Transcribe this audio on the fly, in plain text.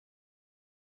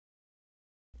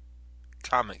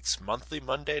Comics Monthly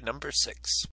Monday number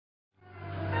 6.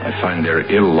 I find their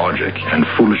illogic and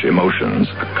foolish emotions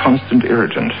a constant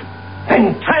irritant.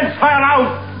 Then transfer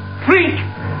out, freak!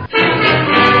 2,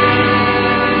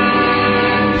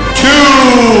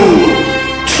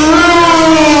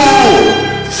 true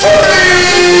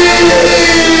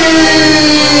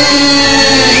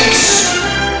freaks!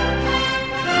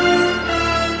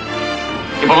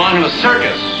 You belong to a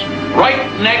circus, right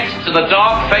next to the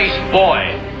dog-faced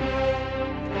boy.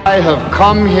 I have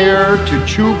come here to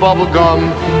chew bubblegum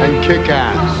and kick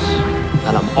ass,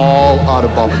 and I'm all out of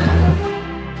bubblegum.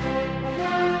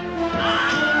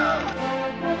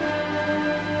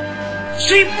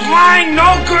 Cheap, lying,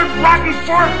 no good, rotten,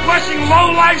 fork-flushing,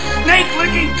 low-life,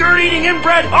 snake-licking, dirt-eating,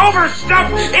 inbred,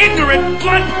 overstuffed, ignorant,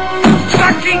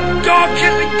 blood-sucking,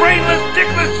 dog-kissing, brainless,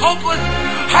 dickless, hopeless,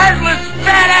 heartless,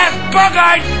 fat-ass,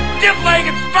 bug-eyed,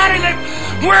 stiff-legged, spotty-lipped,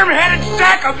 worm-headed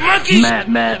sack of monkeys. Matt.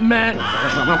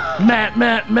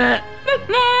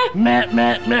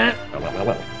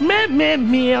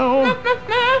 Meow.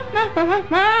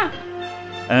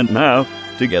 And now,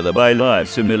 together by live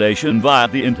simulation via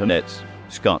the internet,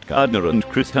 Scott Gardner and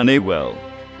Chris Honeywell.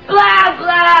 Blah,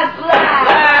 blah, blah.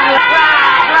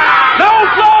 No,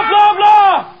 blah, blah,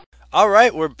 blah!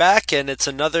 Alright, we're back, and it's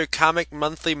another Comic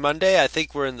Monthly Monday. I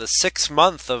think we're in the 6th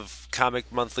month of Comic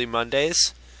Monthly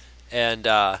Mondays. And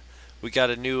we got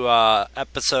a new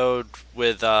episode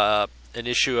with an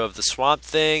issue of The Swamp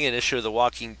Thing, an issue of The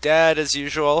Walking Dead, as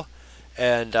usual.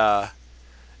 And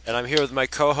I'm here with my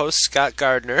co-host, Scott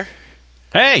Gardner.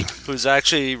 Hey! Who's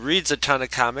actually reads a ton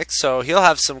of comics, so he'll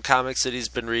have some comics that he's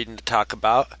been reading to talk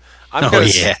about. I'm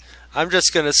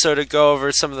just going to sort of go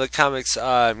over some of the comics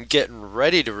I'm getting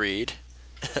ready to read.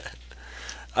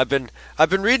 I've been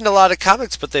reading a lot of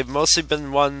comics, but they've mostly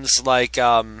been ones like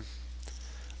that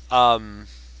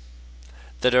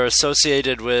are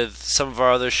associated with some of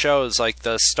our other shows, like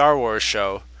the Star Wars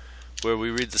show, where we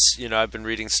read this. I've been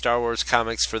reading Star Wars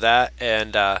comics for that,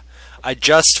 and I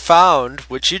just found,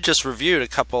 which you just reviewed a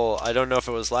couple. I don't know if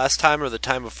it was last time or the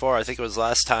time before. I think it was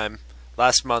last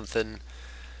month, and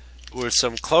were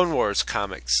some Clone Wars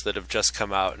comics that have just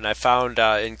come out. And I found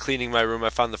in cleaning my room,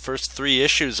 I found the first 3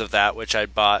 issues of that, which I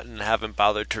bought and haven't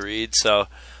bothered to read. So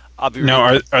I'll be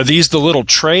now. Are these the little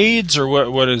trades, or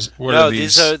what? What are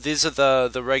these? No, these are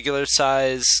the regular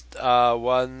sized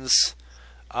ones.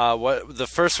 The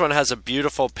first one has a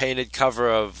beautiful painted cover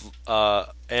of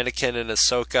Anakin and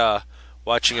Ahsoka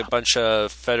watching a bunch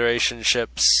of Federation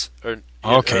ships.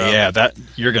 That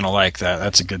you're gonna like that.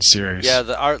 That's a good series. Yeah,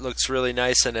 the art looks really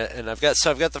nice in it, and I've got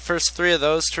the first 3 of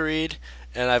those to read,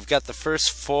 and I've got the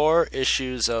first 4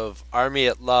 issues of Army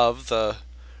at Love, the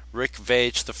Rick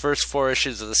Veitch, the first 4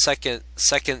 issues of the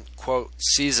second quote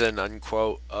season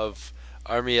unquote of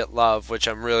Army at Love, which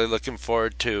I'm really looking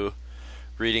forward to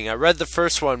reading. I read the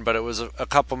first one, but it was a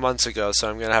couple months ago, so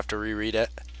I'm gonna have to reread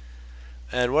it.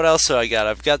 And what else do I got?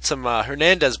 I've got some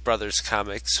Hernandez Brothers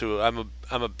comics. Who I'm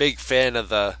a big fan of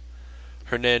the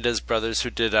Hernandez Brothers, who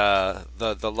did the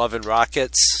Love and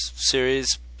Rockets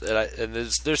series. And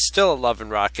there's still a Love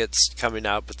and Rockets coming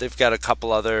out, but they've got a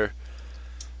couple other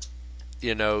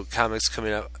comics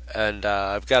coming out. And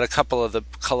I've got a couple of the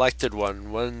collected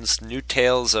one. One's New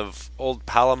Tales of Old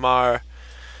Palomar,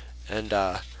 and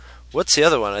what's the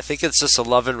other one? I think it's just a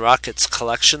Love and Rockets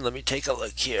collection. Let me take a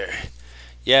look here.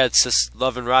 Yeah, it's just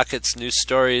Love and Rockets New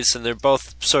Stories, and they're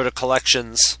both sort of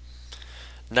collections,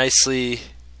 nicely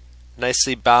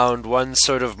bound. One's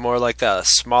sort of more like a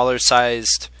smaller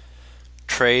sized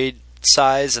trade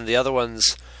size, and the other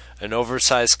one's an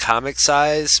oversized comic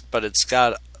size, but it's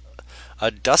got a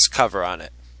dust cover on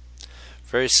it.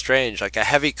 Very strange, like a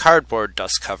heavy cardboard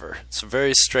dust cover. It's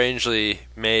very strangely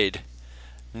made.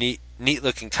 Neat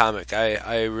looking comic.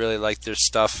 I really like their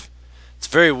stuff. It's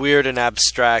very weird and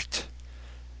abstract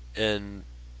in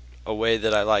a way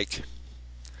that I like.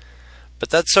 But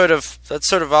that's sort of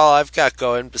all I've got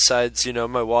going, besides,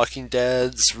 my Walking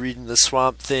Deads, reading the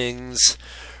Swamp Things,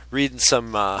 reading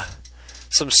some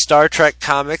Star Trek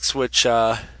comics, which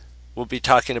we'll be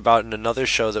talking about in another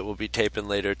show that we'll be taping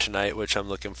later tonight, which I'm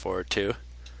looking forward to.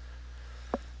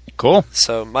 Cool.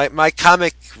 So my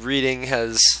comic reading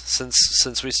has,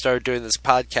 since we started doing this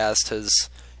podcast, has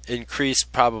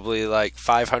increased probably like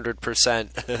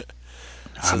 500%.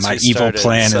 My evil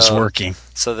plan is working.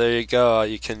 So there you go.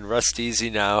 You can rest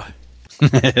easy now.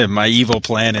 My evil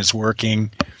plan is working.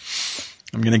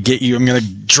 I'm gonna get you. I'm gonna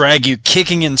drag you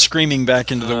kicking and screaming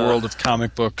back into the world of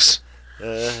comic books.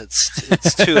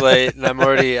 It's too late, and I'm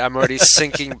already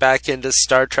sinking back into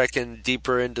Star Trek and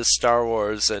deeper into Star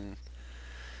Wars, and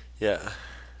yeah.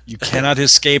 You cannot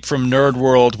escape from Nerd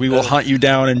World. We will hunt you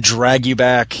down and drag you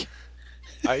back.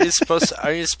 Are you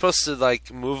supposed to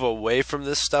like move away from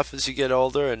this stuff as you get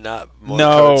older and not more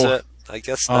No. towards it? I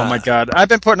guess not. Oh my God! I've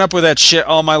been putting up with that shit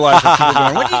all my life. With people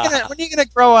going, when are you gonna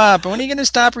grow up? And when are you gonna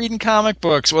stop reading comic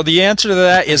books? Well, the answer to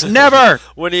that is never.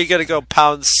 When are you gonna go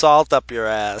pound salt up your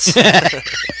ass?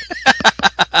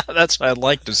 That's what I'd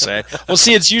like to say. Well,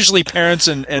 see, it's usually parents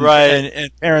and Right.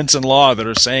 and parents-in-law that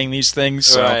are saying these things.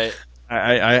 So Right.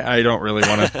 I don't really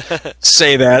want to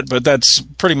say that, but that's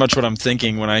pretty much what I'm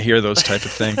thinking when I hear those type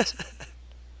of things.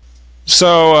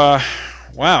 So,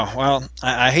 wow. Well,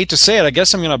 I hate to say it. I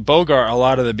guess I'm going to bogart a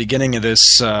lot of the beginning of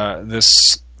this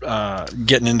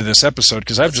getting into this episode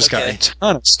because I've just got a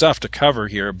ton of stuff to cover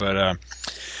here. But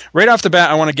right off the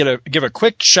bat, I want to give a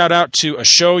quick shout out to a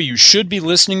show you should be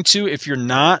listening to if you're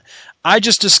not. I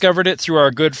just discovered it through our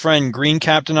good friend Green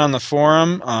Captain on the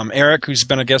forum, Eric, who's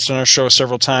been a guest on our show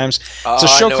several times. It's a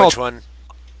show called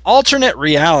Alternate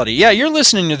Reality. Yeah, you're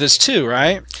listening to this too,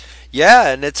 right? Yeah,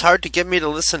 and it's hard to get me to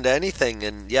listen to anything.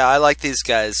 And yeah, I like these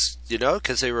guys,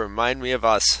 because they remind me of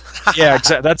us. Yeah,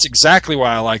 that's exactly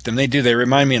why I like them. They do. They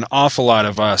remind me an awful lot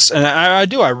of us. And I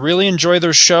do. I really enjoy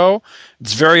their show.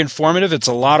 It's very informative. It's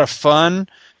a lot of fun.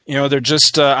 They're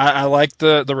just. I like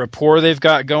the rapport they've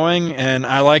got going, and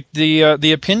I like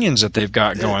the opinions that they've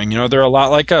got going. They're a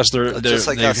lot like us.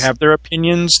 They have their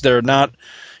opinions. They're not,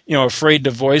 afraid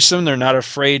to voice them. They're not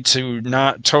afraid to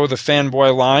not toe the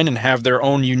fanboy line and have their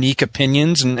own unique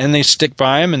opinions, and they stick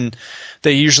by them. And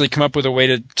they usually come up with a way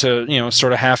to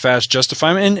sort of half-ass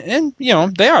justify them. And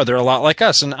they're a lot like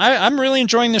us. And I'm really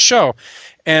enjoying the show.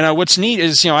 And what's neat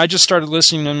is, I just started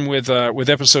listening to them with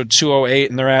episode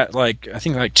 208, and they're at I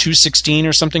think 216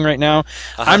 or something right now.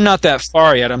 Uh-huh. I'm not that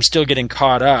far yet. I'm still getting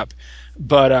caught up.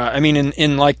 But in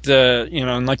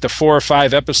the 4 or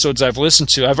 5 episodes I've listened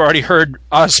to, I've already heard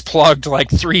us plugged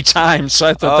 3 times. So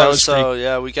I thought that was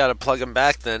yeah, we got to plug them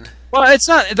back then. Well, it's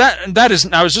not that is.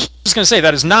 I was just going to say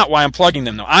that is not why I'm plugging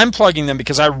them though. I'm plugging them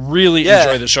because I really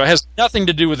enjoy the show. It has nothing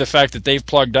to do with the fact that they've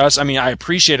plugged us. I mean, I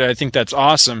appreciate it. I think that's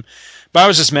awesome. But I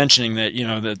was just mentioning that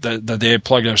that they had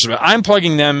plugged us. But I'm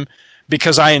plugging them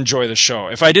because I enjoy the show.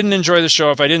 If I didn't enjoy the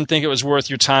show, if I didn't think it was worth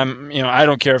your time, I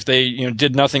don't care if they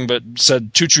did nothing but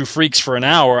said Two True Freaks for an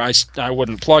hour. I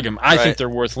wouldn't plug them. I think they're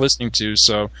worth listening to.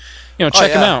 So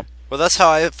check them out. Well, that's how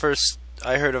I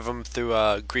heard of him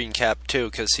through Green Cap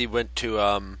too, because he went to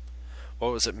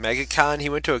what was it, MegaCon? He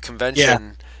went to a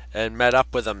convention and met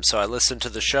up with him. So I listened to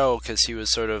the show because he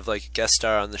was sort of like a guest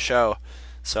star on the show.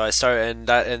 So I started,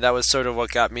 and that was sort of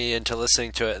what got me into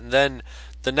listening to it. And then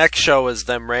the next show was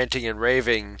them ranting and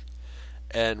raving,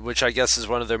 and which I guess is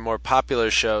one of their more popular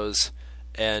shows.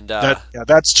 And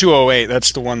that's 208.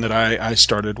 That's the one that I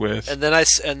started with. And then I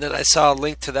saw a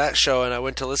link to that show, and I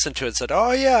went to listen to it. And said,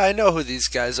 "Oh yeah, I know who these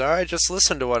guys are. I just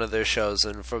listened to one of their shows,"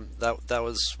 and from that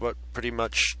was what pretty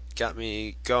much got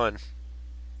me going.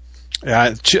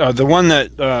 Yeah, the one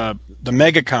that the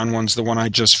MegaCon one's the one I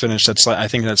just finished. I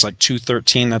think that's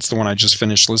 213. That's the one I just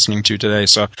finished listening to today.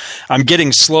 So I'm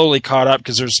getting slowly caught up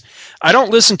because I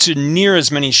don't listen to near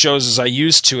as many shows as I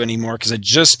used to anymore because I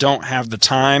just don't have the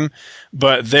time.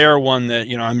 But they're one that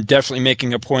I'm definitely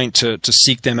making a point to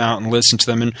seek them out and listen to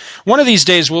them. And one of these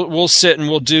days we'll sit and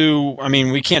we'll do. I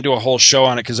mean, we can't do a whole show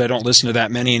on it because I don't listen to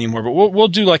that many anymore. But we'll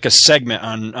do a segment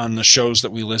on the shows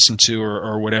that we listen to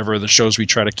or whatever, the shows we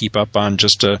try to keep up on,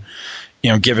 just to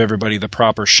give everybody the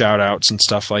proper shout outs and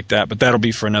stuff like that. But that'll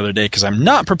be for another day because I'm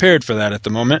not prepared for that at the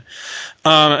moment.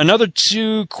 Another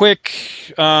 2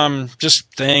 quick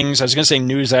just things. I was going to say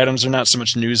news items. They're not so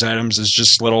much news items as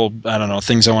just little, I don't know,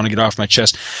 things I want to get off my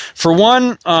chest. For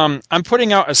one, I'm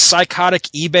putting out a psychotic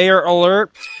eBayer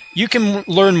alert. You can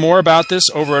learn more about this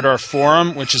over at our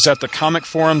forum, which is at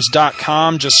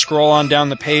thecomicforums.com. Just scroll on down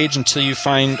the page until you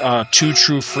find Two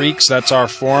True Freaks. That's our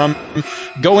forum.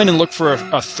 Go in and look for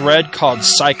a thread called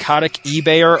Psychotic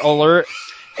eBayer Alert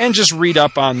and just read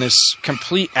up on this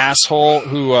complete asshole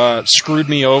who screwed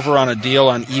me over on a deal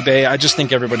on eBay. I just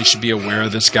think everybody should be aware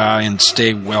of this guy and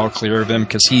stay well clear of him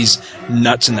because he's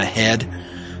nuts in the head.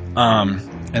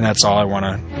 And that's all. I want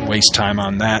to waste time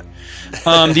on that.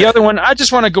 The other one, I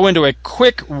just want to go into a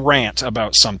quick rant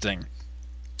about something.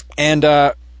 And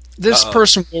this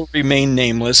person will remain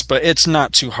nameless, but it's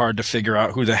not too hard to figure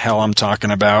out who the hell I'm talking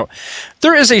about.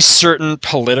 There is a certain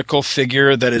political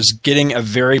figure that is getting a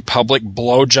very public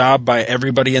blowjob by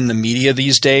everybody in the media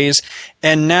these days,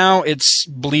 and now it's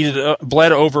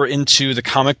bled over into the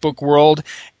comic book world,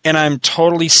 and I'm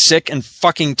totally sick and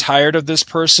fucking tired of this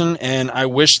person, and I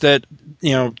wish that,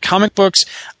 comic books,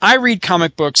 I read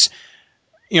comic books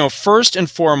first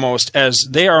and foremost as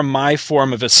they are my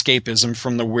form of escapism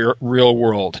from the real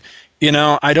world. You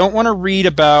know, I don't want to read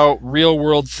about real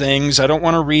world things. I don't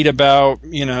want to read about,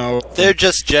 you know. They're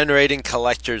just generating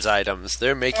collector's items.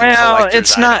 They're making Well, collector's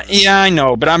it's not. items. Yeah, I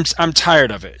know, but I'm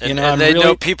tired of it. And, you know, and I'm they really,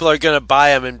 know people are going to buy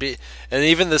them and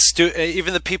even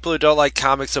the people who don't like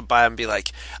comics will buy them and be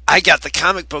like, I got the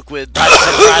comic book with Ted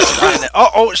Pratchett behind it.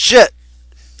 Oh shit.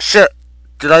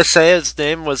 Did I say his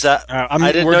name? Was that?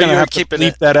 I didn't we're know gonna you were have to keeping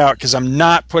bleep it. that out because I'm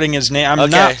not putting his name. I'm Okay.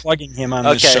 not plugging him on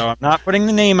this Okay. show. I'm not putting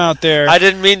the name out there. I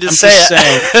didn't mean to I'm say just it,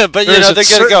 saying, but you there's know a they're going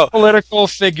to certain go. political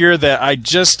figure that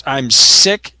I'm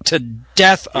sick to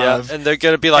death Yeah, of. and they're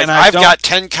going to be like, and I I've don't- got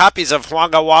 10 copies of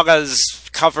Wonga Wonga's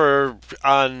cover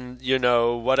on, you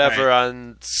know, whatever, Right.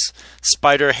 on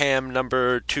Spider Ham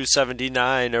number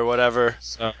 279 or whatever.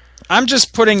 So I'm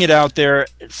just putting it out there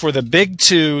for the big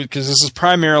two because this is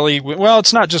primarily, well,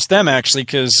 it's not just them actually,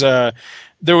 because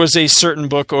there was a certain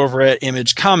book over at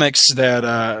Image Comics that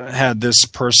had this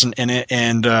person in it,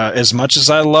 and as much as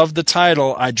I love the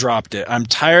title, I dropped it. I'm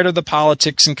tired of the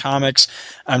politics in comics.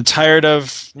 I'm tired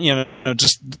of, you know,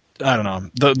 just, I don't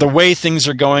know, the way things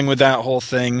are going with that whole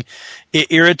thing. It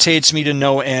irritates me to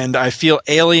no end. I feel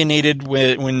alienated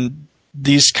when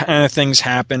these kind of things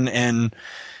happen, and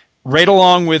right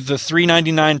along with the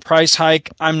 $3.99 price hike,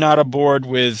 I'm not aboard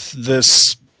with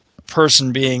this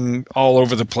person being all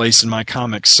over the place in my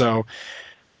comics. So,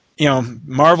 you know,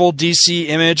 Marvel, DC,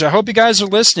 Image, I hope you guys are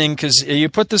listening because you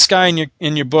put this guy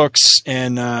in your books,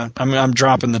 and I'm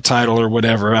dropping the title or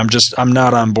whatever. I'm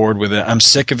not on board with it. I'm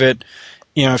sick of it.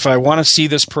 You know, if I want to see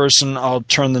this person, I'll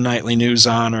turn the nightly news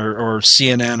on or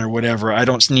CNN or whatever. I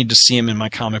don't need to see him in my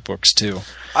comic books too.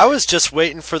 I was just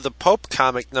waiting for the Pope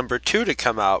comic number 2 to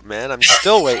come out, man. I'm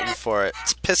still waiting for it.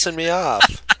 It's pissing me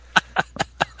off.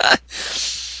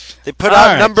 They put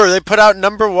out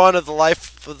number 1 of the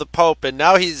life of the Pope, and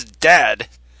now he's dead,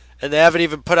 and they haven't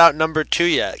even put out number 2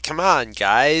 yet. Come on,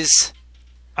 guys.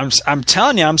 I'm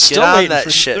telling you, I'm still on waiting that for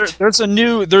shit. There's a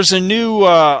new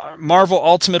Marvel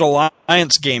Ultimate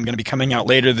Alliance game going to be coming out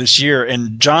later this year,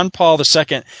 and John Paul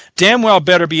II damn well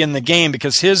better be in the game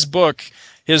because his book,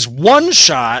 his one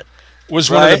shot, was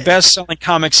one of Right. the best-selling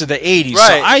comics of the 80s.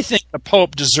 Right. So I think the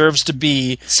Pope deserves to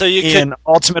be you in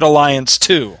Ultimate Alliance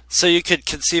 2. So you could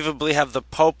conceivably have the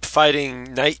Pope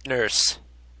fighting Night Nurse.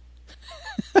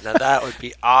 Now that would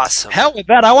be awesome. Hell with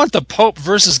that. I want the Pope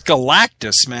versus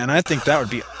Galactus, man. I think that would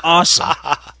be awesome.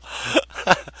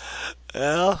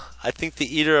 Well, I think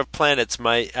the Eater of Planets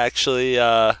might actually,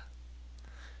 could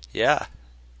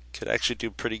actually do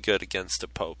pretty good against a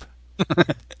Pope.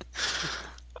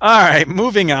 All right,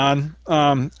 moving on.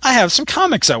 I have some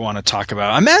comics I want to talk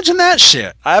about. Imagine that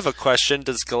shit. I have a question.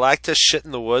 Does Galactus shit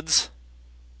in the woods?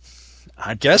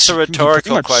 I guess It's a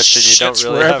rhetorical question. You don't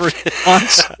really have. He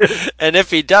wants. And if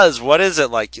he does, what is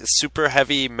it like? Super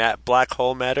heavy black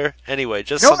hole matter? Anyway,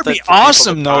 just You know what something would be for people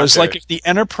awesome to though is ponder. like if the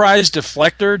Enterprise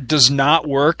deflector does not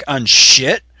work on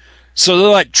shit, so they're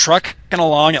like trucking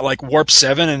along at like warp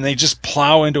 7 and they just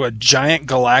plow into a giant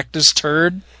Galactus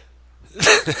turd.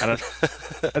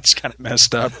 That's kind of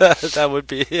messed up. That would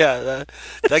be that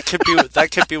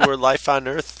could be where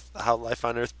how life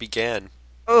on Earth began.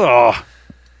 Ugh.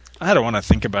 I don't want to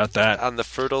think about that. On the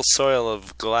fertile soil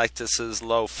of Galactus's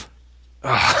loaf.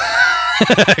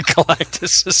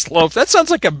 Galactus's Loaf. That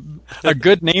sounds like a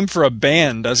good name for a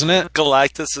band, doesn't it?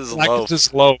 Galactus's loaf.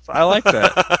 Galactus's Loaf. I like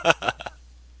that.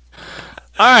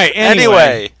 All right.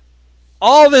 Anyway,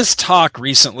 all this talk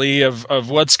recently of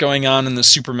what's going on in the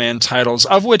Superman titles,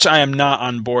 of which I am not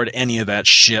on board any of that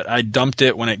shit. I dumped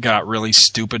it when it got really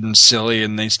stupid and silly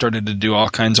and they started to do all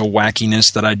kinds of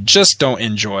wackiness that I just don't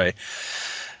enjoy.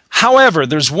 However,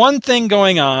 there's one thing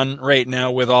going on right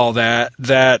now with all that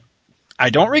I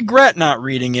don't regret not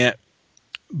reading it,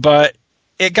 but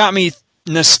it got me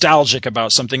nostalgic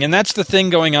about something, and that's the thing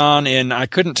going on in, I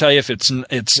couldn't tell you if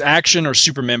it's Action or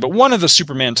Superman, but one of the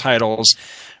Superman titles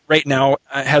right now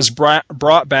has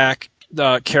brought back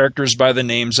characters by the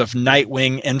names of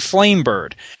Nightwing and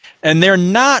Flamebird. And they're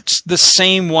not the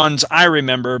same ones I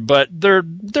remember, but they're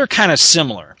kind of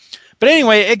similar. But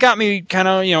anyway, it got me kind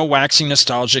of, waxing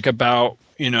nostalgic about,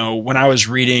 when I was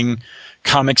reading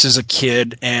comics as a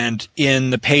kid, and in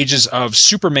the pages of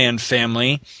Superman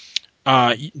Family,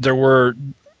 there were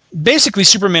basically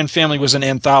Superman Family was an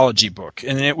anthology book,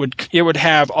 and it would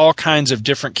have all kinds of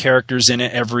different characters in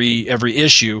it every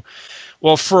issue.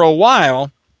 Well, for a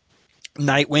while,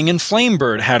 Nightwing and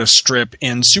Flamebird had a strip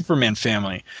in Superman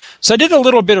Family. So I did a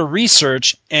little bit of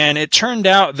research, and it turned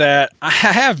out that I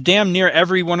have damn near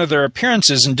every one of their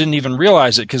appearances and didn't even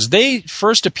realize it, because they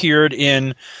first appeared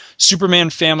in Superman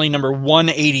Family number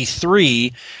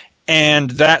 183, and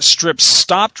that strip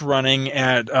stopped running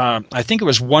at, I think it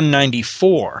was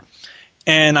 194.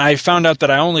 And I found out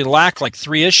that I only lack like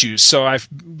 3 issues. So I've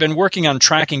been working on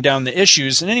tracking down the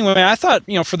issues. And anyway, I thought,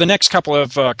 for the next couple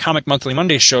of Comic Monthly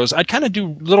Monday shows, I'd kind of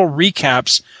do little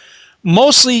recaps,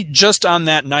 mostly just on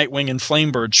that Nightwing and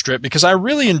Flamebird strip, because I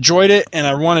really enjoyed it and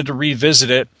I wanted to revisit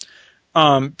it.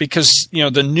 Because,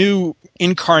 the new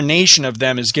incarnation of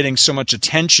them is getting so much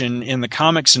attention in the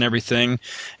comics and everything.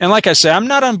 And like I said, I'm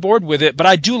not on board with it, but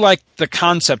I do like the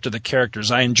concept of the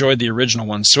characters. I enjoyed the original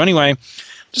ones. So anyway,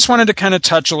 just wanted to kind of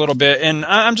touch a little bit, and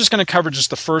I'm just going to cover just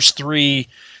the first 3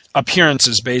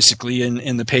 appearances, basically,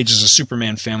 in the pages of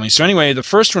Superman family. So anyway, the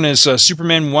first one is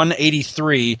Superman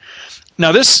 183.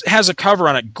 Now, this has a cover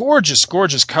on it, gorgeous,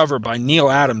 gorgeous cover by Neil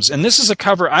Adams. And this is a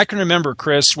cover I can remember,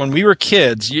 Chris, when we were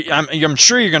kids. I'm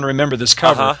sure you're going to remember this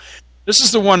cover. Uh-huh. This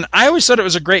is the one, I always thought it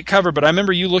was a great cover, but I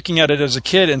remember you looking at it as a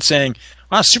kid and saying,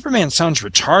 wow, Superman sounds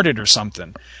retarded or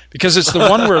something. Because it's the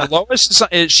one where Lois,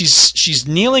 she's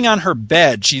kneeling on her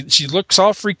bed. She looks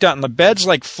all freaked out, and the bed's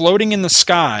like floating in the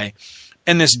sky.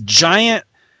 And this giant,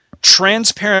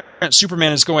 transparent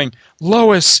Superman is going,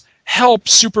 Lois, help,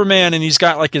 Superman, and he's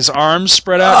got like his arms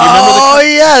spread out. You remember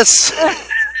yes.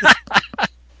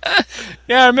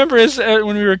 Yeah, I remember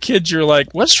when we were kids, you're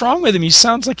like, what's wrong with him? He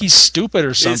sounds like he's stupid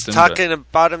or something. He's talking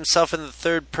about himself in the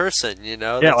third person, Yeah,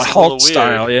 like Hulk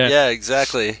style, yeah. Yeah,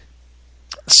 exactly.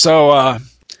 So,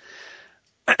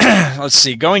 let's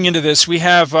see. Going into this, we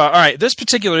have, all right, this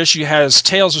particular issue has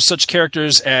tales of such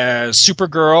characters as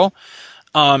Supergirl.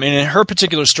 And in her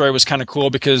particular story was kind of cool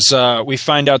because we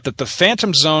find out that the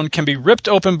Phantom Zone can be ripped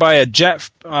open by a jet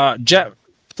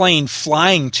plane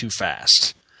flying too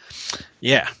fast.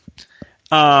 Yeah.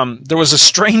 There was a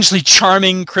strangely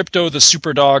charming Crypto the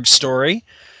Superdog story.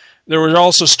 There were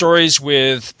also stories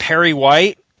with Perry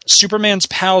White, Superman's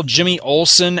pal Jimmy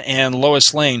Olsen, and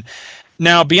Lois Lane.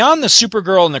 Now, beyond the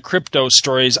Supergirl and the Crypto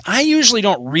stories, I usually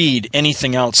don't read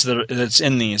anything else that's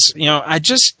in these.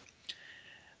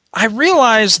 I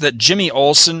realized that Jimmy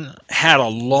Olsen had a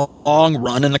long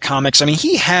run in the comics. I mean,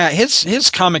 he had his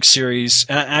comic series,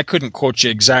 and I couldn't quote you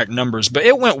exact numbers, but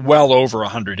it went well over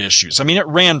 100 issues. I mean, it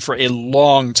ran for a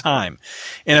long time.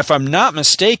 And if I'm not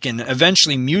mistaken,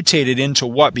 eventually mutated into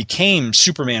what became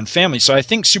Superman Family. So I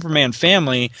think Superman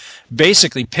Family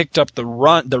basically picked up the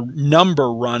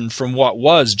number run from what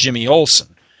was Jimmy Olsen.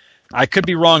 I could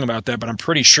be wrong about that, but I'm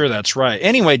pretty sure that's right.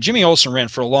 Anyway, Jimmy Olsen ran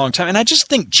for a long time, and I just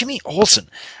think, Jimmy Olsen,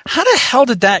 how the hell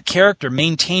did that character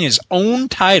maintain his own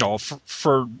title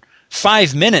for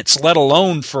 5 minutes, let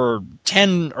alone for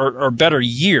 10 or better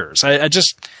years?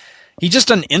 He just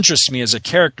doesn't interest me as a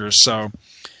character, so...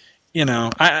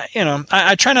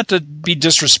 I try not to be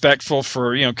disrespectful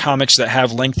for comics that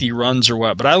have lengthy runs or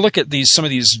what, but I look at some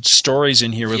of these stories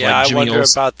in here with like Jimmy Olsen. I wonder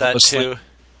about that too.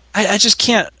 I just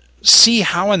can't see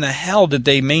how in the hell did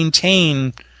they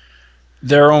maintain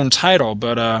their own title,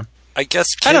 but I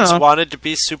guess kids wanted to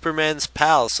be Superman's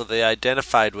pal, so they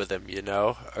identified with him,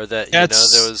 or that there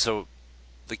was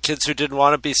the kids who didn't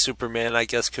want to be Superman, I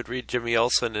guess, could read Jimmy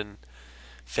Olsen and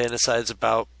fantasize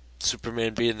about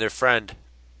Superman being their friend.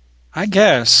 I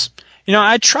guess.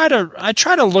 I try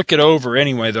to look it over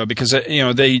anyway, though, because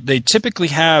they typically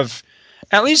have,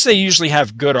 at least they usually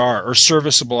have good art or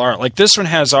serviceable art. Like this one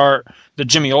has art. The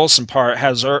Jimmy Olsen part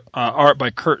has art by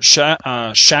Kurt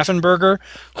Schaffenberger,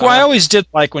 who I always did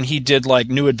like when he did like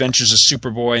New Adventures of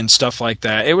Superboy and stuff like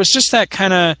that. It was just that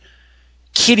kind of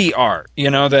kiddie art,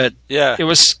 it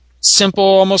was simple,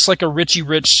 almost like a Richie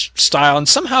Rich style, and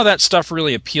somehow that stuff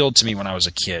really appealed to me when I was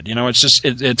a kid. It's just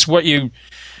it's what you.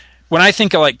 When I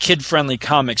think of like kid-friendly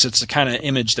comics, it's the kind of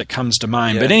image that comes to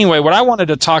mind. Yeah. But anyway, what I wanted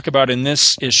to talk about in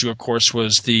this issue, of course,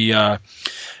 was the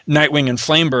Nightwing and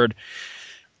Flamebird.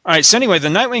 All right, so anyway, the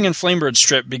Nightwing and Flamebird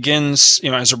strip begins,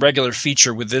 as a regular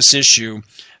feature with this issue.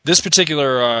 This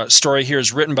particular story here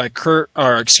is written by Paul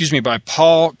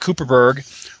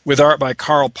Kupperberg, with art by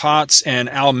Carl Potts and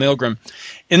Al Milgrom.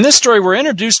 In this story, we're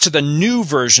introduced to the new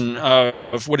version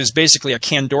of what is basically a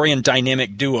Kandorian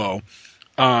dynamic duo.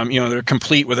 They're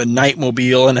complete with a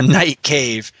Nightmobile and a Night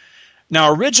Cave.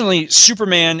 Now, originally,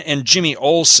 Superman and Jimmy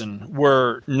Olsen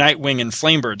were Nightwing and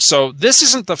Flamebird. So this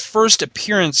isn't the first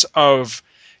appearance of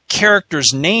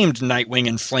characters named Nightwing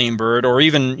and Flamebird, or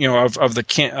even of the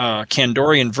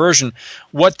Kandorian version.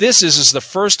 What this is the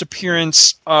first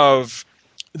appearance of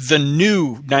the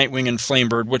new Nightwing and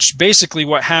Flamebird, which basically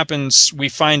what happens, we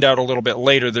find out a little bit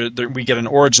later. We get an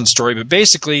origin story, but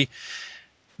basically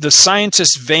the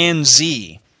scientist Van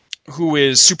Z, who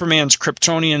is Superman's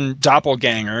Kryptonian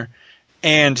doppelganger,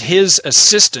 and his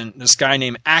assistant, this guy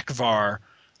named Akvar,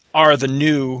 are the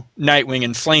new Nightwing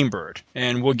and Flamebird.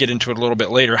 And we'll get into it a little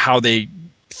bit later, how they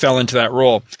fell into that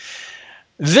role.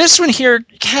 This one here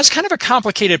has kind of a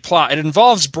complicated plot. It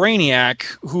involves Brainiac,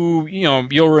 who,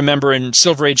 you'll remember in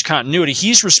Silver Age continuity,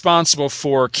 he's responsible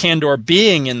for Kandor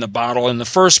being in the bottle in the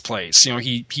first place.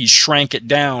 He shrank it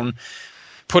down,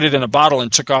 put it in a bottle,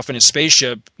 and took off in his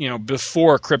spaceship,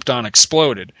 before Krypton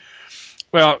exploded.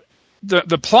 Well,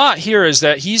 the plot here is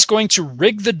that he's going to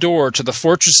rig the door to the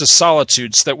Fortress of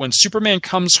Solitude so that when Superman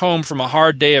comes home from a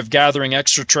hard day of gathering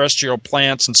extraterrestrial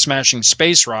plants and smashing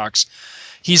space rocks,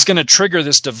 he's going to trigger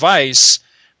this device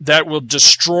that will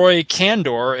destroy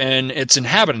Kandor and its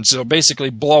inhabitants. It'll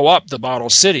basically blow up the Bottle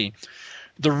City.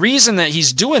 The reason that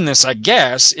he's doing this, I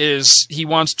guess, is he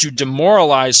wants to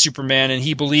demoralize Superman, and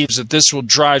he believes that this will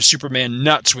drive Superman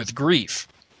nuts with grief.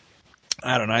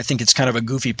 I don't know. I think it's kind of a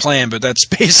goofy plan, but that's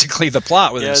basically the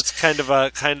plot with this. Yeah,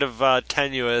 it's kind of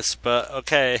tenuous, but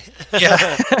okay.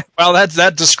 Yeah. Well,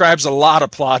 that describes a lot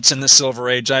of plots in the Silver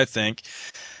Age, I think.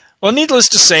 Well, needless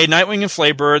to say, Nightwing and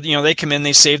Flarebird, they come in,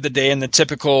 they save the day in the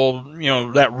typical,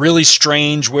 that really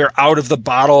strange, we're out of the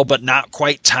bottle, but not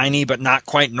quite tiny, but not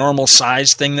quite normal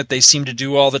size thing that they seem to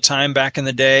do all the time back in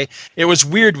the day. It was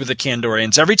weird with the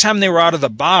Kandorians. Every time they were out of the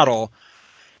bottle,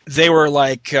 they were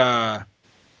like,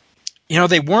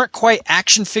 they weren't quite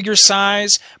action figure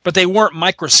size, but they weren't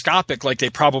microscopic like they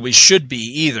probably should be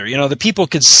either. The people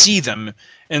could see them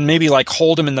and maybe like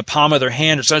hold them in the palm of their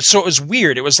hand or so. So it was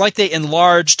weird. It was like they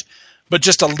enlarged, but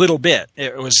just a little bit.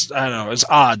 It was, I don't know, it was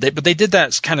odd. But they did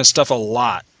that kind of stuff a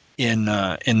lot in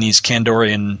these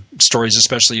Kandorian stories,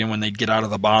 especially when they'd get out of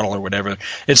the bottle or whatever.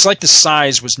 It's like the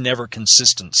size was never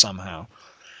consistent somehow.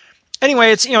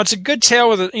 Anyway, it's a good tale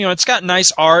with it's got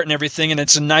nice art and everything, and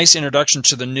it's a nice introduction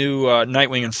to the new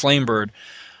Nightwing and Flamebird.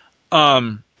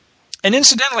 And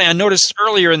incidentally, I noticed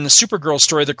earlier in the Supergirl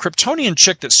story, the Kryptonian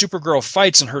chick that Supergirl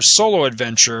fights in her solo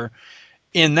adventure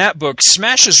in that book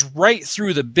smashes right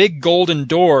through the big golden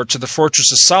door to the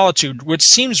Fortress of Solitude, which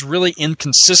seems really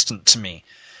inconsistent to me.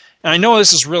 And I know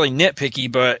this is really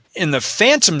nitpicky, but in the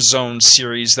Phantom Zone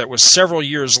series that was several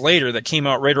years later, that came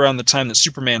out right around the time that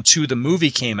Superman 2, the movie,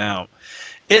 came out,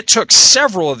 it took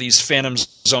several of these Phantom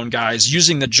Zone guys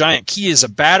using the giant key as a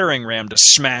battering ram to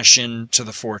smash into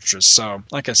the fortress. So,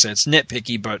 like I said, it's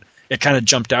nitpicky, but it kind of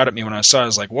jumped out at me when I saw it. I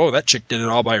was like, whoa, that chick did it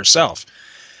all by herself.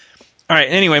 All right,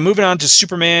 anyway, moving on to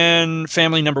Superman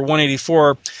Family number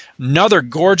 184. Another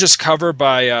gorgeous cover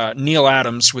by Neil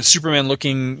Adams with Superman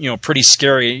looking, pretty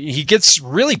scary. He gets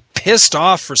really pissed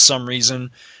off for some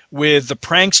reason with the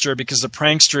prankster because the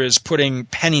prankster is putting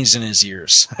pennies in his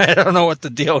ears. I don't know what the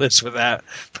deal is with that,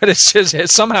 but it's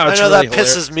somehow it's really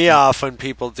hilarious. Pisses me off when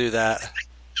people do that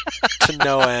to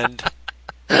no end.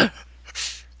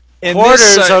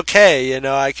 Quarters, okay,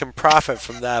 I can profit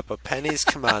from that, but pennies,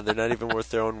 come on, they're not even worth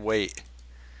their own weight.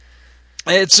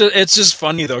 It's just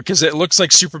funny, though, because it looks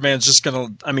like Superman's just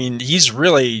going to, he's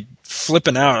really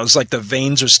flipping out. It's like the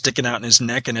veins are sticking out in his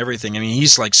neck and everything.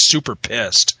 He's like super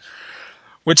pissed,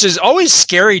 which is always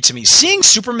scary to me. Seeing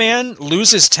Superman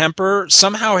lose his temper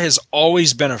somehow has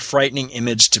always been a frightening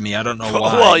image to me. I don't know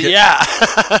why. Well, yeah.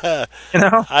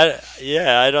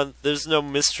 I don't, there's no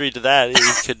mystery to that. He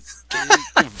could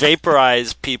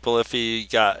vaporize people if he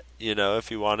got, if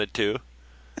he wanted to.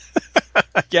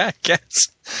 Yeah, I guess.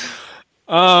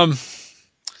 Let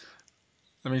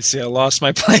me see. I lost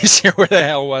my place here. Where the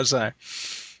hell was I?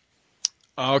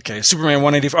 Okay, Superman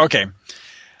 184. Okay.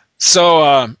 So,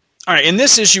 all right, in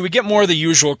this issue, we get more of the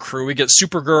usual crew. We get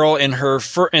Supergirl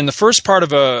in the first part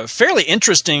of a fairly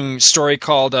interesting story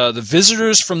called The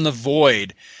Visitors from the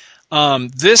Void.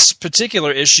 This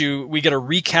particular issue, we get a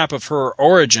recap of her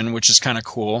origin, which is kind of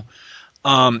cool.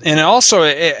 And also,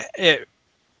 it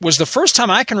was the first time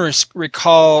I can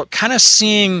recall kind of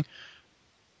seeing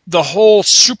the whole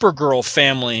Supergirl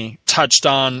family touched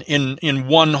on in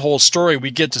one whole story.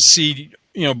 We get to see,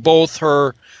 both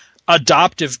her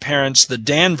adoptive parents, the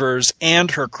Danvers, and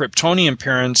her Kryptonian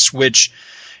parents, which,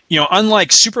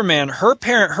 unlike Superman, her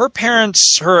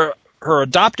parents, her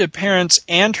adoptive parents,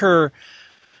 and her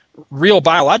real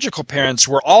biological parents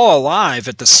were all alive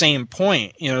at the same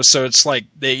point. So it's like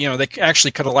they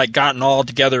actually could have gotten all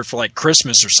together for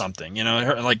Christmas or something.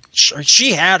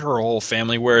 She had her whole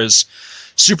family, whereas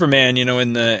Superman,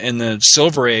 in the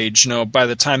Silver Age, by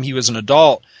the time he was an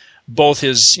adult, both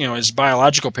his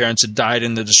biological parents had died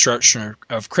in the destruction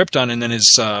of Krypton, and then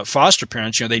his foster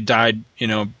parents, they died,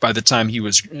 by the time he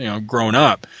was, grown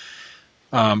up.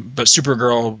 But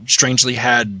Supergirl strangely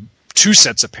had two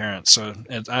sets of parents, so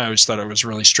I always thought it was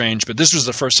really strange. But this was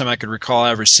the first time I could recall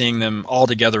ever seeing them all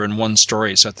together in one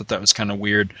story, so I thought that was kind of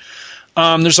weird.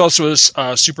 There's also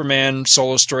a Superman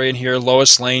solo story in here.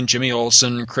 Lois Lane, Jimmy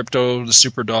Olsen, Krypto the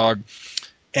Superdog,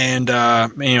 And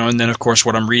and then of course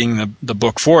what I'm reading the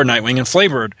book for, Nightwing and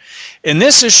Flamebird. In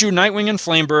this issue, Nightwing and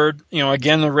Flamebird,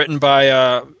 again they're written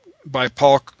by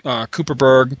Paul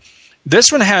Cooperberg.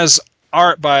 This one has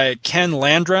art by Ken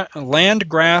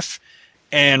Landgraf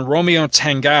and Romeo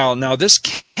Tanghal. Now this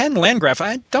Ken Landgraf,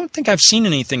 I don't think I've seen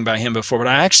anything by him before, but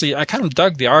I kind of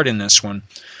dug the art in this one.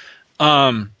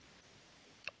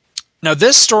 Now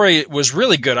this story was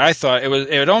really good. I thought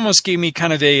it almost gave me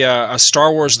kind of a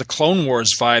Star Wars: The Clone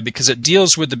Wars vibe, because it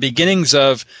deals with the beginnings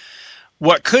of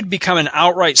what could become an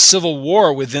outright civil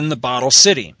war within the Bottle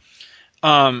City.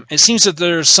 It seems that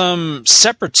there's some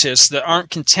separatists that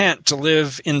aren't content to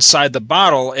live inside the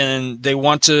bottle, and they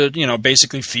want to,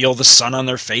 basically feel the sun on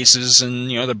their faces and,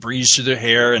 the breeze through their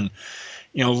hair, and,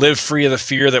 live free of the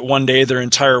fear that one day their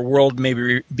entire world may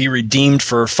be redeemed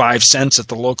for 5 cents at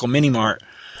the local mini-mart.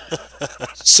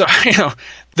 So,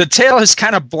 the tale is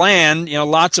kind of bland,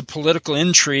 lots of political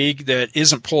intrigue that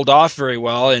isn't pulled off very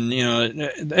well, and,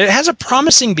 it has a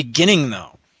promising beginning,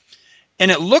 though. And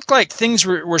it looked like things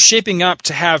were shaping up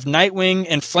to have Nightwing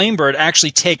and Flamebird actually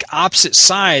take opposite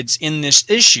sides in this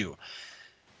issue.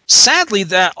 Sadly,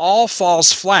 that all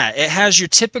falls flat. It has your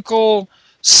typical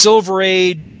Silver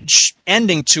Age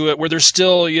ending to it, where they're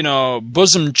still,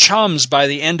 bosom chums by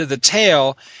the end of the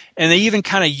tale, and they even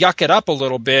kind of yuck it up a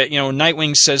little bit.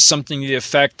 Nightwing says something to the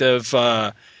effect of,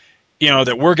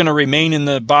 that we're going to remain in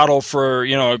the bottle for,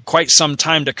 quite some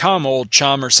time to come, old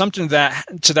chum, or something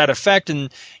to that effect.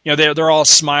 And, they're all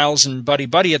smiles and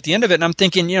buddy at the end of it. And I'm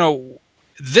thinking,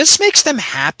 this makes them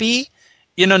happy,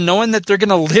 knowing that they're going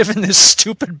to live in this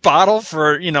stupid bottle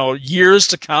for, years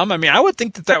to come. I mean, I would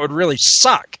think that would really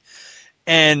suck.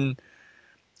 And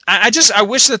I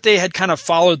wish that they had kind of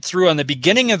followed through on the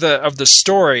beginning of the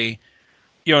story.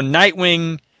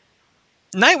 Nightwing's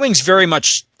very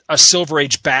much a Silver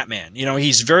Age Batman.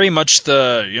 He's very much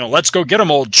the, let's go get him,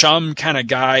 old chum kind of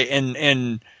guy.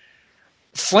 And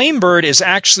Flamebird is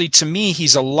actually, to me, he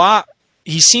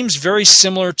seems very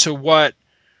similar to what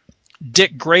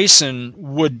Dick Grayson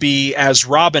would be as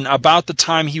Robin about the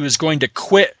time he was going to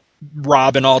quit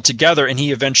Robin altogether, and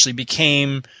he eventually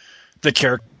became the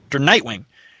character Nightwing.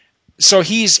 So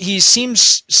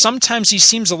sometimes he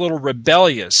seems a little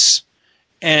rebellious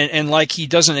and like he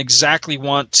doesn't exactly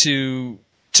want to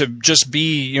just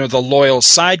be, the loyal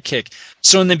sidekick.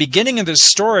 So in the beginning of this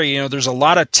story, there's a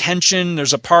lot of tension.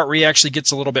 There's a part where he actually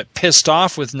gets a little bit pissed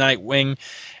off with Nightwing,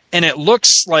 and it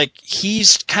looks like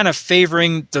he's kind of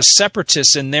favoring the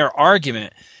separatists in their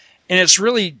argument. And it's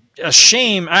really a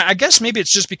shame. I guess maybe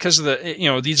it's just because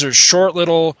of these are short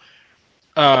little,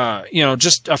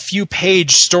 just a few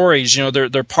page stories.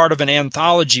 They're part of an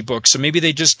anthology book. So maybe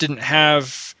they just didn't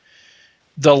have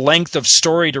the length of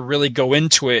story to really go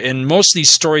into it. And most of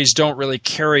these stories don't really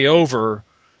carry over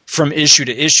from issue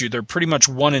to issue. They're pretty much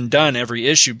one and done every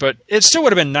issue, but it still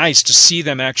would have been nice to see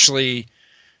them actually,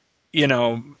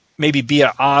 maybe be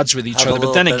at odds with each other.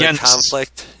 But then again,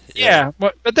 conflict. Yeah.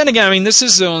 But then again, I mean, this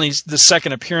is only the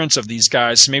second appearance of these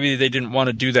guys. So maybe they didn't want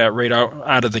to do that right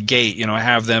out of the gate,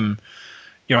 have them,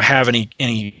 have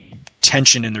any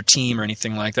tension in their team or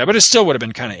anything like that. But it still would have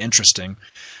been kind of interesting.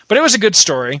 But it was a good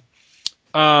story.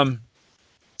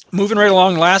 Moving right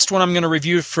along, last one I'm going to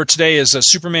review for today is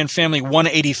Superman Family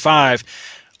 185.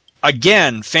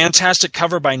 Again, fantastic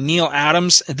cover by Neil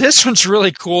Adams. This one's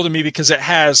really cool to me because it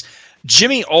has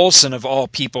Jimmy Olsen of all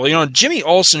people. Jimmy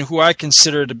Olsen, who I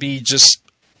consider to be just,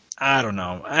 I don't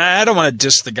know. I don't want to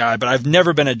diss the guy, but I've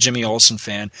never been a Jimmy Olsen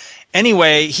fan.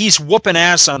 Anyway, he's whooping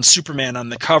ass on Superman on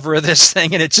the cover of this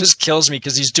thing, and it just kills me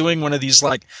because he's doing one of these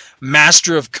like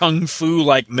master of kung fu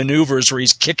like maneuvers where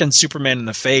he's kicking Superman in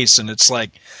the face, and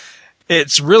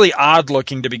it's really odd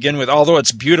looking to begin with, although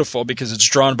it's beautiful because it's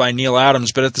drawn by Neil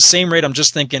Adams. But at the same rate, I'm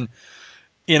just thinking,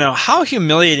 how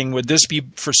humiliating would this be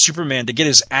for Superman to get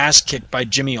his ass kicked by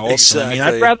Jimmy Olsen? Exactly. I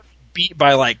mean, I'd rather beat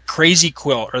by like Crazy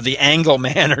Quilt or the Angle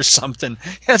Man or something.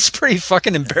 That's pretty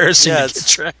fucking embarrassing. Yeah,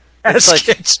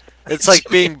 it's like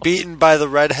being beaten by the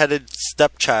redheaded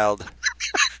stepchild.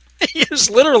 He is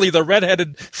literally the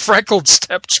redheaded freckled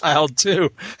stepchild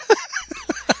too.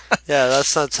 Yeah,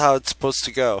 that's not how it's supposed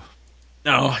to go.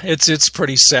 No, it's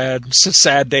pretty sad. It's a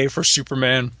sad day for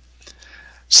Superman.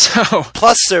 So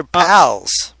plus they're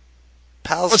pals.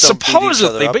 Pals don't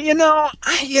supposedly, beat each other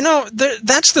up. but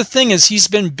that's the thing is he's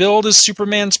been billed as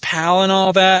Superman's pal and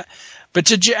all that. But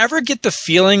did you ever get the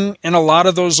feeling in a lot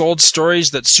of those old stories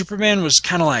that Superman was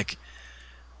kind of like,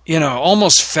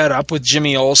 almost fed up with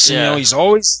Jimmy Olsen? Yeah. He's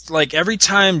always like every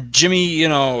time Jimmy,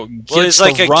 gets he's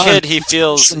like a run, kid. He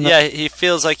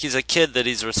feels like he's a kid that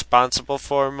he's responsible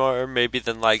for more maybe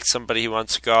than like somebody he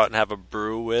wants to go out and have a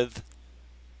brew with.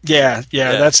 Yeah,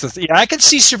 that's the thing. I could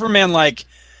see Superman like,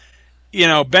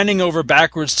 bending over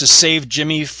backwards to save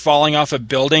Jimmy falling off a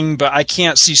building, but I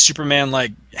can't see Superman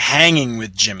like hanging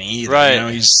with Jimmy either.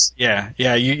 Right.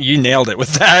 You nailed it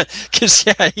with that. Because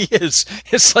he is.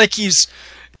 It's like he's,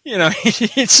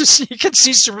 it's just, you can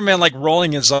see Superman like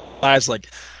rolling his eyes like,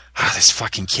 this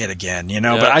fucking kid again,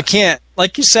 But I can't,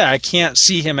 like you said, I can't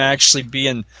see him actually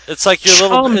being. It's like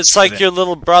your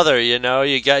little brother,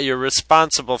 you're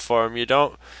responsible for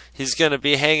him. He's gonna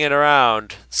be hanging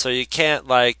around, so you can't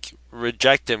like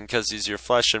reject him because he's your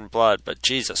flesh and blood. But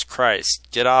Jesus Christ,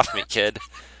 get off me, kid.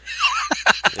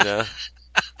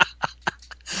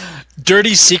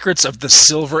 Dirty Secrets of the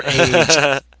Silver Age.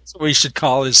 That's what we should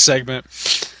call this segment.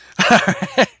 All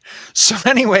right. So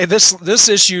anyway, this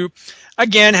issue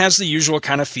again has the usual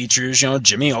kind of features.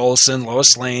 Jimmy Olsen,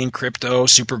 Lois Lane, Krypto,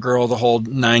 Supergirl, the whole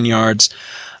 9 yards.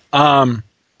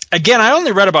 Again, I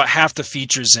only read about half the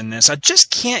features in this. I just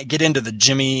can't get into the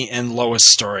Jimmy and Lois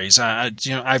stories.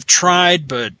 I've tried,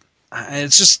 but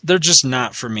they're just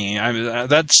not for me. I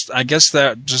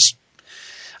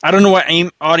don't know what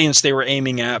audience they were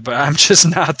aiming at, but I'm just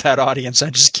not that audience. I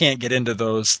just can't get into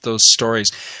those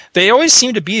stories. They always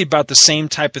seem to be about the same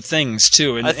type of things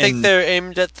too. And I think they're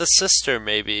aimed at the sister,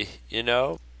 maybe.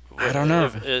 I don't know.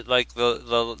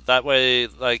 That way,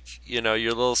 like, your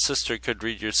little sister could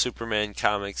read your Superman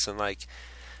comics and like,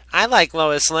 I like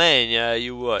Lois Lane. Yeah,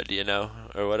 you would,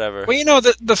 or whatever. Well,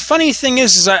 the funny thing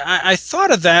is I thought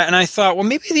of that and I thought, well,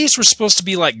 maybe these were supposed to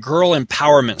be like girl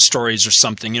empowerment stories or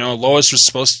something. Lois was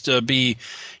supposed to be,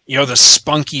 the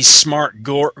spunky, smart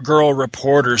girl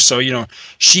reporter. So,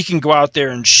 she can go out there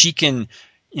and she can,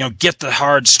 get the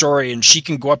hard story and she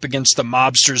can go up against the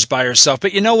mobsters by herself.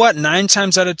 But you know what? 9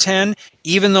 times out of 10,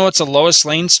 even though it's a Lois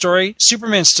Lane story,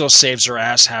 Superman still saves her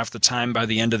ass half the time by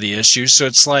the end of the issue. So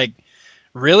it's like,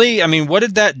 really? I mean, what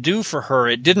did that do for her?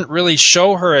 It didn't really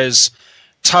show her as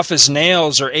tough as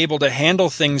nails or able to handle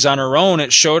things on her own.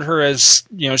 It showed her as,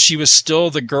 she was still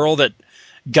the girl that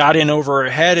got in over her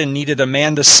head and needed a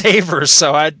man to save her.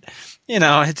 So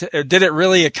did it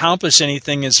really accomplish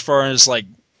anything as far as like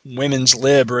women's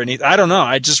lib or anything? I don't know.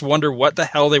 I just wonder what the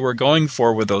hell they were going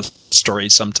for with those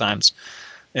stories sometimes.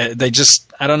 I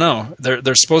don't know.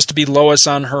 They're supposed to be Lois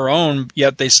on her own,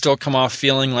 yet they still come off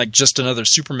feeling like just another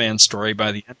Superman story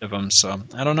by the end of them. So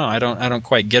I don't know. I don't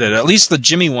quite get it. At least the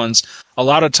Jimmy ones, a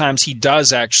lot of times he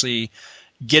does actually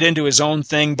get into his own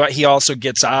thing, but he also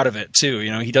gets out of it too.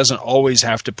 He doesn't always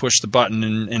have to push the button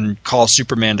and call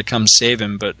Superman to come save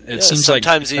him. But it seems like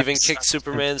sometimes he even kicks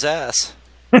Superman's ass.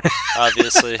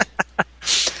 Obviously.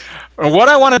 What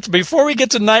I wanted to, before we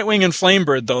get to Nightwing and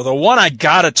Flamebird, though, the one I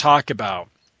gotta talk about.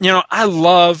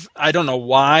 I don't know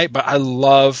why, but I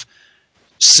love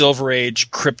Silver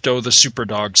Age Krypto the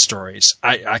Superdog stories.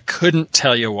 I couldn't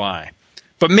tell you why.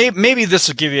 But maybe this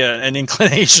will give you an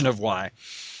inclination of why.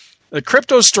 The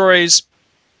Krypto stories,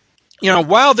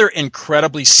 while they're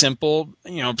incredibly simple,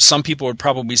 some people would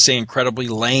probably say incredibly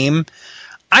lame,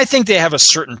 I think they have a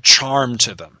certain charm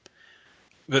to them.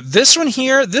 But this one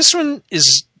has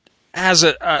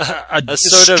a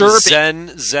sort of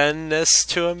zenness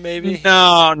to him, maybe.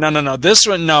 No. This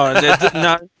one, no,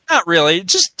 not really.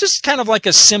 Just kind of like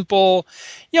a simple,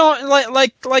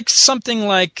 like something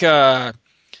like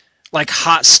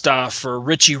Hot Stuff or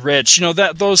Richie Rich,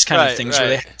 those kind of things where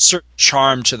they have a certain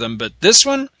charm to them. But this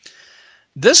one's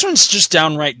just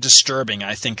downright disturbing,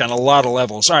 I think, on a lot of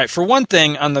levels. All right, for one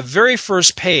thing, on the very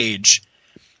first page,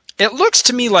 it looks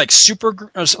to me like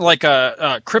Krypto's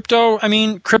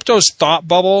thought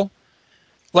bubble.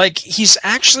 Like he's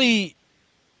actually,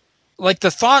 like the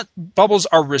thought bubbles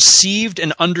are received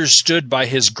and understood by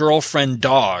his girlfriend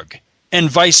dog,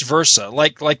 and vice versa.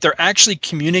 Like they're actually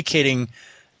communicating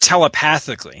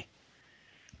telepathically.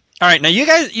 All right, now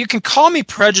you can call me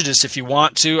prejudiced if you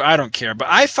want to. I don't care, but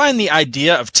I find the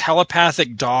idea of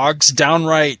telepathic dogs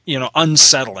downright,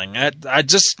 unsettling.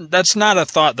 That's not a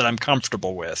thought that I'm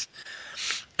comfortable with.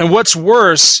 And what's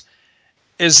worse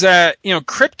is that,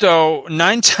 Krypto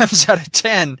 9 times out of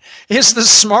 10 is the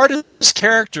smartest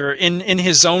character in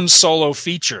his own solo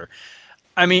feature.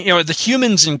 I mean, the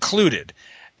humans included.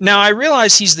 Now, I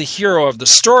realize he's the hero of the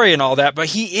story and all that, but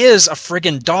he is a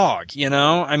friggin' dog,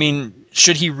 I mean,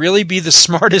 should he really be the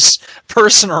smartest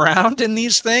person around in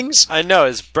these things? I know,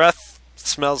 his breath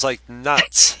smells like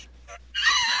nuts.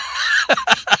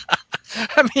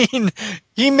 I mean,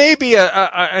 he may be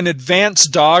an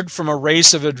advanced dog from a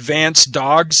race of advanced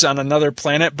dogs on another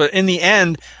planet, but in the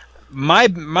end, my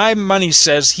money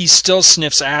says he still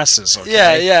sniffs asses.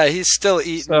 Okay? Yeah, he's still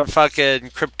eating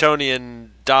fucking Kryptonian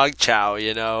dog chow,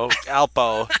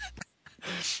 Alpo.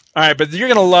 All right, but you're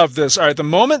going to love this. All right, the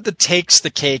moment that takes the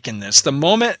cake in this, the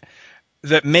moment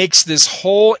that makes this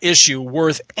whole issue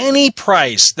worth any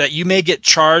price that you may get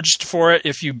charged for it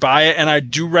if you buy it, and I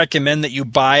do recommend that you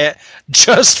buy it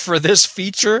just for this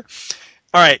feature.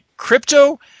 All right,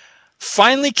 Krypto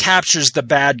finally captures the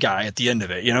bad guy at the end of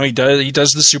it. You know, he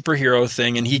does the superhero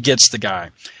thing, and he gets the guy.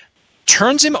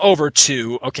 Turns him over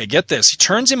to, okay, get this, he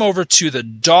turns him over to the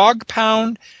dog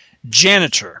pound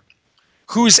janitor,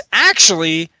 who's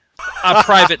actually a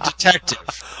private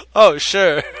detective. Oh,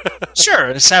 sure.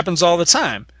 Sure, this happens all the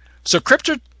time. So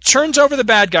Krypto turns over the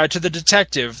bad guy to the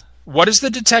detective. What does the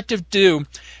detective do?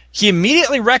 He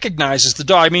immediately recognizes the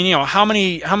dog. I mean, you know, how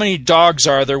many dogs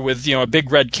are there with, you know, a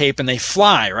big red cape and they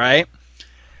fly, right?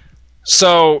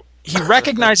 So he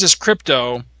recognizes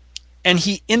Krypto and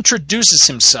he introduces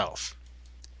himself.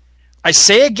 I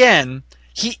say again,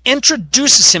 he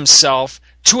introduces himself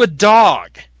to a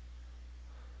dog.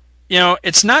 You know,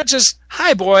 it's not just,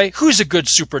 hi, boy, who's a good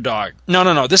super dog?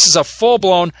 No. This is a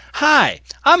full-blown, hi,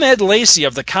 I'm Ed Lacey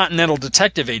of the Continental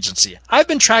Detective Agency. I've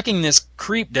been tracking this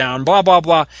creep down, blah, blah,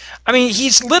 blah. I mean,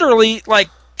 he's literally, like,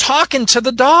 talking to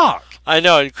the dog. I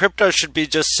know, and Krypto should be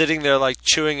just sitting there, like,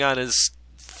 chewing on his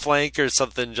flank or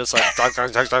something, just like,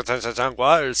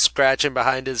 what? Or scratching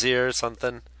behind his ear or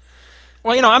something.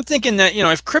 Well, you know, I'm thinking that, you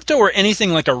know, if Krypto were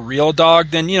anything like a real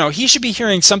dog, then, you know, he should be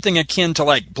hearing something akin to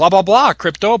like, blah, blah, blah,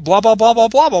 Krypto, blah, blah, blah, blah,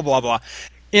 blah, blah, blah, blah.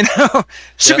 You know,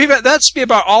 that should be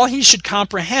about all he should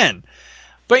comprehend.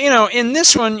 But, you know, in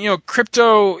this one, you know,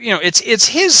 Krypto, you know, it's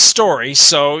his story,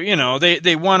 so, you know,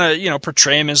 they want to, you know,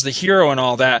 portray him as the hero and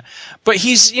all that. But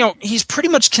he's, you know, he's pretty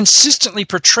much consistently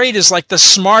portrayed as like the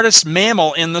smartest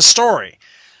mammal in the story.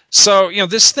 So, you know,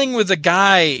 this thing with the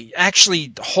guy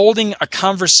actually holding a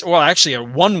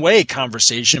one-way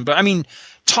conversation, but I mean,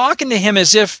 talking to him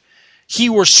as if he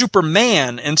were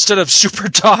Superman instead of Super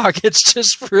Dog, it's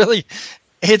just really,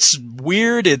 it's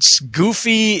weird, it's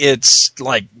goofy, it's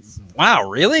like, wow,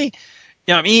 really?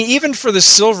 You know, I mean, even for the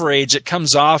Silver Age, it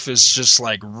comes off as just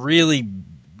like really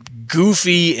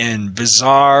goofy and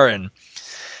bizarre. And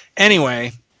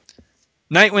anyway,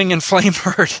 Nightwing and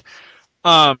Flamebird,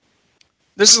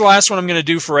 this is the last one I'm going to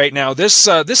do for right now. This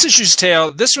issue's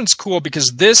tale, this one's cool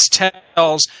because this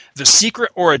tells the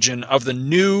secret origin of the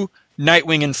new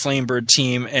Nightwing and Flamebird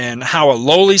team and how a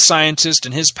lowly scientist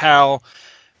and his pal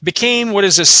became what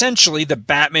is essentially the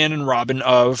Batman and Robin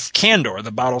of Kandor,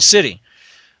 the Bottle City.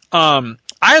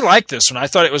 I like this one. I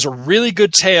thought it was a really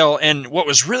good tale, and what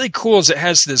was really cool is it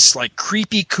has this like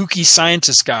creepy, kooky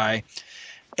scientist guy.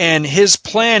 And his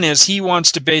plan is he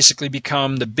wants to basically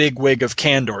become the bigwig of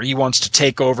Kandor. He wants to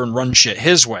take over and run shit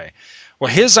his way.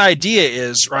 Well, his idea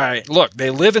is, right, look, they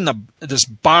live in this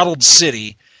bottled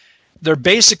city. They're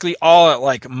basically all at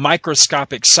like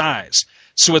microscopic size.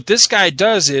 So what this guy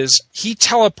does is he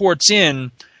teleports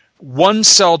in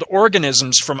one-celled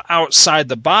organisms from outside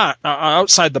the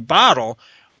bottle,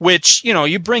 which, you know,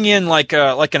 you bring in like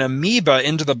an amoeba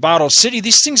into the bottle city.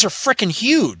 These things are freaking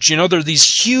huge. You know, they're these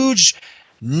huge,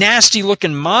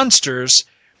 nasty-looking monsters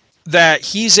that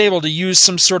he's able to use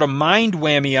some sort of mind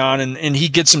whammy on, and he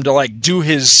gets him to like do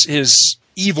his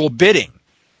evil bidding.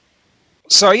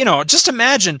 So, you know, just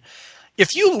imagine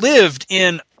if you lived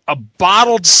in a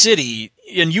bottled city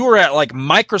and you were at like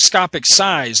microscopic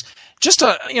size, just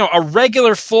a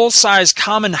regular full-size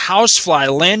common housefly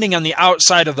landing on the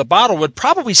outside of the bottle would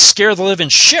probably scare the living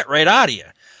shit right out of you.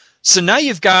 So now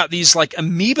you've got these like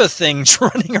amoeba things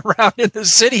running around in the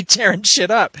city tearing shit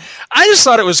up. I just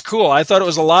thought it was cool. I thought it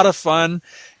was a lot of fun,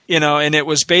 you know, and it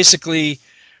was basically,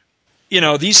 you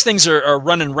know, these things are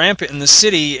running rampant in the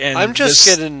city. And I'm just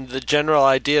getting the general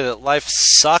idea that life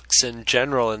sucks in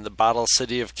general in the bottle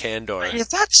city of Kandor.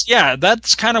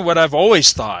 That's kind of what I've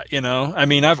always thought, you know. I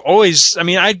mean,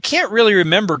 I can't really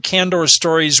remember Kandor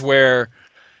stories where,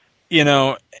 you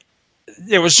know,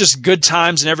 it was just good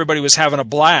times and everybody was having a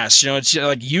blast. You know, it's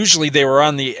like usually they were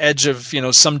on the edge of, you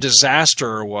know, some disaster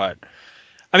or what.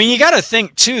 I mean, you got to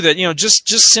think too that, you know, just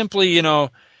simply, you know,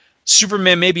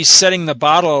 Superman maybe setting the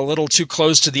bottle a little too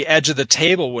close to the edge of the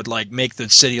table would like make the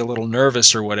city a little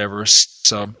nervous or whatever.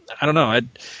 So I don't know.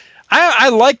 I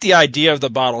like the idea of the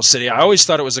bottle city. I always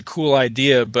thought it was a cool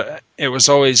idea, but it was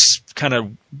always kind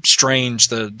of strange,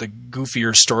 the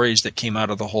goofier stories that came out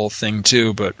of the whole thing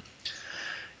too. But,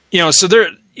 you know, so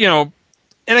there, you know,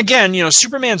 and again, you know,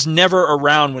 Superman's never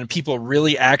around when people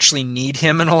really actually need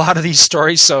him in a lot of these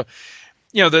stories. So,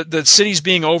 you know, the city's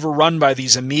being overrun by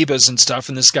these amoebas and stuff,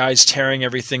 and this guy's tearing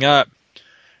everything up.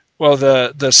 Well,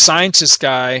 the scientist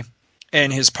guy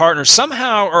and his partner,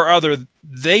 somehow or other,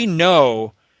 they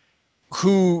know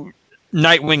who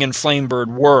Nightwing and Flamebird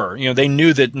were. They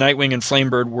knew that Nightwing and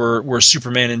Flamebird were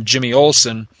Superman and Jimmy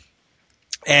Olsen.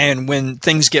 And when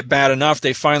things get bad enough,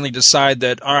 they finally decide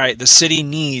that, all right, the city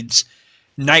needs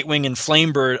Nightwing and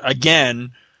Flamebird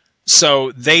again.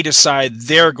 So they decide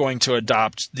they're going to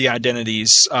adopt the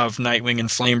identities of Nightwing and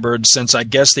Flamebird, since I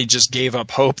guess they just gave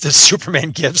up hope that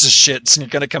Superman gives a shit and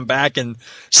going to come back and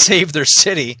save their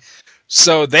city.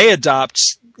 So they adopt,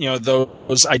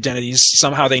 those identities.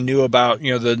 Somehow they knew about,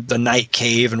 the Night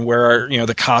Cave and where,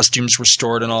 the costumes were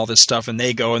stored and all this stuff. And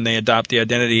they go and they adopt the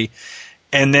identity.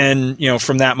 And then,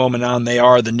 from that moment on, they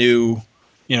are the new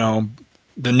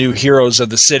heroes of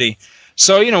the city.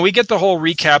 So, we get the whole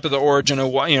recap of the origin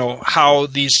of how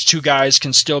these two guys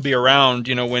can still be around,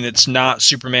 when it's not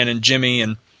Superman and Jimmy.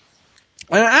 And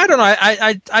I don't know,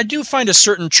 I do find a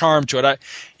certain charm to it.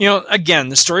 Again,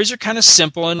 the stories are kind of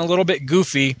simple and a little bit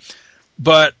goofy,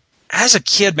 but as a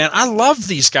kid, man, I loved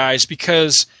these guys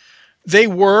because they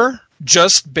were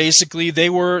just basically, they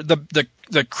were the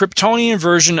Kryptonian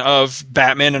version of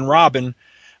Batman and Robin,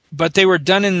 but they were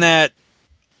done in that,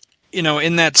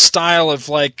 in that style of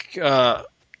like,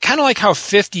 kind of like how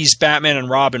 50s Batman and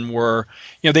Robin were.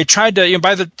 They tried to,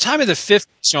 by the time of the 50s,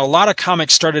 a lot of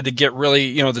comics started to get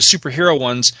really, the superhero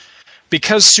ones,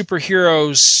 because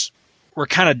superheroes were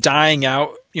kind of dying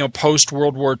out, post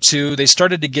World War II. They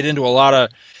started to get into a lot of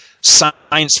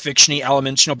science fiction-y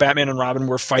elements. Batman and Robin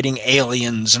were fighting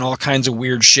aliens and all kinds of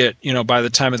weird shit, by the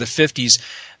time of the 50s.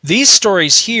 These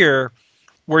stories here,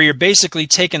 where you're basically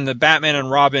taking the Batman and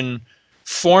Robin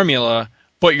formula,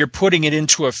 but you're putting it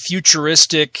into a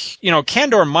futuristic,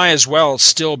 Kandor might as well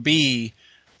still be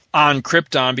on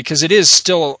Krypton, because it is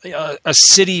still a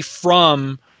city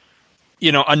from,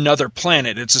 another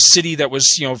planet. It's a city that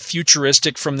was,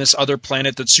 futuristic from this other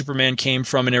planet that Superman came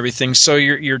from and everything. So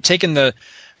you're taking the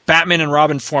Batman and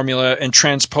Robin formula and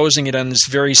transposing it on this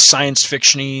very science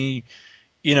fiction-y,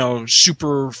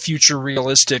 super future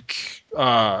realistic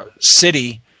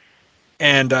city.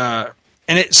 And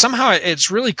it somehow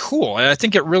it's really cool. I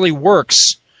think it really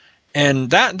works. And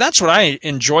that's what I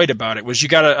enjoyed about it, was you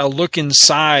got a look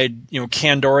inside,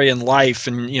 Kandorian life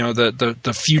and,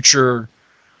 the future,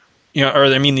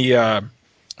 the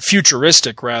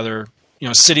futuristic rather,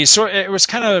 city. So it was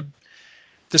kind of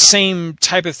the same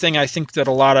type of thing I think that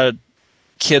a lot of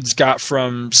kids got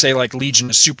from, say, like Legion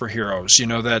of Superheroes,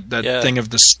 that thing of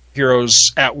the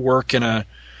heroes at work in a,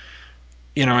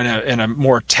 in a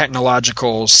more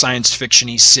technological science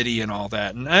fiction-y city and all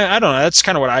that. And I don't know, that's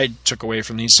kind of what I took away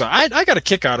from these. So I got a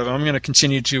kick out of them. I'm going to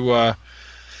continue to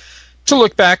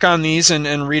look back on these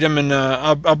and read them, and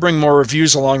I'll bring more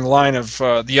reviews along the line of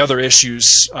the other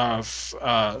issues of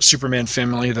Superman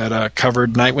Family that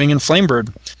covered Nightwing and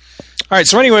Flamebird. All right,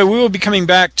 so anyway, we will be coming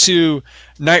back to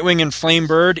Nightwing and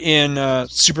Flamebird in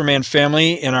Superman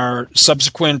Family in our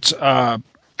subsequent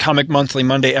Comic Monthly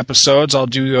Monday episodes. I'll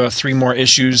do 3 more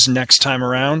issues next time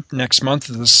around, next month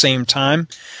at the same time.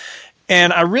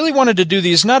 And I really wanted to do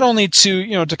these not only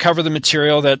to, to cover the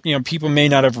material that, people may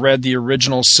not have read the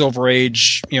original Silver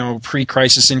Age,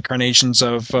 pre-crisis incarnations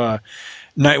of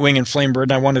Nightwing and Flamebird,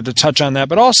 and I wanted to touch on that.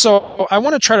 But also, I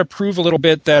want to try to prove a little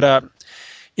bit that,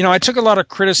 I took a lot of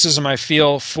criticism, I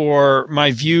feel, for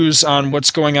my views on what's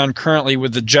going on currently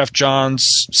with the Jeff Johns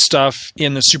stuff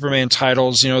in the Superman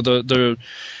titles, the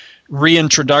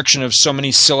reintroduction of so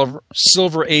many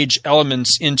Silver Age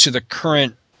elements into the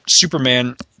current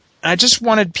Superman. I just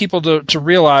wanted people to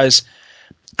realize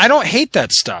I don't hate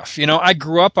that stuff. I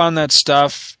grew up on that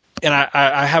stuff, and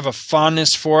I have a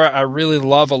fondness for it. I really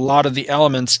love a lot of the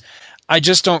elements. I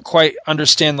just don't quite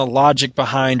understand the logic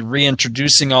behind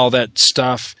reintroducing all that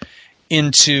stuff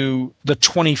into the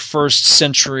 21st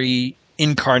century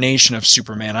incarnation of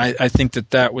Superman. I think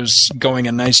that was going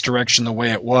a nice direction the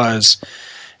way it was.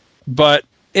 But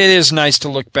it is nice to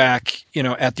look back,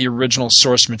 at the original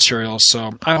source material.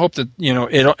 So I hope that,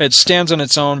 it stands on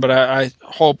its own, but I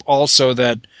hope also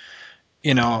that,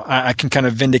 I can kind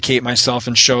of vindicate myself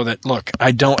and show that, look,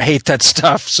 I don't hate that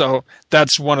stuff. So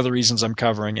that's one of the reasons I'm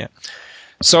covering it.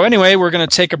 So anyway, we're going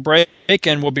to take a break,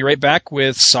 and we'll be right back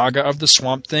with Saga of the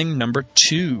Swamp Thing number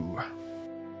 2.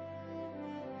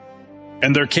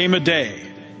 And there came a day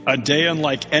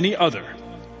unlike any other,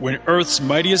 when Earth's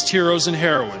mightiest heroes and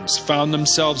heroines found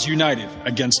themselves united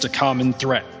against a common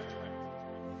threat.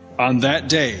 On that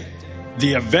day,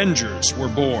 the Avengers were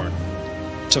born,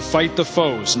 to fight the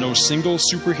foes no single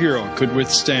superhero could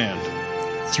withstand.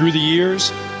 Through the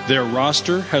years, their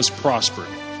roster has prospered,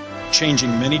 changing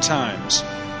many times,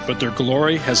 but their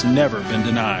glory has never been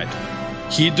denied.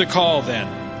 Heed the call, then,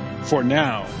 for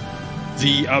now,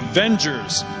 the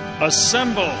Avengers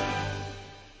Assemble!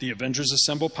 The Avengers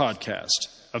Assemble podcast,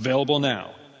 Available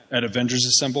now at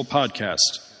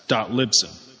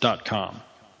AvengersAssembledPodcast.libsyn.com.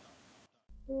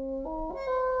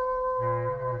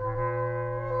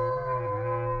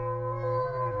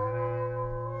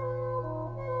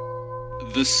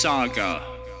 The Saga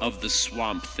of the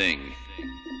Swamp Thing.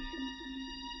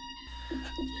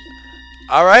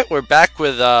 Alright, we're back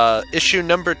with issue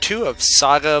number 2 of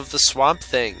Saga of the Swamp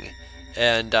Thing.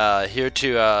 And here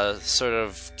to sort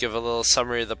of give a little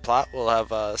summary of the plot, we'll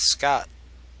have Scott.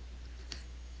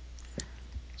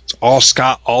 It's all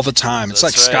Scott all the time. It's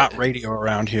That's like right. Scott Radio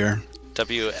around here.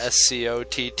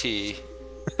 WSCOTT.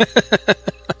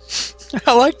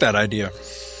 I like that idea.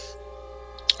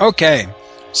 Okay.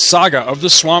 Saga of the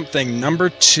Swamp Thing, number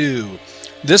 2.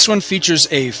 This one features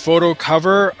a photo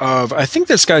cover of, I think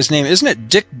this guy's name, isn't it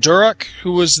Dick Durock,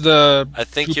 who was who you're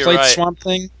played right. Swamp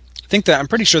Thing? I'm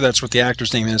pretty sure that's what the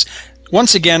actor's name is.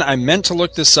 Once again, I meant to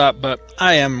look this up, but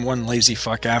I am one lazy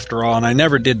fuck after all, and I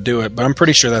never did do it, but I'm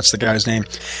pretty sure that's the guy's name.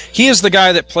 He is the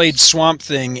guy that played Swamp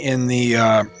Thing in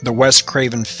the Wes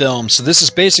Craven film, so this is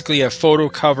basically a photo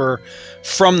cover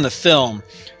from the film.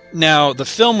 Now, the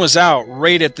film was out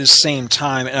right at this same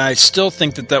time, and I still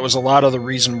think that was a lot of the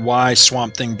reason why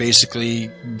Swamp Thing basically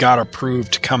got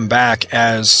approved to come back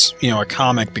as, a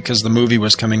comic, because the movie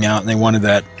was coming out and they wanted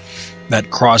that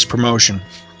cross promotion.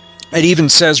 It even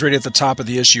says right at the top of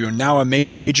the issue, now a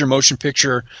major motion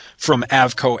picture from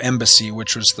Avco Embassy,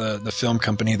 which was the film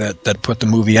company that put the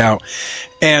movie out.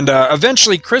 And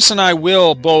eventually, Chris and I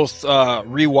will both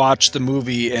rewatch the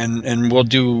movie, and we'll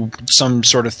do some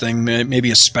sort of thing, maybe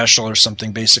a special or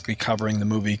something, basically covering the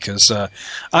movie, because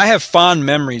I have fond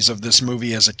memories of this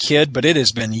movie as a kid, but it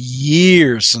has been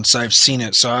years since I've seen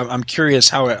it, so I'm curious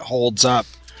how it holds up.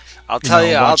 I'll tell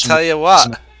you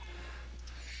what.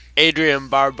 Adrian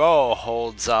Barbeau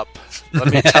holds up. Let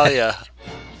me tell you.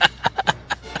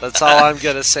 That's all I'm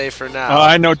going to say for now. Oh,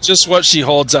 I know just what she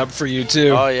holds up for you,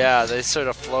 too. Oh, yeah, they sort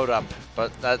of float up.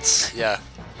 But that's, yeah.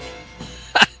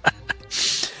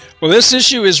 Well, this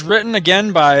issue is written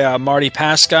again by Marty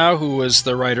Pascow, who was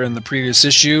the writer in the previous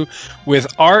issue, with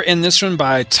art in this one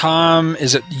by Tom,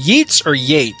 is it Yeats or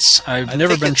Yates? I've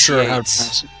never been sure how to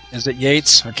pronounce it. Is it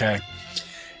Yates? Okay.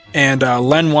 And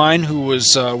Len Wein, who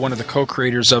was one of the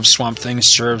co-creators of Swamp Thing,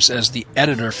 serves as the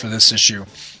editor for this issue.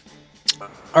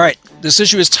 All right, this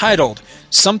issue is titled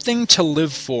Something to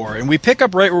Live For, and we pick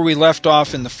up right where we left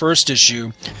off in the first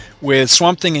issue with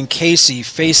Swamp Thing and Casey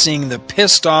facing the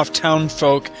pissed-off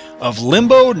townfolk of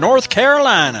Limbo, North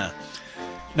Carolina.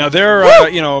 Now, they're,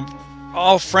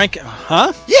 all frank...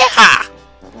 Huh? Yeah!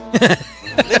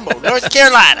 Limbo, North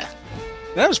Carolina.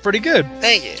 That was pretty good.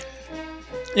 Thank you.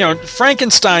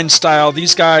 Frankenstein style,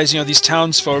 these guys, these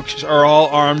townsfolk are all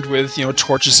armed with,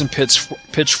 torches and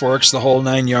pitchforks, the whole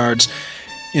 9 yards.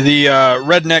 The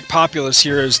redneck populace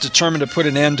here is determined to put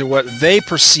an end to what they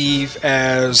perceive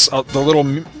as the little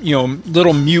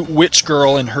mute witch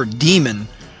girl and her demon.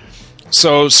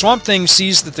 So Swamp Thing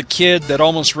sees that the kid that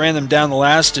almost ran them down the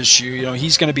last issue,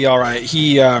 he's going to be all right.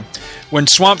 When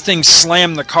Swamp Thing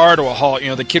slammed the car to a halt,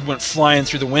 the kid went flying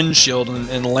through the windshield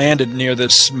and landed near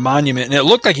this monument, and it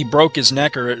looked like he broke his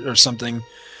neck or something.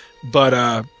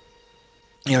 But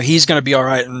he's going to be all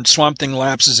right. And Swamp Thing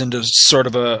lapses into sort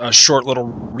of a short little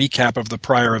recap of the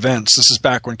prior events. This is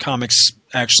back when comics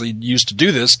actually used to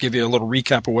do this, give you a little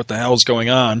recap of what the hell's going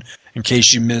on in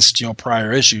case you missed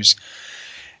prior issues.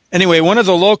 Anyway, one of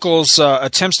the locals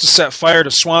attempts to set fire to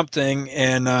Swamp Thing,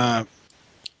 and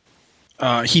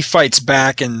he fights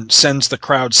back and sends the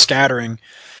crowd scattering.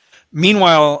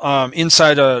 Meanwhile,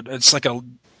 inside I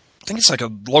think it's like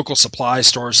a local supply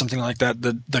store or something like that,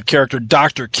 the character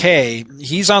Dr. K,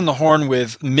 he's on the horn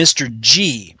with Mr.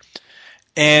 G.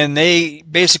 And they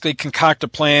basically concoct a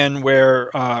plan where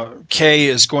K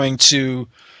is going to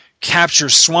capture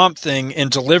Swamp Thing and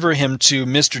deliver him to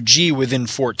Mr. G within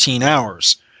 14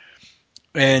 hours.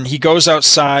 And he goes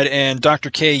outside, and Dr.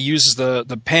 K uses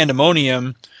the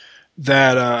pandemonium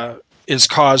that is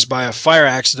caused by a fire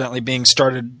accidentally being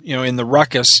started, in the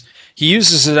ruckus. He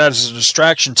uses it as a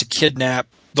distraction to kidnap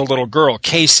the little girl,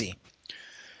 Casey.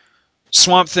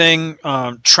 Swamp Thing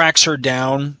tracks her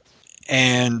down,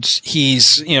 and he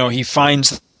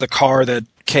finds the car that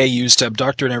Kay used to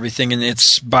abduct her and everything, and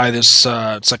it's by this,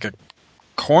 it's like a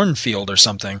cornfield or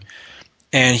something.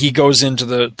 And he goes into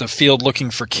the field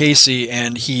looking for Casey,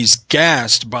 and he's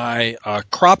gassed by a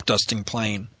crop dusting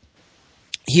plane.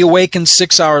 He awakens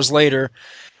 6 hours later,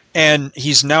 and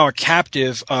he's now a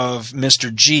captive of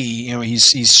Mr. G.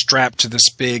 He's strapped to this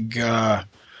big,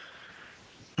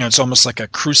 it's almost like a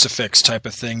crucifix type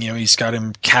of thing. He's got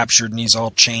him captured, and he's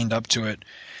all chained up to it.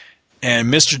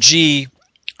 And Mr. G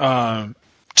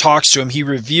talks to him, he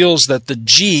reveals that the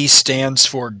G stands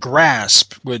for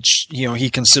grasp, which, he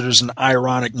considers an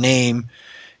ironic name,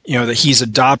 that he's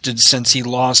adopted since he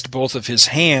lost both of his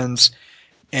hands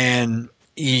and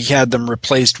he had them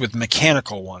replaced with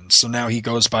mechanical ones. So now he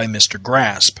goes by Mr.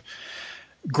 Grasp.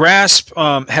 Grasp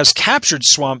has captured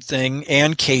Swamp Thing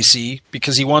and Casey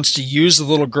because he wants to use the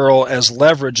little girl as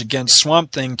leverage against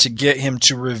Swamp Thing to get him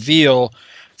to reveal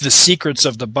the secrets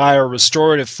of the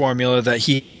biorestorative formula that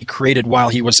he created while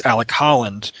he was Alec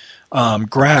Holland.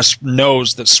 Grasp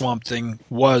knows that Swamp Thing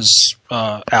was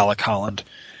Alec Holland.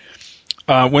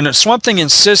 When Swamp Thing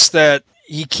insists that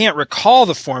he can't recall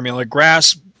the formula,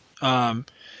 Grasp kind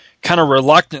of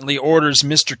reluctantly orders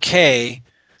Mr. K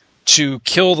to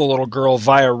kill the little girl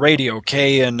via radio.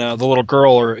 Kay and the little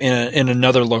girl are in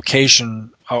another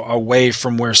location away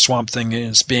from where Swamp Thing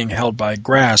is being held by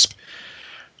Grasp.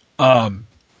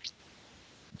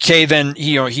 Kay then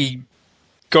he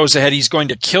goes ahead. He's going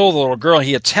to kill the little girl.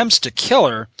 He attempts to kill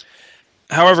her.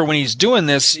 However, when he's doing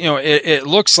this, it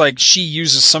looks like she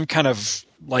uses some kind of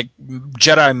like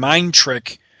Jedi mind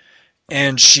trick,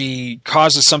 and she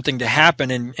causes something to happen,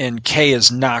 and Kay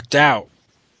is knocked out.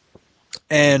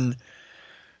 And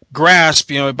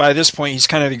Grasp, by this point, he's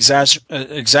kind of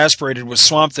exasperated with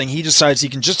Swamp Thing. He decides he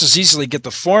can just as easily get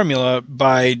the formula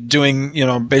by doing,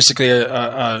 basically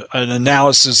an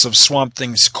analysis of Swamp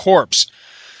Thing's corpse.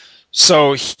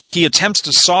 So he attempts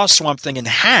to saw Swamp Thing in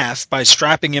half by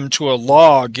strapping him to a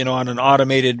log, on an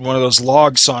automated, one of those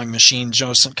log sawing machines,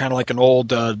 some kind of like an old,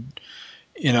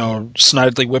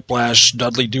 Snidely Whiplash,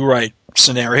 Dudley Do-Right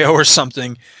scenario or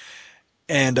something.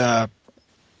 And,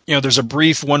 there's a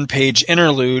brief one-page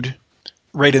interlude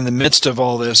right in the midst of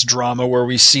all this drama where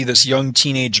we see this young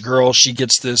teenage girl. She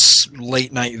gets this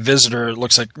late-night visitor. It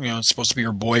looks like, it's supposed to be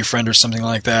her boyfriend or something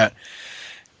like that.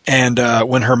 And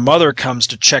when her mother comes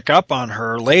to check up on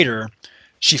her later,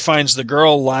 she finds the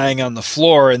girl lying on the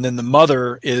floor, and then the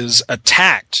mother is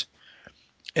attacked.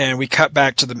 And we cut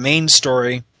back to the main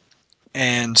story,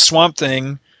 and Swamp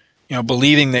Thing,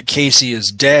 believing that Casey is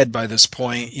dead by this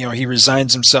point, he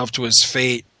resigns himself to his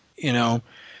fate,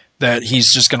 that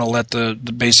he's just going to let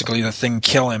basically the thing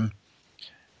kill him.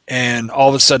 And all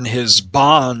of a sudden his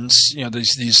bonds,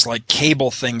 these like cable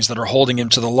things that are holding him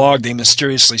to the log, they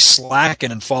mysteriously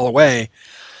slacken and fall away.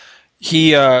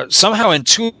 He somehow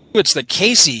intuits that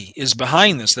Casey is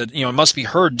behind this, that, it must be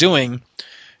her doing.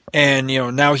 And,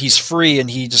 now he's free, and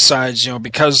he decides,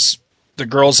 because the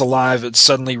girl's alive, it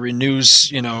suddenly renews,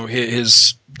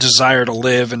 his desire to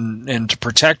live and to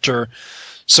protect her.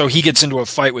 So he gets into a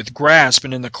fight with Grasp,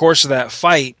 and in the course of that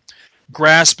fight,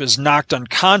 Grasp is knocked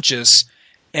unconscious,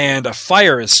 and a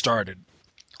fire is started.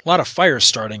 A lot of fire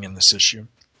starting in this issue.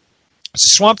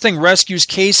 Swamp Thing rescues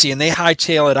Casey, and they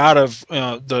hightail it out of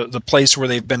the place where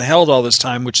they've been held all this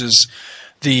time, which is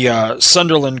the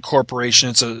Sunderland Corporation.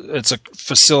 It's a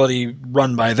facility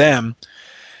run by them.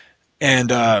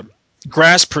 And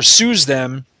Grasp pursues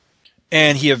them,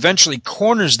 and he eventually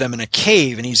corners them in a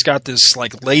cave, and he's got this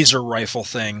like laser rifle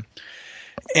thing.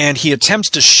 And he attempts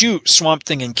to shoot Swamp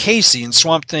Thing and Casey, and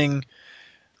Swamp Thing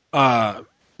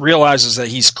realizes that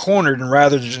he's cornered, and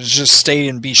rather than just stay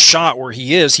and be shot where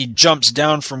he is, he jumps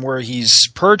down from where he's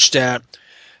perched at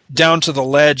down to the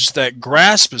ledge that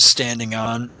Grasp is standing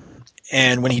on.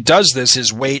 And when he does this,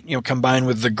 his weight, combined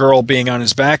with the girl being on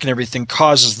his back and everything,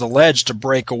 causes the ledge to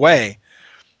break away.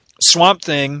 Swamp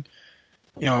Thing,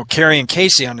 carrying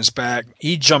Casey on his back,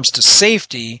 he jumps to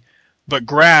safety, but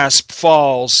Grasp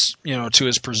falls, to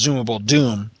his presumable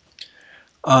doom.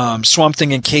 Swamp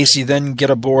Thing and Casey then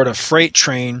get aboard a freight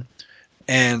train,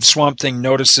 and Swamp Thing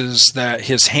notices that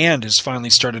his hand has finally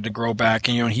started to grow back,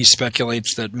 and he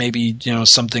speculates that maybe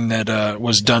something that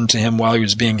was done to him while he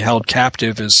was being held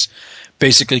captive has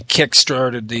basically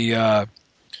kick-started the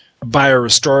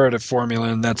biorestorative formula,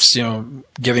 and that's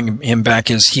giving him back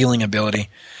his healing ability.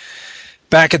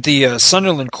 Back at the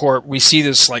Sunderland Corp, we see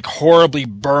this like horribly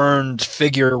burned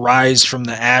figure rise from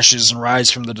the ashes and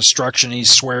rise from the destruction. He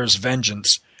swears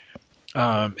vengeance.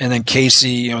 And then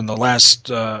Casey, in the last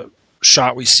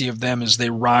shot we see of them is they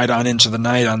ride on into the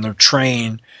night on their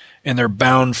train, and they're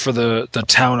bound for the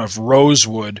town of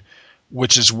Rosewood,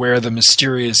 which is where the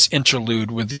mysterious interlude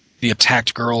with the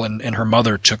attacked girl and her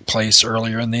mother took place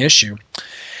earlier in the issue.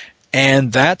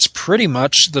 And that's pretty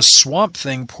much the Swamp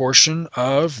Thing portion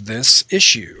of this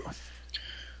issue.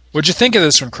 What'd you think of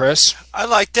this one, Chris? I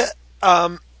liked it.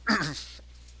 Not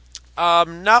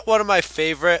one of my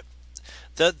favorite.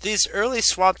 These early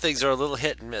Swamp Things are a little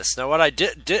hit and miss. Now, what I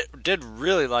did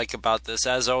really like about this,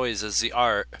 as always, is the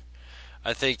art.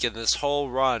 I think in this whole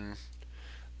run,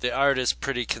 the art is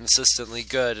pretty consistently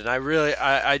good, and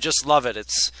I just love it.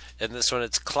 It's in this one,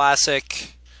 it's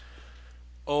classic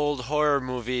old horror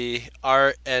movie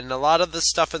art, and a lot of the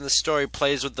stuff in the story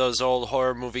plays with those old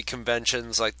horror movie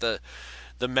conventions, like the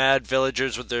mad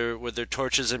villagers with their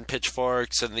torches and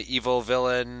pitchforks, and the evil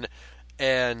villain,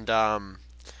 and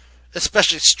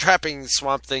especially strapping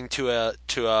Swamp Thing to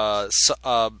a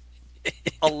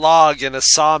log in a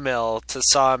sawmill to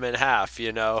saw him in half.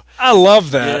 I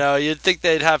love that. You'd think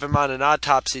they'd have him on an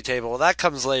autopsy table. Well, that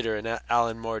comes later in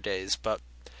Alan Moore days, but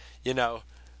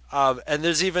and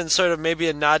there's even sort of maybe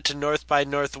a nod to North by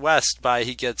Northwest by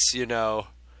he gets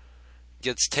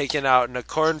taken out in a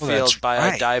cornfield by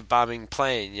a dive-bombing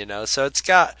plane, So it's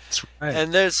got,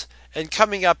 and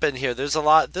coming up in here, there's a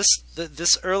lot,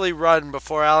 this early run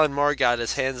before Alan Moore got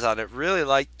his hands on it really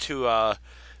liked to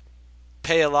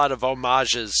pay a lot of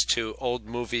homages to old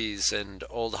movies and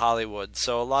old Hollywood.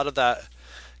 So a lot of that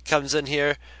comes in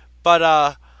here. But,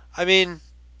 I mean,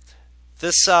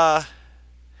 this, at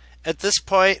this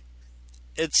point,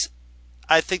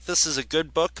 I think this is a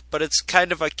good book, but it's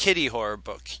kind of a kiddie horror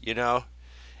book,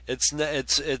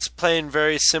 It's playing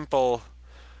very simple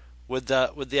with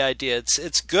the idea.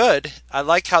 It's good. I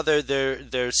like how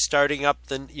they're starting up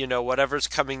the whatever's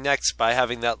coming next by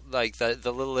having that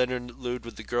the little interlude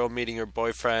with the girl meeting her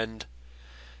boyfriend,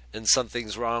 and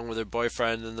something's wrong with her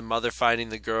boyfriend, and the mother finding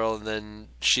the girl, and then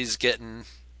she's getting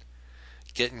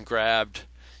grabbed.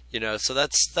 So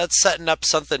that's setting up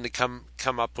something to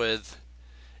come up with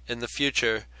in the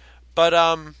future. But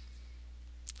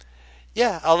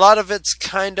yeah, a lot of it's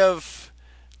kind of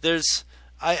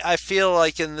I feel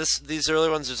like in these early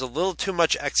ones there's a little too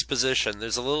much exposition.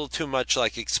 There's a little too much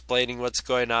explaining what's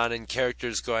going on and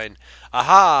characters going,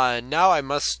 aha, and now I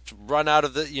must run out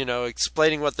of the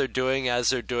explaining what they're doing as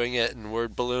they're doing it in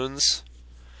word balloons.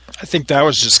 I think that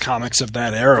was just comics of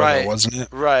that era, right, though, wasn't it?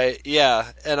 Right,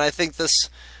 yeah. And I think that's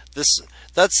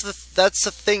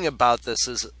the thing about this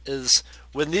is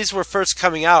when these were first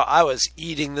coming out, I was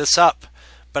eating this up,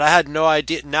 but I had no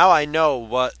idea. Now I know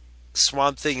what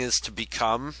Swamp Thing is to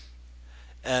become,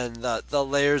 and the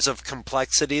layers of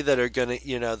complexity that are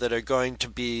going to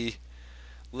be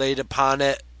laid upon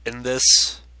it in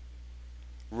this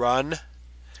run,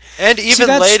 and even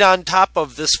laid on top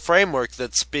of this framework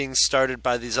that's being started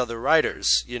by these other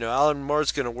writers. Alan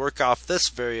Moore's going to work off this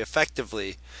very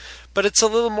effectively, but it's a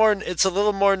little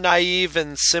more naive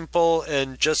and simple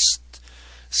and just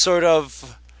sort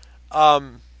of a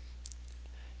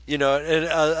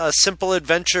simple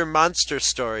adventure monster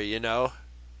story. That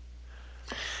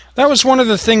was one of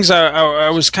the things I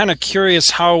was kind of curious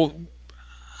how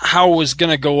it was going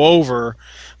to go over,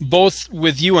 both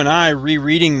with you and I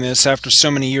rereading this after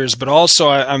so many years, but also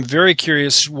I'm very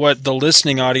curious what the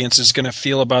listening audience is going to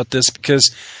feel about this, because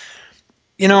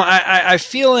I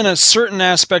feel in a certain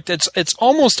aspect it's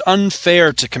almost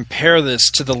unfair to compare this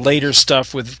to the later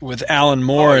stuff with Alan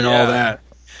Moore and all that,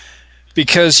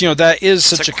 because that is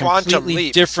such a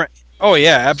completely different. Oh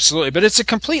yeah, absolutely. But it's a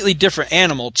completely different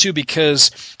animal too, because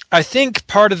I think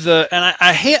part of the, and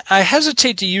I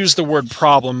hesitate to use the word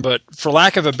problem, but for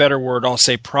lack of a better word, I'll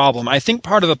say problem. I think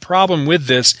part of the problem with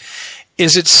this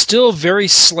is it's still very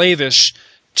slavish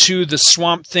to the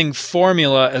Swamp Thing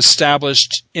formula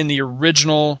established in the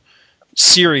original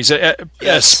series,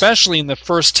 especially in the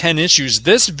first 10 issues.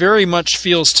 This very much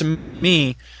feels to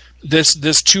me, this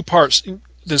two-part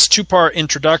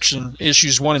introduction,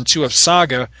 issues 1 and 2 of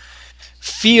Saga,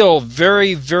 feel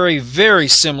very, very, very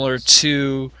similar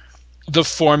to the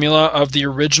formula of the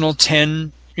original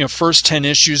first 10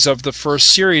 issues of the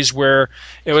first series, where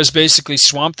it was basically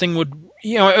Swamp Thing would,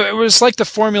 it was like the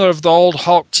formula of the old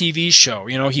Hulk TV show.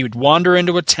 He would wander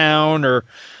into a town or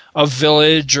a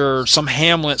village or some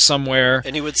hamlet somewhere,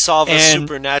 and he would solve a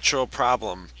supernatural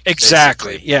problem.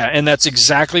 Exactly. Basically. Yeah, and that's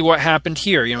exactly what happened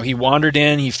here. He wandered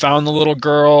in, he found the little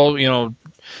girl,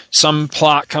 some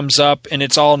plot comes up, and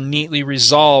it's all neatly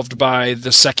resolved by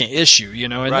the second issue,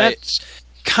 and that's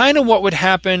kind of what would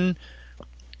happen,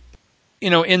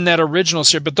 in that original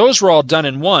series. But those were all done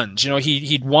in ones.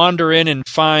 He'd wander in and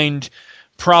find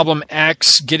problem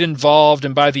X, get involved,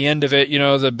 and by the end of it,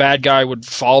 the bad guy would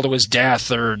fall to his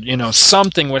death, or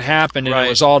something would happen, and it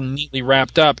was all neatly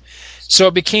wrapped up. So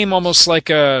it became almost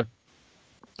like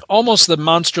almost the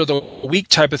monster of the week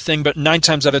type of thing, but 9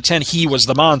 times out of 10 he was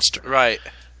the monster. Right.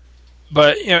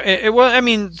 But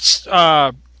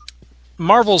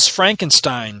Marvel's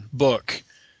Frankenstein book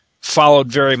followed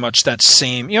very much that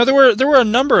same. There were a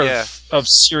number of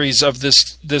series of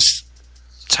this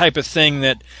type of thing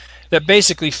that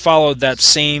basically followed that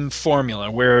same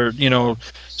formula, where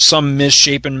some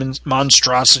misshapen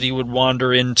monstrosity would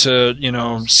wander into,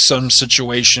 some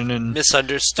situation and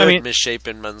misunderstood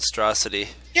misshapen monstrosity.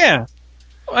 Yeah.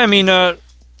 I mean, the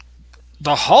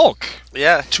Hulk,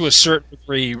 yeah, to a certain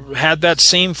degree, had that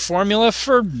same formula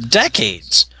for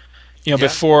decades.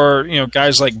 Before,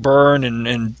 guys like Byrne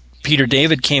and Peter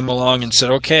David came along and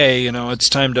said, okay, it's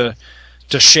time to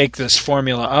shake this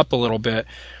formula up a little bit.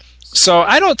 So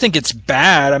I don't think it's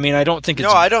bad. I mean, I don't think it's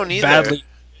I don't either. Badly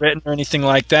written or anything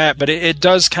like that, but it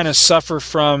does kind of suffer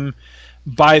from,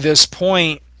 by this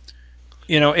point,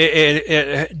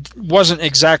 it wasn't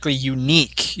exactly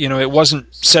unique. It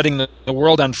wasn't setting the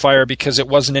world on fire because it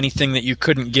wasn't anything that you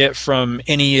couldn't get from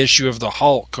any issue of the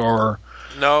Hulk or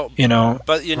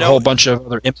but a whole bunch of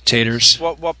other imitators.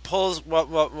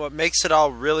 What makes it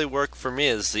all really work for me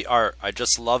is the art. I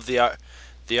just love the art,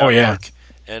 artwork. Yeah.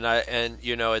 And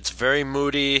it's very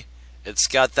moody. It's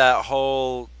got that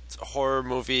whole horror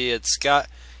movie.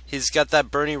 He's got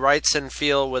that Bernie Wrightson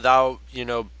feel without,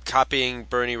 copying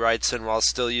Bernie Wrightson while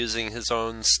still using his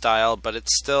own style, but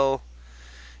it's got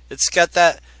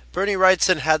that. Bernie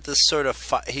Wrightson had this sort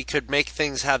of he could make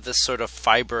things have this sort of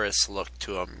fibrous look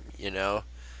to them,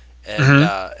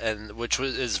 and which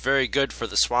is very good for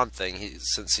the Swamp Thing.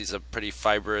 Since he's a pretty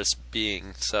fibrous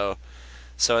being,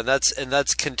 and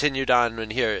that's continued on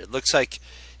in here.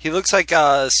 He looks like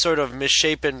a sort of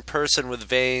misshapen person with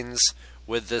veins,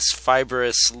 with this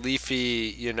fibrous,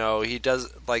 leafy. He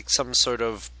does like some sort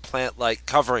of plant-like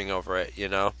covering over it.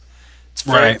 It's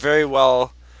very very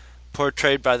well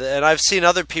portrayed and I've seen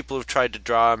other people who've tried to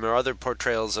draw him or other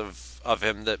portrayals of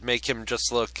him that make him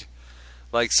just look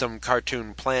like some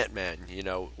cartoon plant man,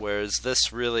 whereas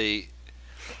this really,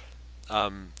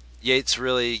 Yates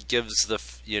really gives the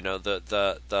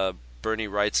Bernie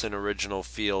Wrightson original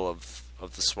feel of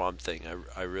the Swamp Thing.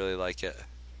 I really like it.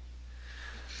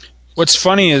 What's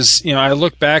funny is, I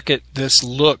look back at this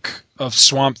look of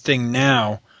Swamp Thing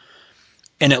now,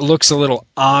 and it looks a little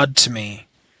odd to me.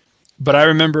 But I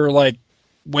remember, like,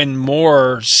 when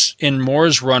Moore's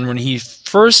run, when he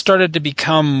first started to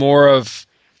become more of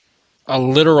a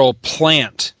literal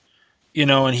plant,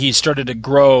 and he started to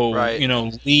grow,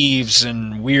 leaves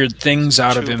and weird things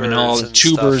out of him and all the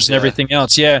tubers and everything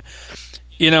else. Yeah.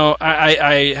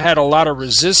 I had a lot of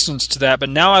resistance to that, but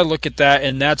now I look at that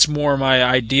and that's more my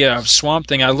idea of Swamp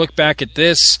Thing. I look back at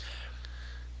this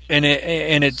and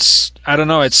it's, I don't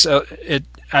know,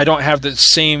 I don't have the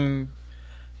same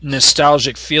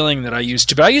nostalgic feeling that I used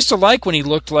to. But I used to like when he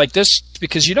looked like this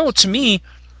because, to me,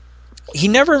 he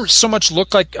never so much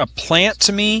looked like a plant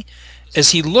to me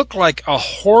as he looked like a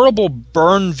horrible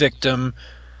burn victim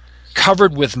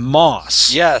covered with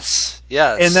moss. Yes.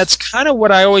 And that's kind of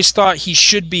what I always thought he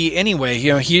should be anyway.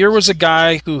 Here was a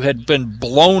guy who had been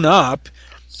blown up,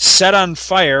 set on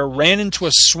fire, ran into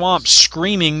a swamp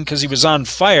screaming because he was on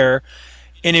fire,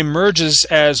 and emerges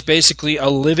as basically a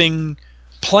living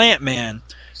plant man.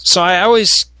 So I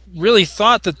always really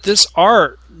thought that this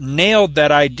art nailed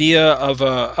that idea of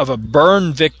a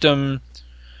burn victim,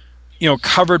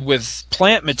 covered with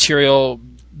plant material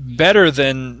better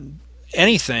than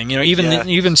anything.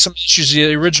 Even some issues of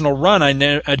the original run, I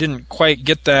didn't quite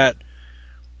get that,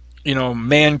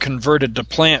 man converted to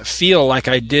plant feel like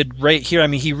I did right here. I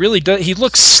mean, he really does. He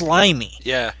looks slimy.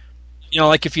 Yeah.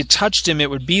 Like if you touched him, it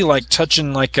would be like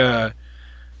touching like a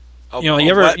you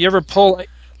ever pull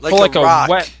like a rock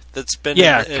wet that's been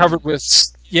covered with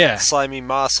slimy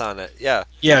moss on it. Yeah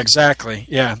exactly.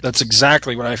 That's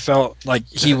exactly what I felt like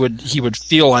he would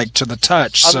feel like to the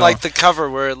touch. Unlike the cover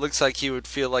where it looks like he would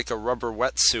feel like a rubber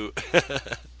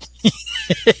wetsuit.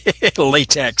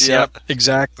 Latex. Yep.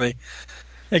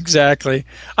 Exactly.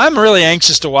 I'm really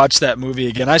anxious to watch that movie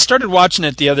again. I started watching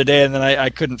it the other day, and then I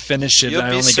couldn't finish it. You'll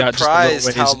be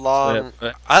surprised how long.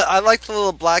 I like the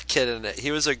little black kid in it. He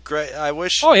was a great. I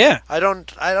wish. Oh yeah. I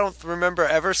don't remember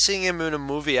ever seeing him in a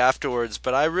movie afterwards,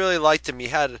 but I really liked him.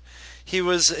 He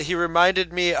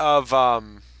reminded me of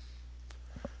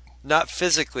not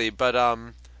physically, but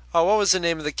what was the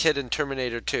name of the kid in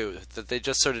Terminator 2 that they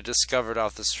just sort of discovered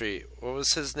off the street? What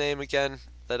was his name again?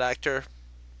 That actor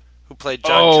who played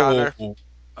John Connor?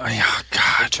 Oh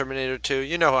God! In Terminator 2.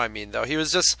 You know who I mean, though. He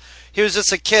was just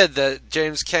a kid that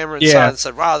James Cameron saw and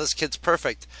said, "Wow, this kid's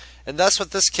perfect." And that's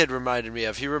what this kid reminded me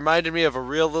of. He reminded me of a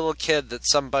real little kid that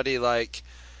somebody like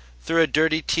threw a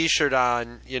dirty T-shirt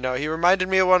on. He reminded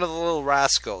me of one of the Little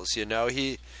Rascals.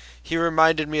 He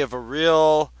reminded me of a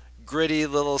real gritty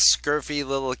little scurfy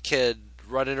little kid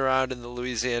running around in the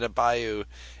Louisiana bayou,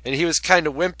 and he was kind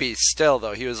of wimpy still,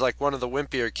 though. He was like one of the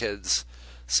wimpier kids.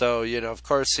 So, of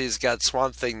course he's got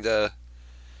Swamp Thing to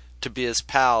be his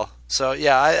pal. So,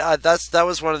 yeah, that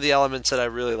was one of the elements that I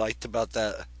really liked about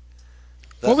that.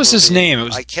 What was his name? It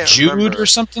was I can't Jude remember. Or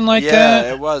something like that? that?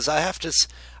 Yeah, it was. I have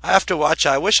to watch it.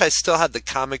 I wish I still had the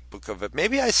comic book of it.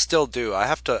 Maybe I still do. I'll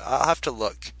have to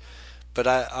look. But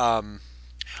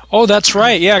Oh, that's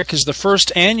right. Yeah, because the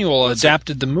first annual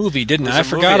adapted the movie, didn't it? I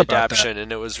forgot about that.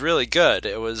 And it was really good.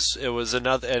 It was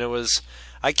another, and it was.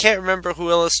 I can't remember who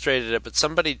illustrated it, but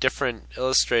somebody different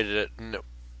illustrated it, and it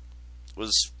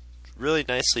was really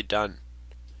nicely done.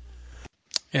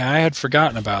 Yeah, I had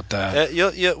forgotten about that.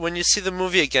 When you see the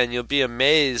movie again, you'll be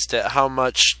amazed at how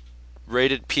much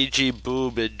rated PG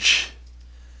boobage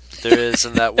there is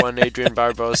in that one Adrienne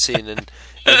Barbeau scene, and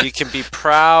you can be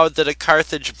proud that a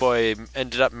Carthage boy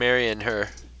ended up marrying her.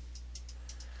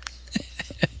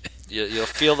 You'll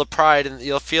feel the pride, and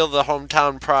you'll feel the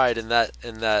hometown pride in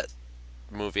that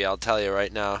movie. I'll tell you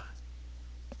right now.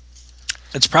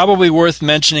 It's probably worth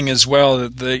mentioning as well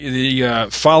that the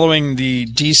following the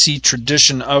DC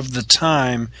tradition of the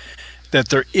time, that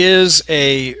there is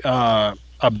a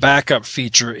backup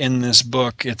feature in this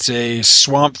book. It's a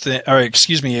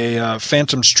a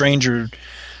Phantom Stranger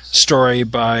story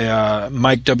by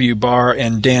Mike W. Barr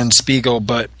and Dan Spiegel,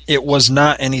 but it was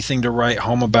not anything to write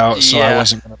home about, so I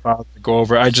wasn't going to bother to go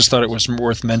over it. I just thought it was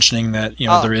worth mentioning that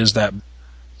there is that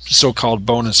so-called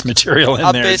bonus material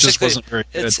in there. It just wasn't very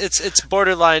good. It's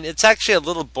borderline. It's actually a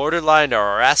little borderline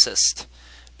or racist,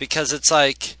 because it's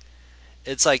like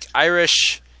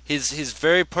Irish. He's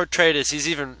very portrayed as he's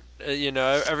even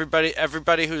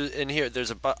everybody who in here,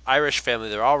 there's a Irish family.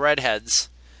 They're all redheads,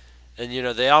 and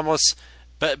they almost.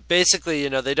 But basically,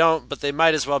 they don't. But they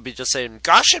might as well be just saying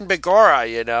 "Gosh and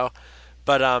Begorra,"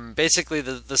 But basically,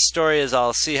 the story is,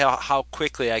 I'll see how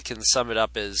quickly I can sum it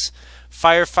up, is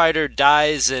firefighter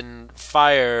dies in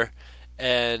fire,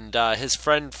 and his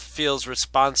friend feels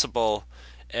responsible,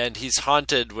 and he's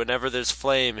haunted whenever there's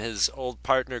flame. His old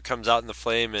partner comes out in the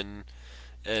flame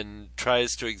and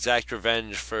tries to exact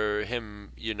revenge for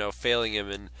him, failing him.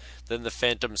 And then the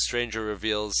Phantom Stranger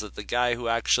reveals that the guy who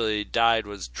actually died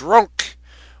was drunk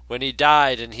when he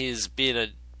died, and he's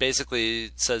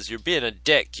basically says, "You're being a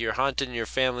dick. You're haunting your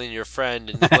family and your friend,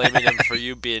 and blaming him for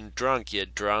you being drunk. You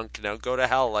drunk. Now go to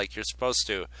hell like you're supposed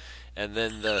to." And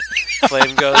then the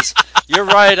flame goes, "You're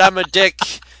right. I'm a dick."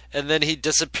 And then he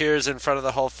disappears in front of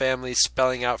the whole family,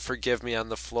 spelling out "Forgive me" on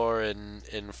the floor in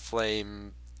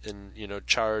flame, in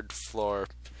charred floor.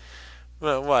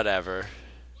 Well, whatever.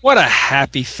 What a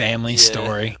happy family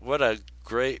story. What a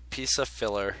great piece of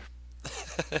filler.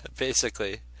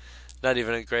 Basically. Not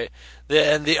even a great,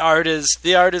 and the art is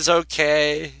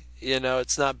okay.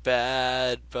 It's not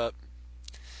bad, but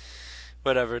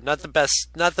whatever. Not the best.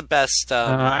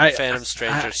 Phantom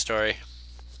Stranger story.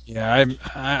 Yeah,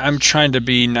 I'm trying to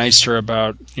be nicer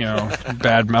about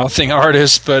bad mouthing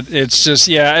artists, but it's just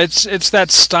it's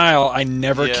that style I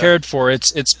never cared for.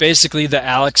 It's basically the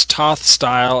Alex Toth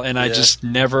style, and I just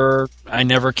never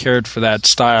cared for that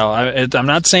style. I'm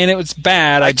not saying it was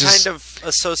bad. I just kind of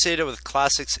associate it with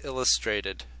Classics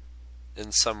Illustrated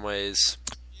in some ways.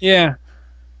 Yeah,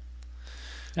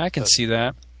 I can see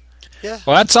that. Yeah.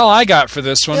 Well, that's all I got for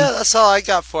this one. Yeah, that's all I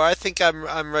got for. I think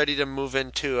I'm ready to move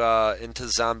into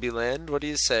Zombieland. What do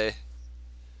you say?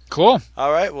 Cool.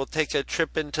 All right, we'll take a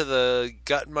trip into the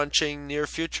gut-munching near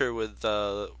future with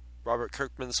Robert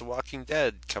Kirkman's The Walking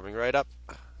Dead coming right up.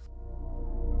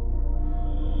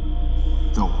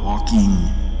 The Walking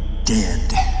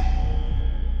Dead.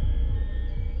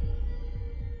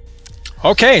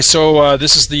 Okay, so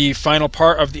this is the final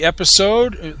part of the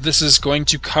episode. This is going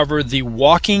to cover The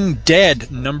Walking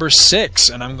Dead number 6,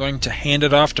 and I'm going to hand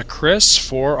it off to Chris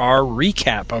for our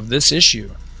recap of this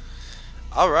issue.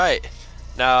 All right.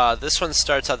 Now, this one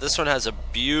starts out. This one has a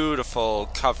beautiful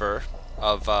cover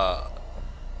of a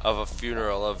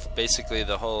funeral, of basically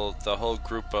the whole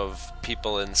group of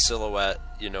people in silhouette,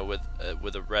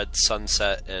 with a red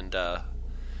sunset and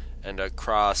a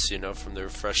cross, from their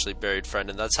freshly buried friend.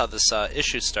 And that's how this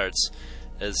issue starts,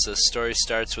 as the story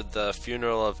starts with the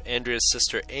funeral of Andrea's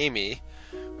sister Amy,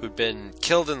 who'd been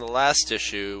killed in the last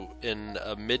issue in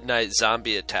a midnight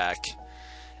zombie attack.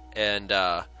 And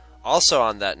also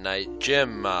on that night,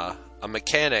 Jim, a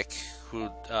mechanic who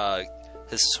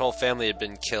his whole family had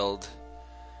been killed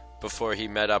before he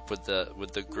met up with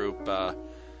the group,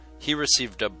 he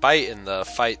received a bite in the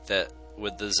fight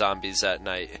with the zombies that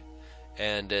night.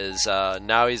 And is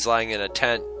now he's lying in a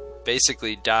tent,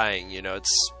 basically dying.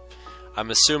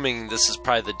 I'm assuming this is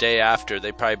probably the day after.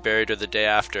 They probably buried her the day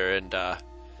after, and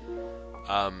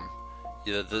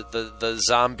the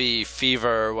zombie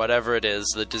fever or whatever it is,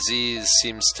 the disease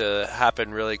seems to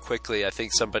happen really quickly. I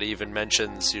think somebody even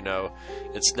mentions,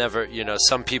 it's never,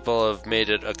 some people have made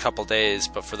it a couple days,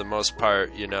 but for the most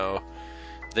part,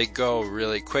 they go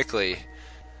really quickly.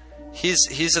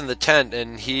 he's in the tent,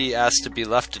 and he asked to be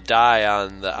left to die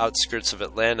on the outskirts of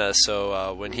Atlanta.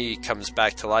 So when he comes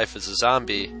back to life as a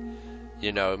zombie,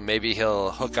 you know, maybe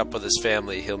he'll hook up with his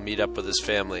family. He'll meet up with his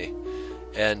family,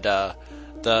 and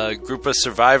the group of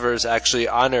survivors actually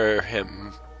honor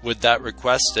him with that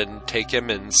request and take him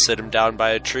and sit him down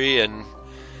by a tree and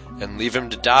leave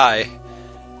him to die.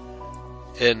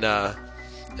 And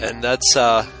that's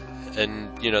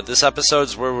and you know, this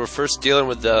episode's where we're first dealing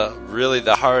with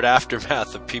the hard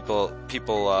aftermath of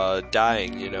people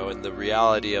dying, you know, and the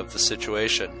reality of the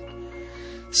situation.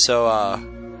 So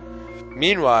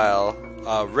meanwhile,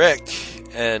 Rick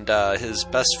and his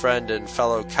best friend and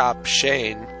fellow cop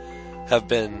Shane have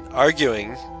been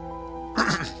arguing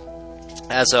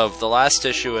as of the last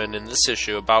issue and in this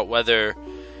issue about whether,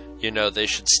 you know, they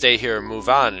should stay here or move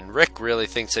on. And Rick really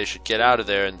thinks they should get out of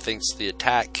there and thinks the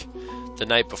attack the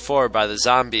night before by the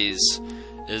zombies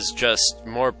is just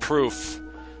more proof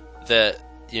that,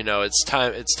 you know, it's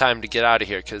time to get out of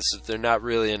here, because they're not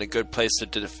really in a good place to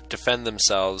defend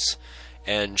themselves.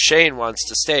 And Shane wants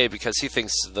to stay because he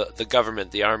thinks the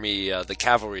government, the army, the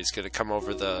cavalry is going to come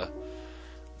over the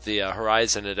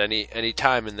horizon at any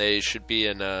time, and they should be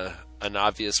in an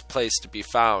obvious place to be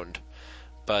found.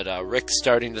 But Rick's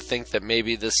starting to think that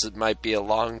maybe this might be a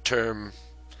long-term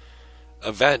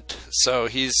event. So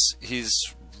he's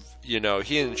you know,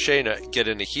 he and Shane get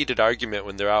in a heated argument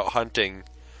when they're out hunting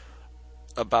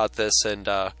about this, and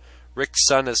Rick's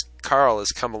son Carl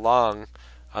has come along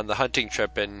on the hunting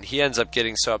trip, and he ends up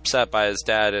getting so upset by his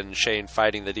dad and Shane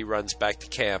fighting that he runs back to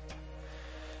camp.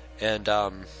 And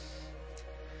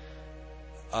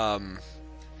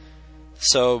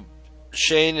so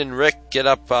Shane and Rick get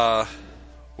up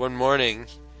one morning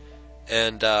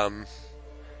and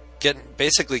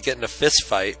basically get in a fist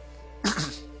fight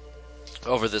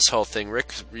over this whole thing.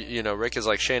 Rick is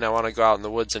like, Shane, I want to go out in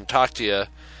the woods and talk to you,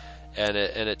 and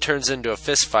it turns into a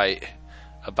fist fight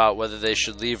about whether they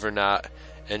should leave or not.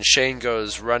 And Shane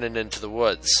goes running into the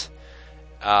woods.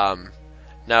 Now,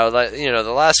 you know,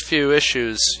 the last few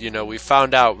issues, you know, we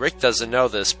found out, Rick doesn't know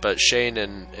this, but Shane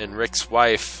and Rick's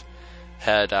wife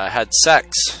had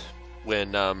sex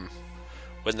when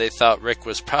they thought Rick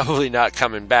was probably not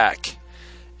coming back.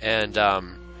 And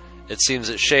it seems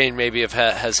that Shane maybe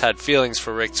has had feelings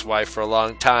for Rick's wife for a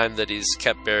long time that he's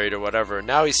kept buried or whatever.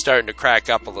 Now he's starting to crack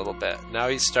up a little bit. Now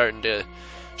he's starting to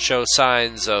show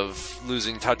signs of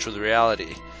losing touch with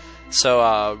reality.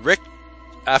 So Rick,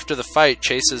 after the fight,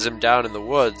 chases him down in the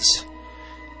woods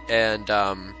and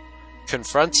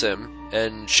confronts him,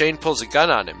 and Shane pulls a gun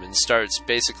on him and starts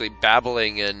basically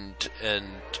babbling and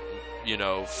you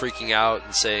know, freaking out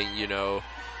and saying, you know,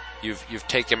 you've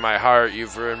taken my heart,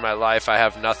 you've ruined my life, I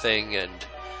have nothing.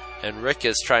 And Rick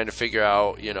is trying to figure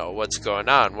out, you know, what's going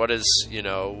on, what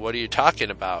are you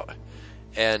talking about?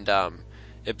 And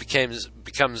it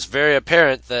becomes very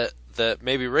apparent that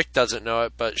maybe Rick doesn't know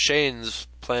it, but Shane's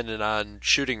planning on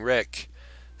shooting Rick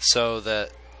so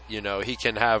that, you know, he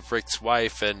can have Rick's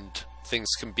wife and things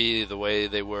can be the way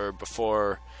they were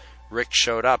before Rick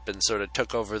showed up and sort of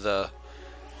took over the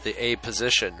A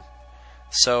position.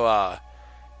 So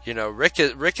you know, Rick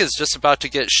is just about to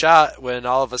get shot when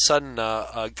all of a sudden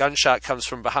a gunshot comes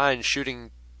from behind,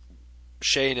 shooting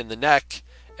Shane in the neck,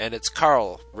 and it's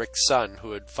Carl, Rick's son,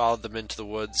 who had followed them into the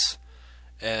woods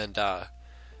and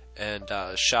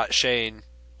shot Shane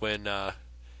when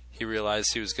he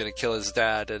realized he was going to kill his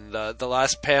dad. And the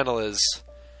last panel is,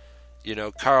 you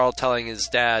know, Carl telling his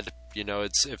dad, you know,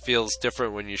 it feels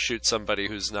different when you shoot somebody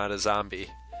who's not a zombie,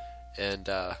 and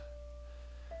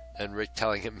Rick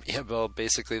telling him, yeah, well,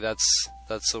 basically that's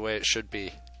the way it should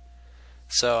be.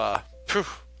 So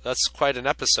that's quite an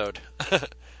episode.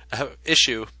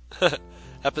 Issue.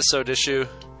 Episode issue.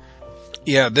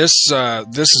 Yeah, this is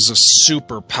a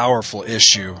super powerful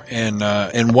issue,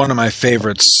 and one of my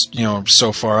favorites, you know,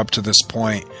 so far up to this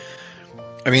point.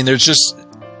 I mean, there's just,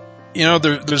 you know,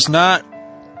 there's not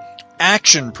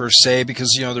action per se,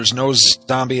 because, you know, there's no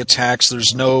zombie attacks,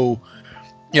 there's no,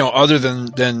 you know, other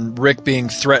than Rick being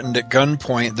threatened at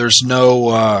gunpoint, there's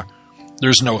no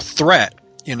threat,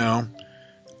 you know.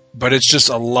 But it's just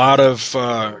a lot of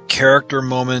character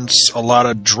moments, a lot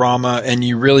of drama, and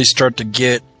you really start to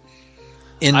get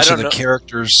into the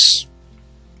characters.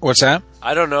 What's that?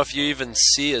 I don't know if you even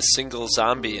see a single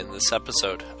zombie in this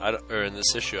episode, or in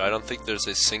this issue. I don't think there's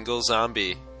a single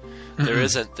zombie. Mm-hmm.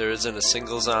 There isn't a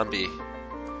single zombie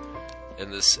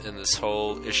in this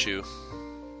whole issue.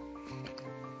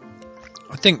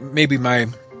 I think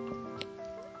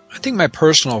my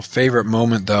personal favorite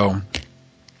moment, though,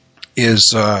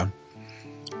 is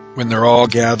when they're all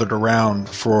gathered around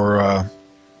for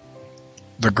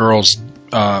the girl's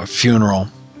funeral,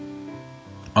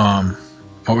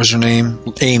 what was her name?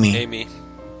 Amy.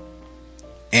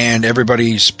 And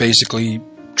everybody's basically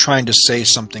trying to say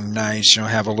something nice,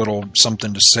 have a little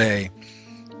something to say.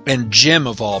 And Jim,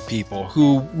 of all people,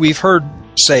 who we've heard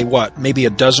say, maybe a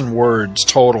dozen words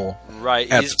total.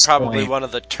 Right, he's probably one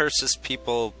of the tersest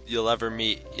people you'll ever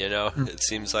meet, it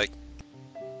seems like.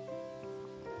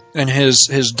 And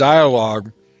his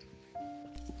dialogue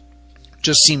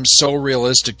just seems so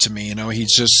realistic to me.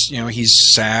 He's just, he's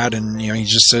sad, and, he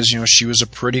just says, she was a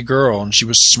pretty girl, and she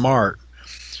was smart.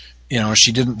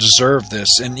 She didn't deserve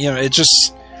this. And, it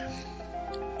just...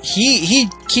 He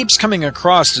keeps coming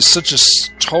across as such a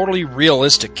totally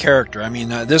realistic character. I mean,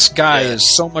 this guy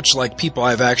is so much like people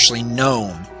I've actually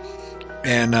known.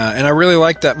 And I really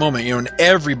like that moment, and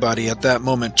everybody at that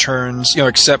moment turns,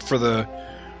 except for the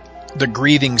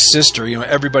grieving sister,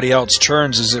 everybody else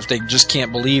turns as if they just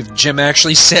can't believe Jim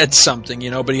actually said something,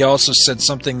 but he also said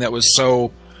something that was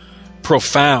so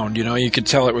profound, you could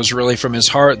tell it was really from his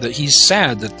heart, that he's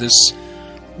sad that this,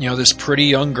 this pretty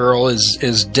young girl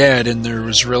is dead, and there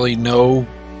was really no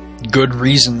good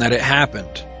reason that it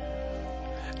happened.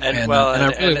 And I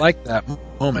really like that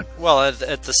moment. Well,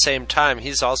 at the same time,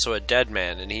 he's also a dead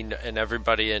man, and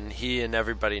everybody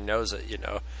knows it,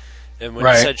 And when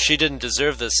he said she didn't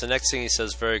deserve this, the next thing he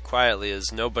says very quietly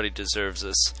is, nobody deserves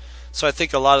this. So I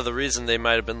think a lot of the reason they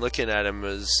might have been looking at him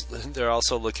is they're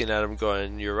also looking at him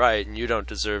going, you're right, and you don't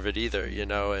deserve it either,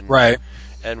 And,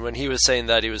 and when he was saying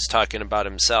that, he was talking about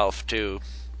himself, too,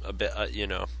 a bit,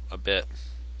 a bit.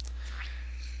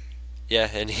 Yeah,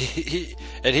 and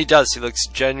he does. He looks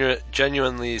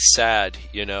genuinely sad,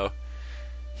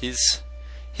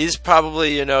 He's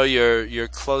probably, your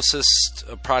closest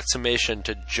approximation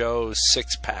to Joe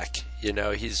Sixpack.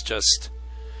 He's just...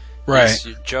 Right.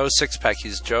 He's Joe Sixpack.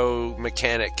 He's Joe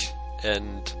Mechanic.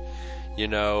 And,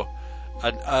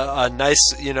 a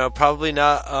nice, probably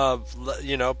not,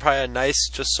 probably a nice,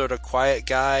 just sort of quiet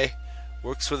guy.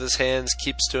 Works with his hands,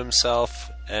 keeps to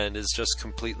himself, and is just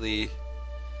completely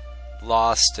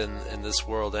lost in this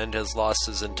world, and has lost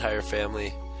his entire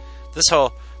family. This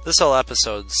whole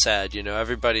episode's sad,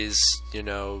 everybody's,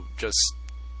 just,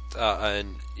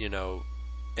 and,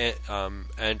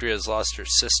 Andrea's lost her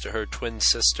sister, her twin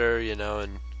sister,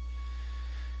 and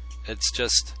it's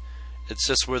just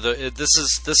where this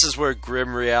is where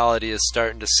grim reality is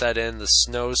starting to set in. The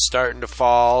snow's starting to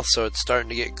fall, so it's starting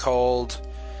to get cold,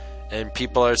 and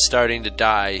people are starting to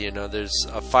die. There's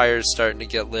a fire starting to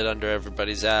get lit under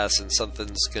everybody's ass, and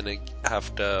something's gonna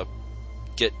have to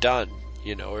get done,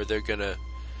 or they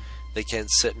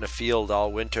can't sit in a field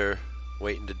all winter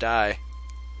waiting to die.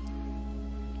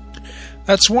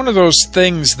 That's one of those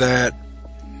things that,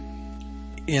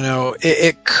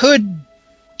 it could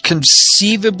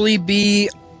conceivably be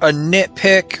a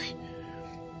nitpick,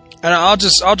 and I'll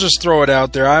just throw it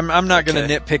out there. I'm not going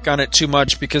to nitpick on it too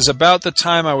much, because about the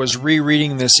time I was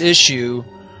rereading this issue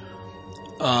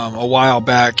a while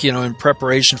back, in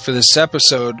preparation for this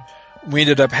episode, we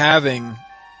ended up having,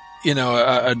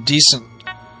 a decent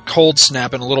cold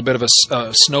snap and a little bit of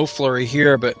a snow flurry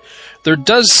here, but there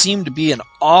does seem to be an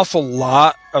awful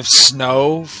lot of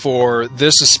snow for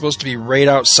this is supposed to be right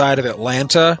outside of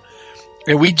Atlanta,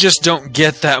 and we just don't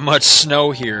get that much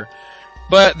snow here.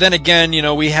 But then again,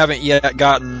 we haven't yet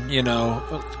gotten,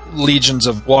 legions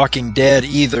of Walking Dead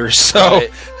either, so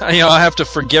I have to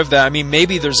forgive that. I mean,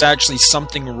 maybe there's actually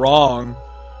something wrong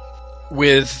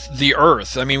with the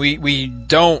Earth. I mean, we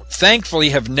don't, thankfully,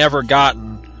 have never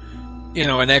gotten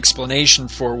an explanation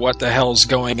for what the hell's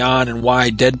going on and why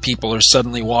dead people are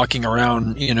suddenly walking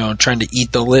around, trying to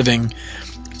eat the living.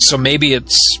 So maybe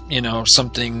it's,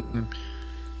 something,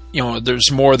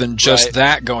 there's more than just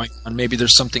that going on. Maybe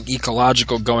there's something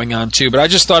ecological going on too. But I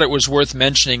just thought it was worth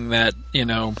mentioning that,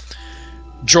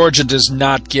 Georgia does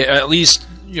not get, at least,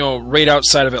 right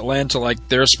outside of Atlanta like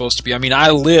they're supposed to be. I mean, I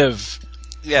live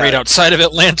right outside of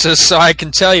Atlanta, so I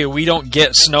can tell you we don't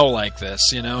get snow like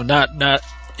this, not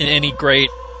in any great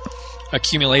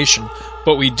accumulation,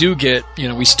 but we do get,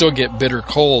 we still get bitter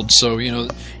cold. So,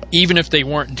 even if they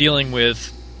weren't dealing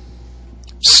with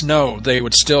snow, they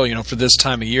would still, for this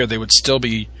time of year, they would still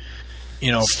be,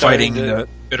 fighting the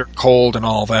bitter cold and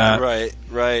all that.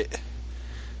 Right.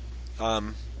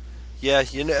 Yeah,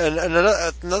 and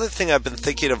another thing I've been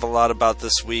thinking of a lot about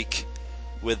this week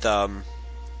with,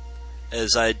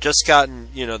 is I had just gotten,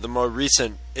 the more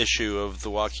recent issue of The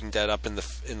Walking Dead up in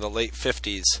the late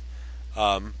 50s,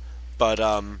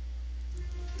 but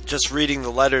just reading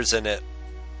the letters in it,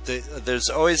 there's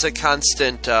always a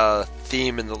constant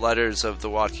theme in the letters of The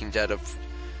Walking Dead of,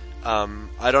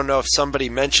 I don't know if somebody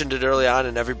mentioned it early on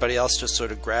and everybody else just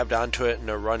sort of grabbed onto it and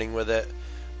are running with it,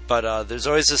 But there's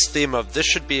always this theme of this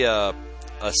should be a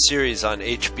series on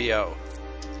HBO,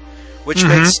 which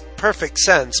makes perfect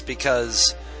sense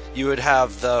because you would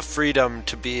have the freedom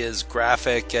to be as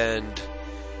graphic and,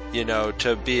 you know,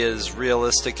 to be as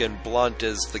realistic and blunt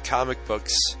as the comic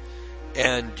books,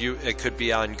 and it could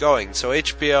be ongoing. So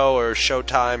HBO or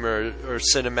Showtime or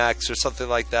Cinemax or something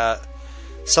like that,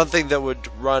 something that would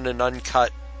run an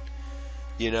uncut,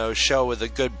 you know, show with a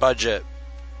good budget,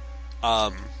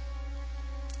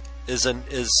 is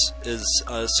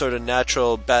a sort of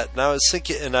natural bet. And I was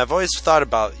thinking, and I've always thought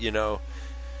about, you know,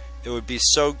 it would be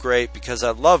so great because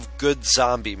I love good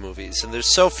zombie movies, and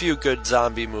there's so few good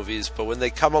zombie movies, but when they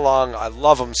come along, I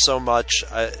love them so much.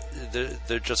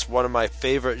 They're just one of my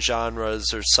favorite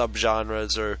genres or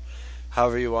subgenres or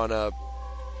however you want to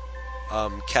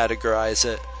categorize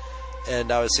it.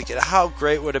 And I was thinking, how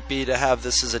great would it be to have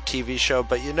this as a TV show?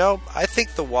 But you know, I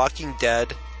think The Walking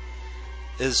Dead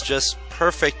is just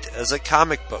perfect as a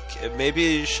comic book.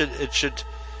 It should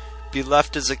be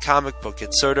left as a comic book.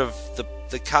 It's sort of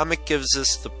the comic gives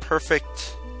us the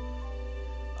perfect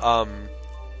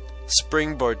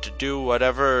springboard to do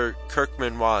whatever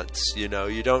Kirkman wants. You know,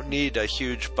 you don't need a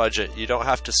huge budget. You don't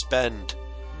have to spend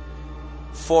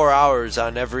 4 hours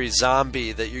on every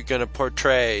zombie that you're going to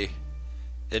portray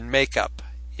in makeup.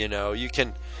 You know, you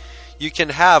can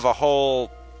have a whole,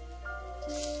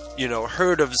 you know,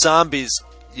 herd of zombies,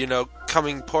 you know,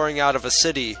 pouring out of a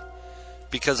city,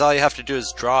 because all you have to do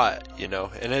is draw it, you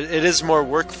know. And it is more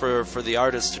work for the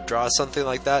artist to draw something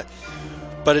like that,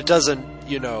 but it doesn't,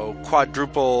 you know,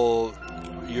 quadruple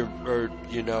your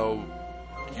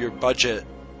budget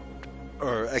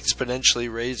or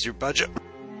exponentially raise your budget.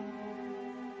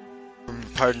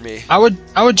 Pardon me. I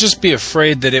would just be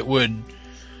afraid that it would,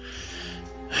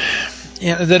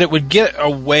 that it would get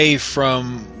away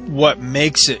from what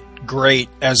makes it great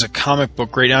as a comic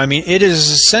book great. I mean, it is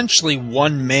essentially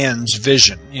one man's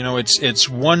vision. You know, it's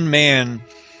one man,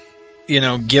 you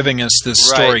know, giving us this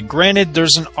story. Right. Granted,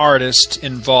 there's an artist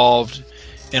involved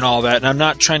in all that, and I'm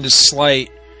not trying to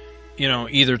slight, you know,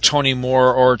 either Tony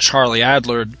Moore or Charlie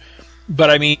Adler, but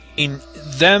I mean,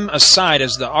 them aside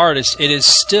as the artist, it is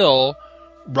still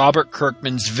Robert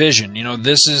Kirkman's vision. You know,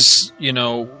 this is, you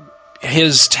know,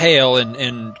 his tale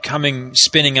and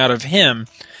spinning out of him.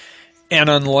 And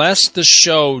unless the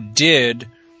show did,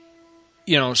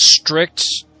 you know, strict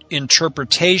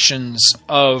interpretations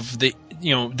of the,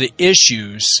 you know, the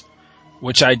issues,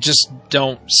 which I just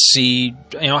don't see,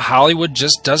 you know, Hollywood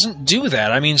just doesn't do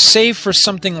that. I mean, save for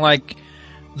something like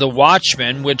The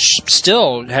Watchmen, which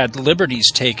still had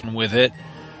liberties taken with it,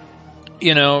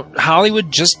 you know,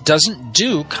 Hollywood just doesn't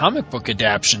do comic book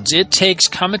adaptions. It takes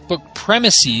comic book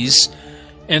premises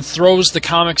and throws the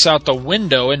comics out the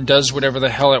window and does whatever the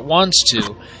hell it wants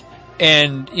to.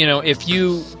 And, you know, if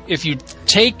you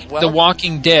take The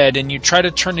Walking Dead and you try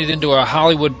to turn it into a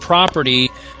Hollywood property,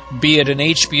 be it an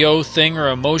HBO thing or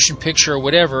a motion picture or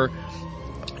whatever,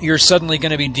 you're suddenly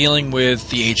going to be dealing with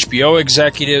the HBO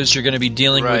executives. You're going to be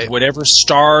dealing with whatever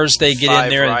stars they get in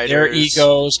there and their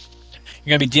egos.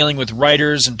 You're going to be dealing with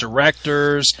writers and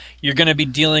directors. You're going to be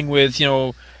dealing with, you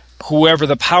know, whoever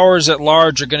the powers at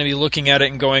large are going to be looking at it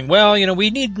and going, well, you know,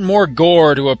 we need more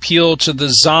gore to appeal to the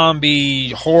zombie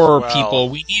horror people.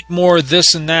 We need more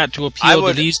this and that to appeal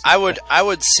to these people. I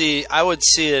would see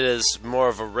it as more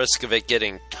of a risk of it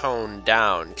getting toned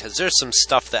down, because there's some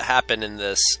stuff that happens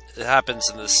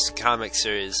in this comic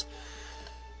series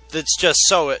that's just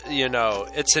so, you know,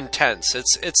 it's intense.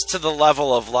 It's to the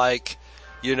level of, like,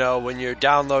 you know, when you're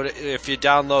if you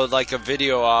download like a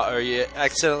video or you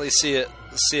accidentally see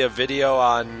a video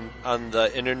on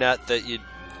the internet that you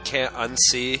can't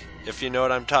unsee, if you know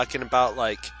what I'm talking about.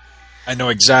 Like, I know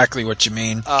exactly what you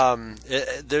mean.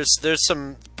 There's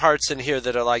some parts in here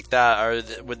that are like that, or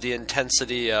with the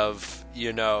intensity of,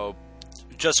 you know,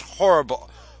 just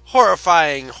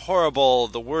horrifying,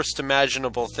 the worst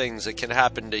imaginable things that can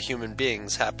happen to human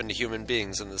beings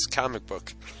in this comic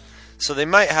book. So they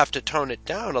might have to tone it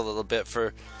down a little bit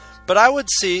but I would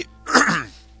see,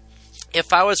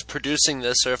 if I was producing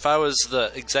this, or if I was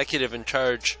the executive in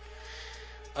charge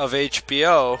of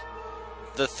HBO,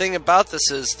 the thing about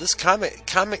this is this comic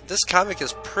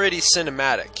is pretty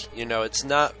cinematic. You know, it's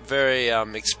not very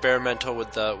experimental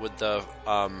with the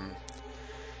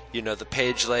you know, the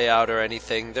page layout or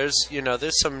anything. There's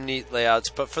some neat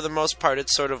layouts, but for the most part,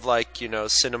 it's sort of like, you know,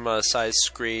 cinema-sized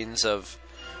screens with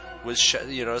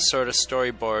you know, sort of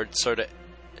storyboard, sort of.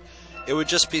 It would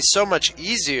just be so much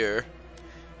easier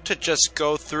to just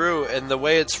go through, and the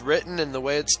way it's written and the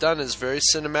way it's done is very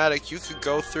cinematic. You could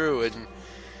go through and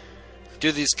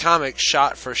do these comics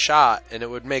shot for shot, and it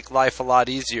would make life a lot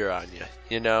easier on you,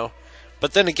 you know?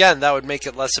 But then again, that would make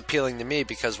it less appealing to me,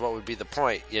 because what would be the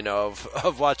point,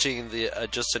 of watching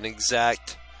just an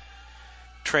exact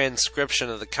transcription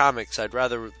of the comics? I'd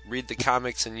rather read the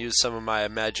comics and use some of my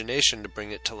imagination to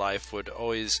bring it to life.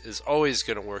 Is always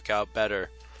going to work out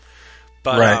better.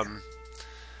 But right.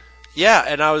 yeah,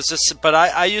 and I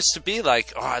used to be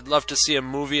like, oh, I'd love to see a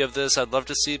movie of this. I'd love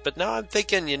to see, but now I'm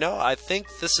thinking, I think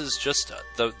this is just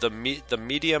the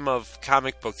medium of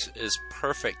comic books is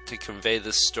perfect to convey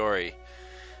this story.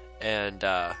 And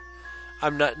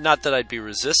I'm not that I'd be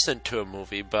resistant to a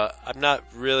movie, but I'm not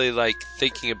really like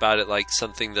thinking about it like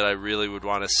something that I really would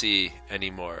want to see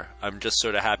anymore. I'm just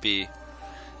sort of happy.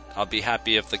 I'll be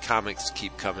happy if the comics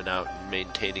keep coming out and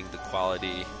maintaining the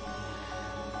quality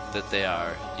that they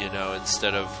are,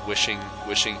 instead of wishing.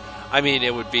 I mean,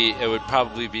 it would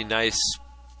probably be nice.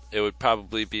 It would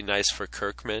probably be nice for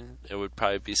Kirkman. It would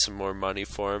probably be some more money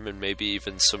for him, and maybe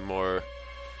even some more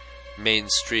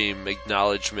mainstream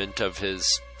acknowledgement of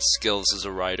his skills as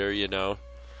a writer,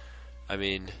 I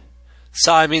mean,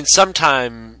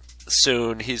 sometime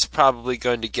soon he's probably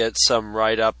going to get some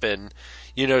write-up in,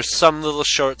 some little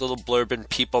blurb in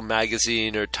People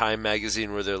magazine or Time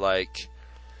magazine where they're like,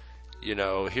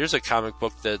 here's a comic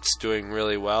book that's doing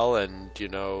really well, and,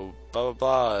 blah, blah,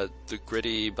 blah, the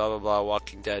gritty, blah, blah, blah,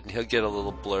 Walking Dead, and he'll get a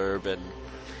little blurb and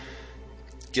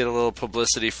get a little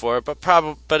publicity for it,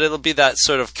 but it'll be that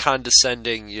sort of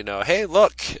condescending, hey,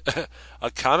 look, a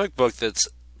comic book that's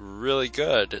really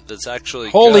good, that's actually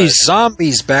Holy good.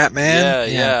 Zombies,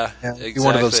 Batman! Yeah, exactly.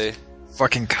 One of those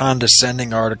fucking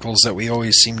condescending articles that we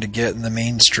always seem to get in the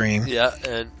mainstream. Yeah,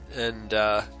 and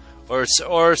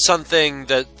or something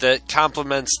that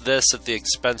complements this at the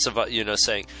expense of,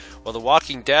 saying, well, The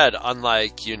Walking Dead,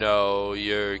 unlike,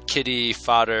 your kitty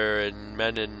fodder and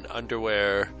men in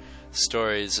underwear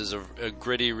stories, is a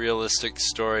gritty, realistic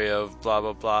story of blah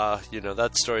blah blah.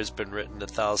 That story's been written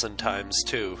 1,000 times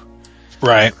too.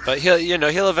 Right. But he'll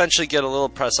eventually get a little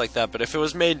press like that. But if it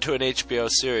was made into an HBO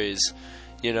series,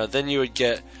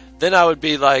 then I would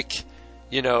be like,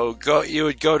 you would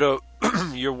go to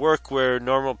your work where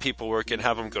normal people work and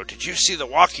have them go, did you see The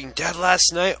Walking Dead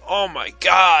last night? Oh my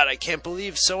God, I can't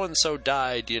believe so and so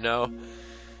died. And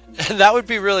that would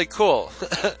be really cool.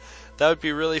 That would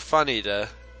be really funny to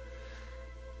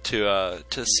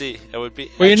see. It would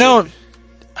be. Well,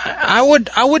 I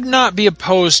would not be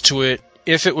opposed to it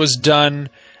if it was done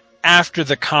after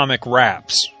the comic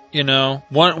wraps.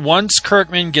 Once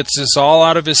Kirkman gets this all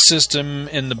out of his system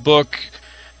and the book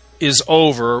is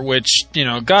over, which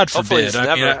God forbid.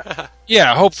 Never.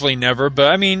 Yeah, hopefully never.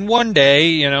 But I mean, one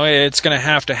day, it's going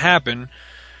to happen.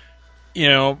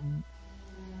 Then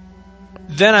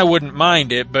I wouldn't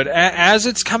mind it. But as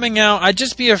it's coming out, I'd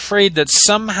just be afraid that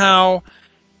somehow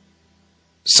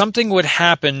something would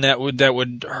happen that would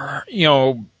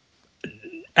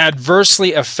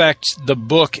adversely affect the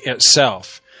book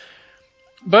itself.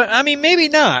 But I mean, maybe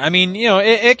not. I mean,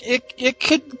 it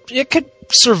could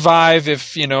survive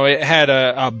if it had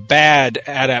a bad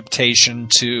adaptation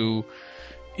to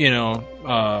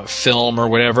film or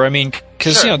whatever. I mean,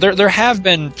 because sure. There have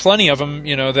been plenty of them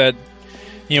that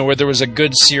where there was a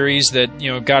good series that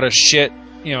got a shit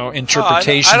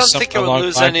interpretation. I don't think it would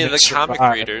lose any of the survive.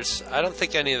 comic readers. I don't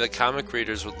think any of the comic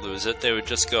readers would lose it. They would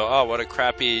just go, "Oh, what a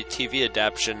crappy TV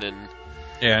adaptation,"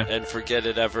 and forget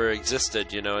it ever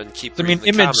existed, and keep reading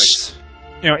the comics.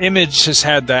 Image has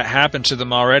had that happen to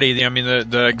them already. I mean,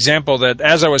 the example that,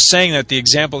 as I was saying that, the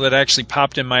example that actually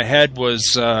popped in my head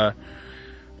was,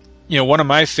 one of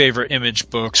my favorite Image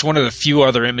books. One of the few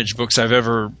other Image books I've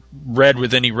ever read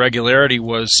with any regularity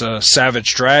was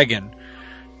Savage Dragon.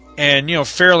 And,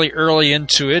 fairly early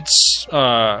into its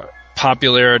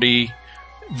popularity,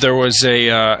 there was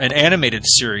an animated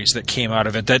series that came out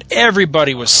of it that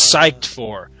everybody was psyched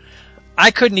for. I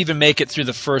couldn't even make it through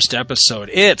the first episode.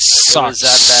 It sucked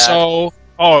so...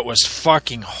 Oh, it was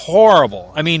fucking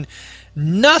horrible. I mean,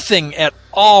 nothing at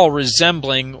all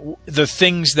resembling the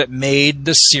things that made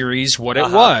the series what it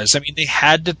was. I mean, they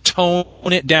had to tone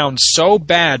it down so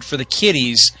bad for the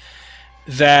kiddies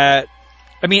that...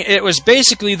 I mean, it was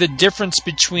basically the difference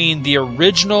between the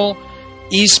original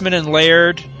Eastman and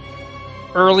Laird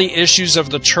early issues of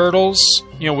the Turtles,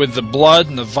 with the blood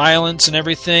and the violence and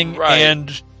everything, right,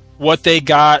 and what they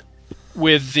got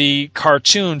with the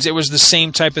cartoons. It was the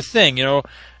same type of thing.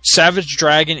 Savage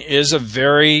Dragon is a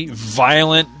very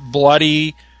violent,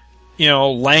 bloody,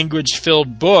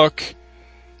 language-filled book,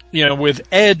 with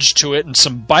edge to it and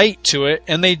some bite to it,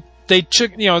 and they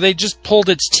took, they just pulled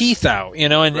its teeth out,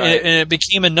 and it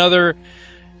became another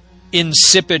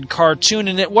insipid cartoon.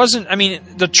 And it wasn't, I mean,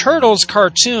 the Turtles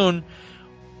cartoon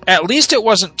at least it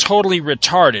wasn't totally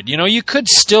retarded. You know, you could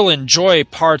still enjoy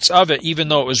parts of it, even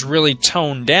though it was really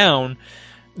toned down.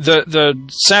 The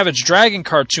Savage Dragon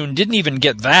cartoon didn't even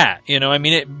get that. You know, I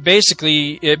mean,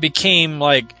 it became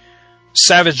like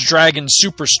Savage Dragon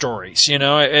Super Stories. You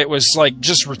know, it was like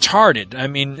just retarded. I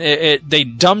mean, they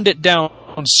dumbed it down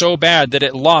so bad that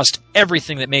it lost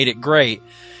everything that made it great.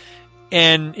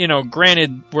 And, you know,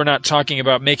 granted, we're not talking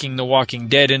about making The Walking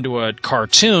Dead into a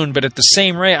cartoon, but at the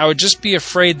same rate, I would just be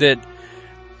afraid that,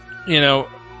 you know,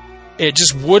 it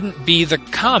just wouldn't be the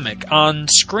comic on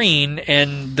screen,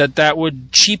 and that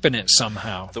would cheapen it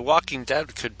somehow. The Walking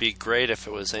Dead could be great if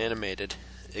it was animated.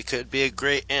 It could be a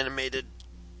great animated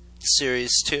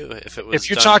series too if it was. If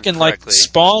you're done talking correctly. like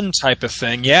Spawn type of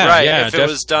thing, yeah, right. yeah. If it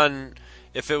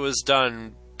was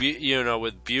done, you know,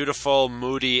 with beautiful,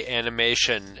 moody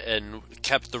animation and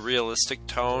kept the realistic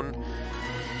tone,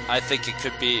 I think it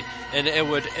could be, and it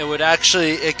would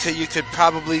actually, you could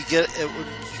probably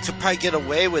get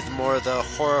away with more of the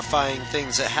horrifying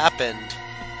things that happened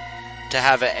to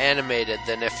have it animated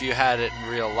than if you had it in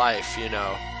real life, you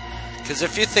know. Because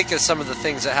if you think of some of the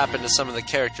things that happen to some of the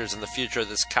characters in the future of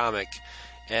this comic,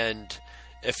 and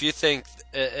if you think,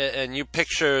 and you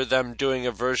picture them doing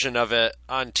a version of it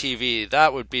on TV,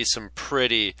 that would be some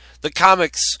pretty... The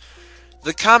comics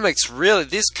really,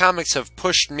 these comics have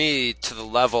pushed me to the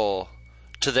level,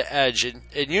 to the edge, and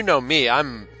you know me, I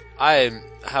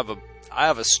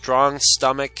have a strong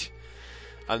stomach,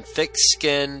 I'm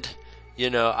thick-skinned, you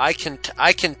know, I can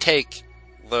take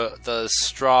the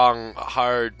strong,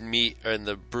 hard meat and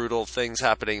the brutal things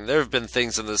happening. There have been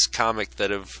things in this comic that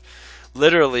have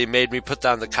literally made me put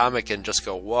down the comic and just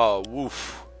go, whoa,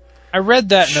 woof. I read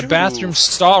that in a bathroom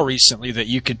stall recently that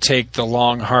you could take the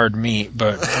long, hard meat,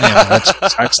 but yeah,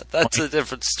 that's a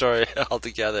different story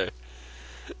altogether.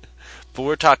 But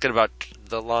we're talking about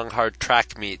the long, hard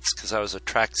track meets because I was a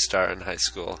track star in high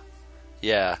school.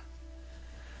 Yeah.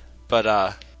 But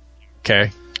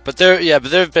okay. But there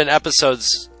have been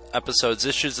episodes,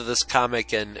 issues of this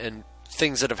comic, and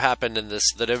things that have happened in this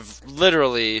that have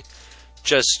literally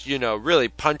just, you know, really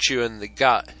punch you in the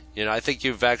gut. You know, I think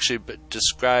you've actually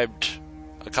described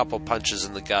a couple punches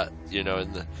in the gut, you know,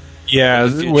 in the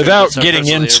future, without getting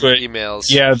into it. Emails.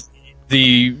 Yeah,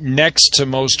 the next to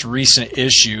most recent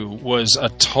issue was a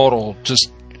total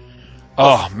just.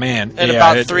 Oh man! And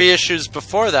about 3 issues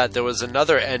before that, there was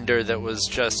another ender that was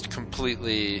just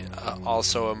completely,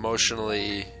 also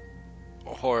emotionally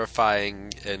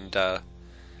horrifying, and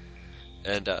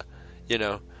you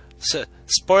know. So,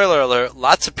 spoiler alert,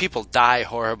 lots of people die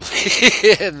horribly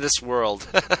in this world.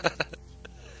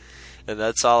 And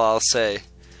that's all I'll say.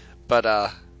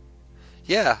 But,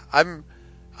 yeah, I'm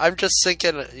just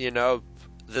thinking, you know,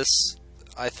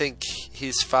 I think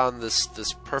he's found this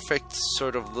perfect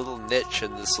sort of little niche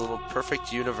in this little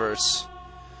perfect universe.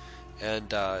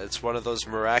 And, it's one of those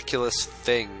miraculous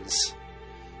things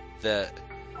that,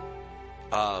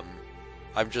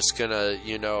 I'm just gonna,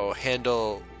 you know,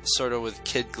 handle sort of with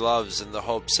kid gloves in the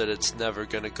hopes that it's never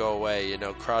going to go away, you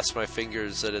know, cross my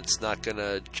fingers that it's not going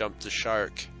to jump the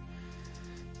shark.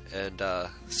 And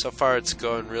so far it's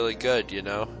going really good, you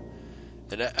know.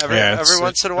 And every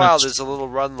once in a while there's a little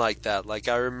run like that. Like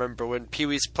I remember when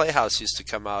Pee-wee's Playhouse used to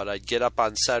come out, I'd get up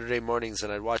on Saturday mornings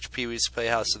and I'd watch Pee-wee's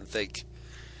Playhouse and think,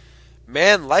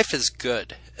 man, life is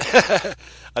good.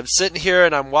 I'm sitting here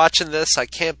and I'm watching this. I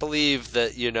can't believe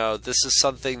that, you know, this is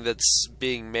something that's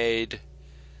being made,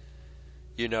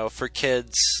 you know, for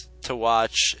kids to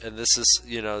watch, and this is,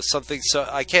 you know, something so...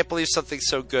 I can't believe something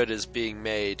so good is being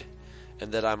made,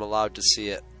 and that I'm allowed to see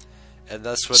it. And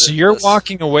that's what... So you're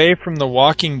walking away from The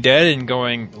Walking Dead and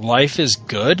going, life is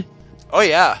good? Oh,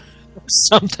 yeah.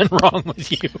 Something wrong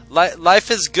with you. Life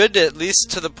is good, at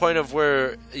least to the point of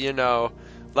where, you know...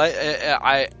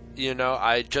 I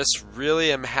just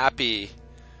really am happy.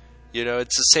 You know,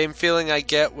 it's the same feeling I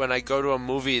get when I go to a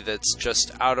movie that's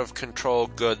just out of control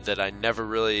good that I never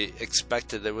really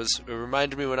expected. It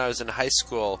reminded me when I was in high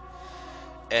school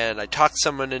and I talked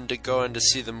someone into going to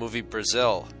see the movie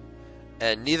Brazil.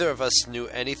 And neither of us knew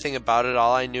anything about it.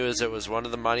 All I knew is it was one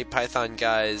of the Monty Python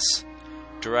guys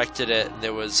directed it, and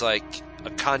there was like a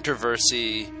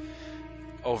controversy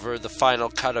over the final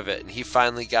cut of it, and he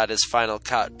finally got his final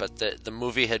cut, but the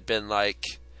movie had been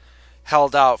like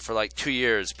held out for like 2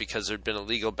 years because there'd been a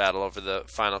legal battle over the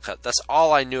final cut. That's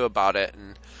all I knew about it,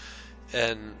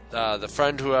 and the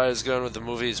friend who I was going with the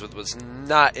movies with was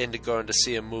not into going to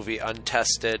see a movie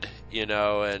untested, you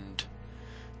know, and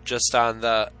just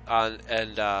started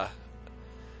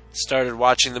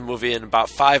watching the movie, and about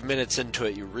 5 minutes into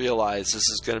it you realize this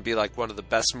is going to be like one of the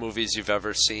best movies you've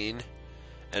ever seen,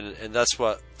 and that's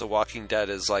what The Walking Dead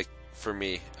is like for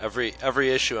me. Every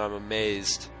issue, I'm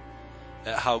amazed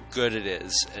at how good it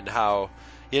is, and how,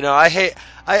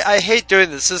 I hate doing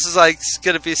this. This is like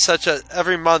going to be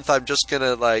every month I'm just going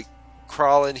to like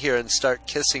crawl in here and start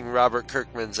kissing Robert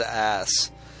Kirkman's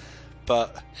ass.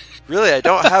 But really, I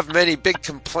don't have many big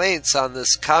complaints on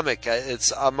this comic.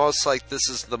 It's almost like this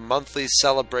is the monthly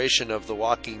celebration of The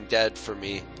Walking Dead for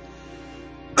me.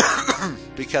 I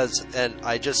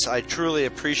truly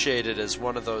appreciate it as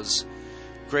one of those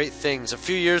great things. A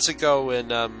few years ago when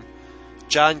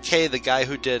John Kay, the guy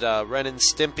who did Ren and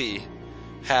Stimpy,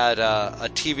 had a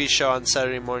TV show on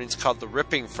Saturday mornings called The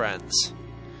Ripping Friends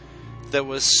that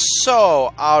was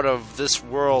so out of this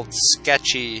world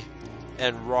sketchy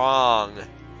and wrong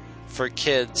for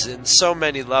kids in so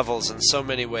many levels, in so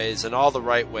many ways, in all the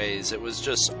right ways. It was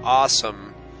just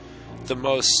awesome. The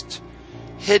most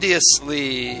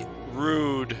hideously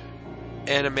rude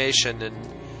animation,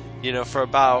 and for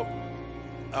about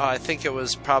I think it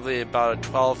was probably about a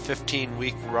 12-15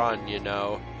 week run,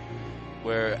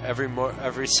 where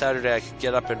every Saturday I could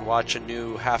get up and watch a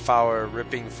new half-hour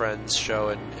Ripping Friends show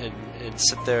and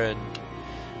sit there and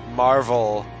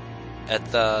marvel at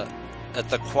the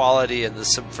quality and the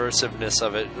subversiveness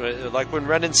of it, like when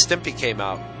Ren and Stimpy came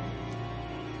out.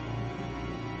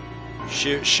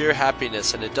 Sheer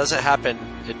happiness, and it doesn't happen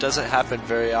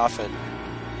very often.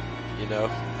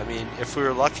 I mean, if we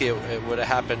were lucky, it would have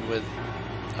happened with.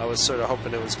 I was sort of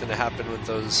hoping it was going to happen with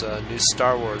those new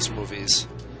Star Wars movies,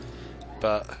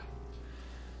 but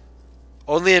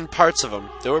only in parts of them.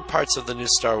 There were parts of the new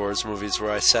Star Wars movies where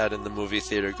I sat in the movie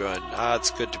theater going,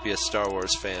 it's good to be a Star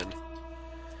Wars fan.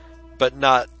 But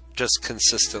not just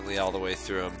consistently all the way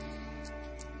through them.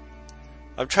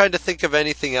 I'm trying to think of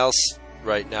anything else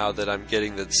right now that I'm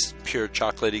getting that's pure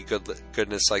chocolatey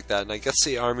goodness like that, and I guess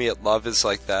The Army at Love is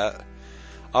like that.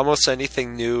 Almost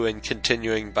anything new and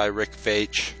continuing by Rick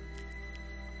Veitch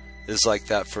is like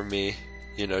that for me.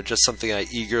 Just something I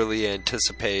eagerly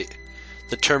anticipate.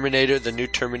 The new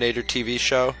Terminator TV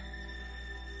show.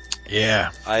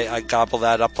 Yeah. I gobble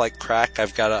that up like crack.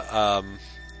 I've got a...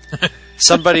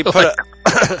 somebody put a...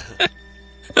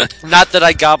 Not that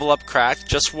I gobble up crack,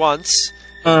 just once.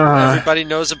 Everybody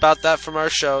knows about that from our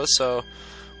show, so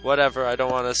whatever. I don't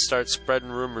want to start spreading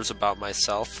rumors about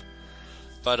myself.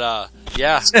 But,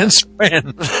 yeah. Since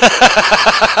when?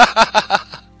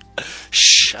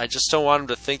 Shh, I just don't want him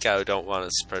to think I don't want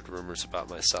to spread rumors about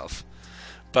myself.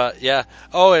 But, yeah.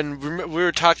 Oh, and we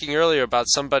were talking earlier about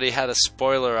somebody had a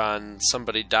spoiler on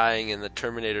somebody dying in the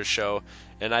Terminator show,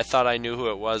 and I thought I knew who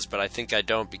it was, but I think I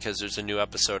don't because there's a new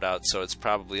episode out, so it's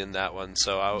probably in that one.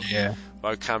 So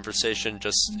our conversation,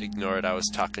 just ignore it. I was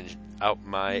talking out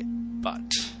my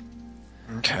butt.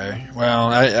 Okay. Well,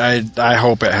 I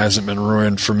hope it hasn't been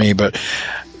ruined for me, but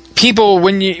people,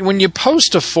 when you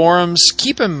post to forums,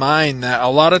 keep in mind that a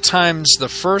lot of times the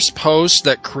first post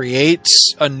that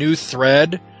creates a new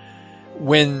thread,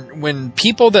 when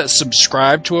people that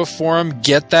subscribe to a forum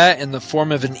get that in the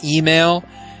form of an email,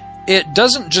 it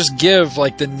doesn't just give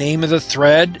like the name of the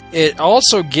thread, it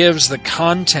also gives the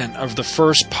content of the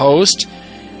first post.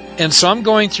 And so I'm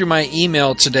going through my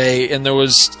email today, and there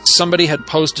was somebody had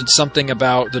posted something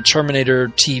about the Terminator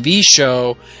TV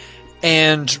show,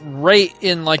 and right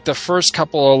in like the first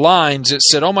couple of lines, it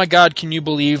said, "Oh my God, can you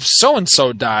believe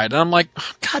so-and-so died?" And I'm like,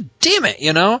 God damn it,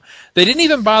 They didn't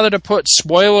even bother to put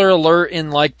spoiler alert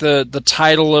in like the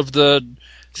title of the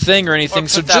thing or anything. Or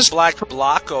put so that just black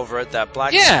block over it, that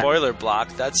black spoiler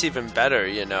block. That's even better,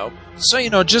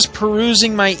 So, just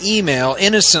perusing my email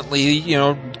innocently,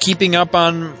 keeping up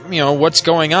on, what's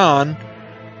going on.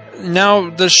 Now,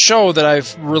 the show that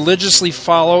I've religiously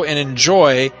follow and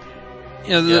enjoy,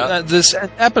 this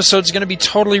episode's going to be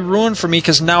totally ruined for me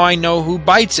because now I know who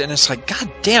bites it. And it's like,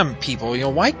 God damn, people,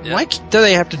 why do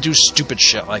they have to do stupid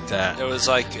shit like that? It was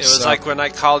like when I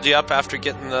called you up after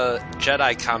getting the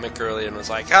Jedi comic early and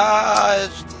was like,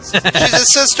 she's a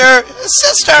sister!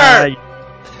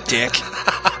 Dick.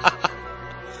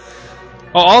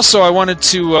 Also, I wanted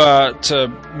to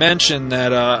mention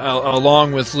that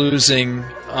along with losing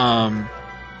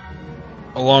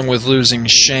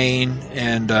Shane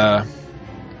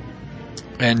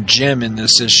and Jim in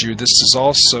this issue, this is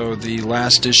also the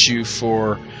last issue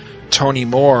for Tony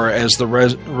Moore as the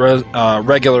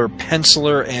regular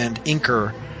penciler and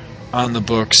inker on the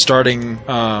book. Starting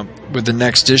with the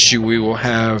next issue, we will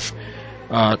have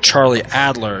Charlie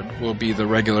Adler will be the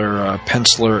regular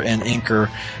penciler and inker.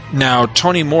 Now,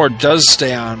 Tony Moore does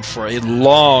stay on for a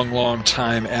long, long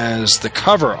time as the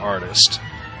cover artist,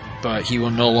 but he will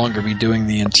no longer be doing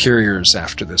the interiors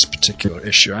after this particular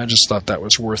issue. I just thought that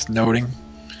was worth noting.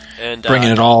 And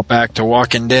bringing it all back to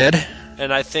Walking Dead.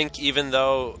 And I think even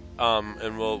though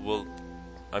and we'll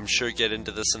I'm sure get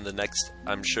into this in the next.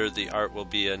 I'm sure the art will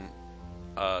be a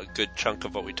good chunk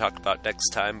of what we talk about next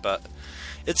time. But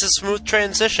it's a smooth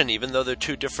transition, even though they're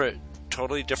two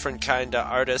totally different kind of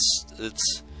artists.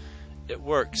 It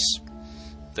works.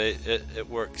 It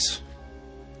works.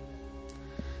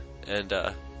 And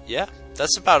yeah,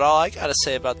 that's about all I gotta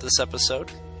say about this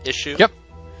episode. Yep.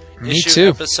 Me too.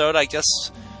 Episode. I guess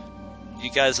you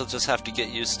guys will just have to get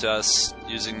used to us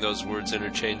using those words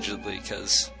interchangeably,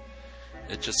 because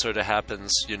it just sort of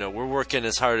happens. We're working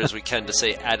as hard as we can to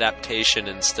say adaptation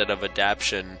instead of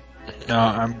adaption. No,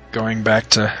 I'm going back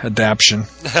to adaption.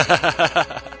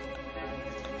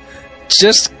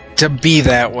 Just to be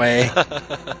that way.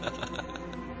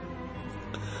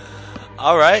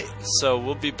 Alright, so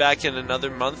we'll be back in another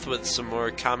month with some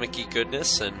more comic-y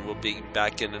goodness, and we'll be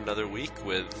back in another week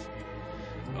with,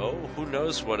 who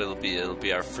knows what it'll be. It'll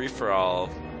be our free-for-all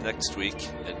next week.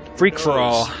 And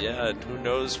Freak-for-all. Yeah, and who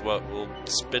knows what we'll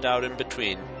spit out in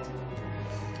between.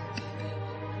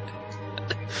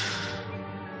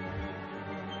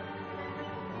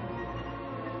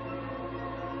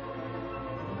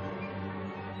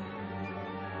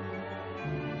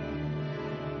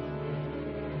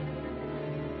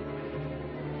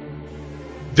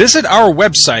 Visit our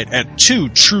website at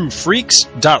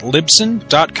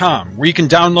twotruefreaks.libsyn.com, where you can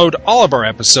download all of our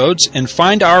episodes and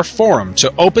find our forum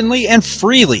to openly and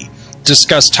freely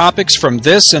discuss topics from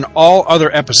this and all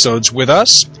other episodes with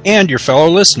us and your fellow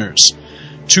listeners.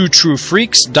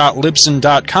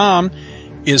 twotruefreaks.libsyn.com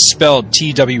is spelled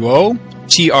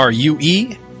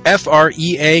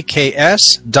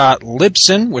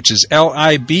TWOTRUEFREAKS.libsyn, which is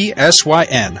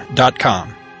LIBSYN.com.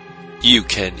 You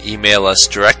can email us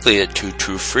directly at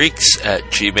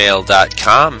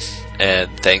twotruefreaks@gmail.com.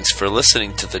 And thanks for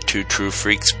listening to the Two True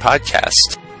Freaks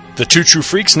podcast. The Two True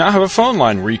Freaks now have a phone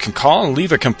line where you can call and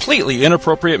leave a completely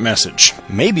inappropriate message.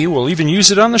 Maybe we'll even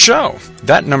use it on the show.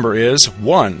 That number is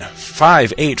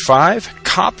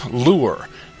 1-585-COP-LURE.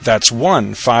 That's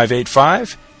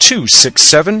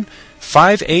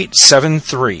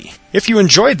 1-585-267-5873. If you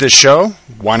enjoyed this show,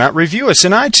 why not review us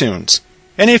in iTunes?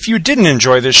 And if you didn't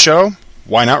enjoy this show,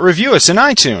 why not review us in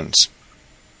iTunes?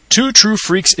 Two True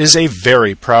Freaks is a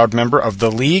very proud member of the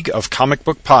League of Comic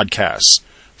Book Podcasts.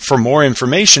 For more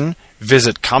information,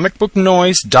 visit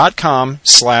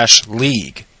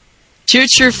comicbooknoise.com/league. Two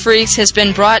True Freaks has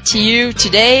been brought to you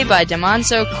today by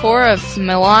Damanzo Core of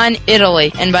Milan,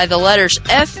 Italy, and by the letters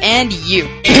F and U.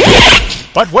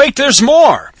 But wait, there's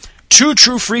more! Two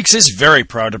True Freaks is very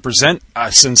proud to present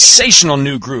a sensational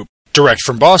new group. Direct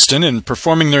from Boston and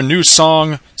performing their new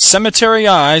song, Cemetery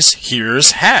Eyes,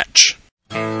 here's Hatch.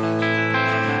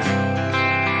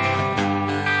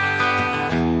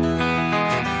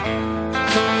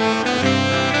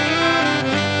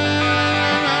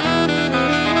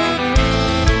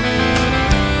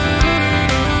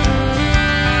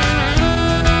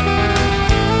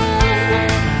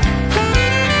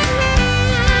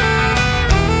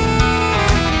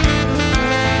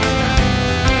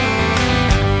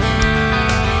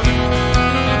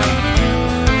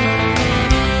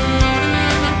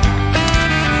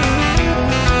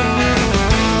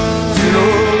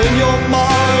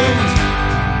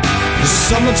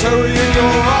 Cemetery in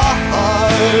your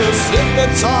eyes,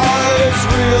 hypnotize,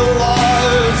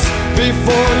 realize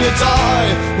before you die.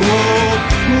 Whoa,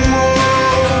 whoa,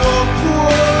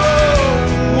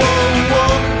 whoa,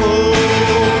 whoa, whoa,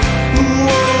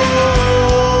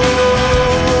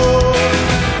 whoa.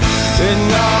 And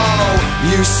now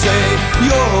you say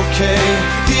you're okay,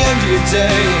 the end of your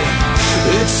day,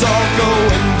 it's all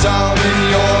going down in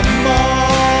your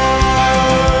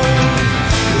mind.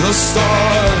 The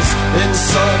stars and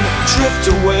sun drift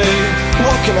away.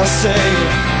 What can I say?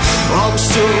 I'm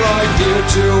still right here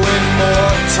doing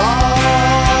more time.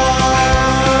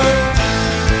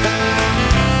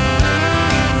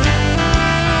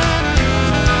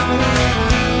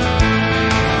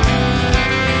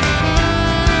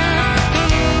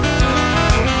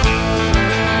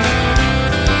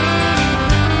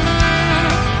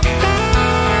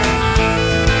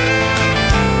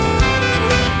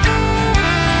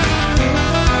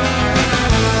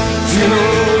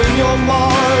 Funeral in your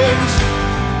mind,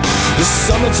 the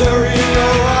cemetery in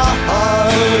your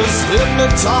eyes,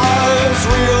 hypnotize,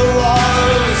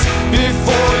 realize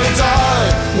before you die.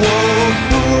 Whoa,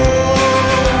 whoa,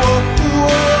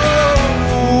 whoa,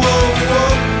 whoa,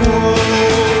 whoa,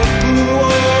 whoa.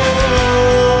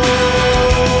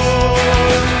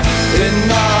 And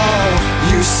now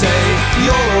you say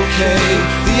you're okay,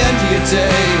 the end of your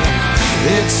day,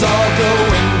 it's all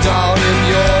going down in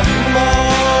your mind.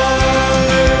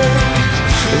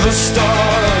 The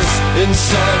stars and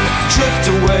sun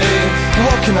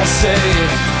I say,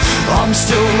 I'm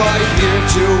still right here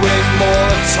doing more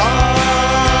time.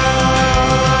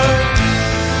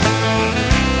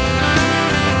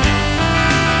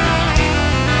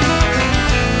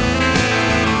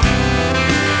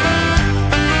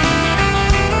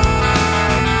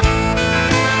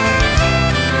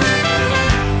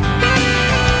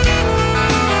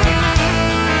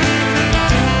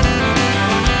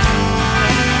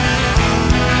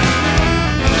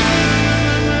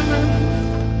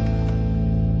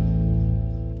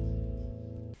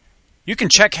 You can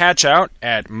check Hatch out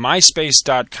at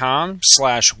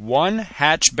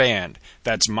myspace.com/1hatchband.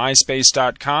 That's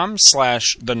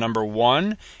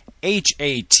myspace.com/1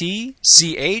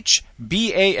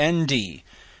 HATCHBAND.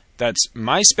 That's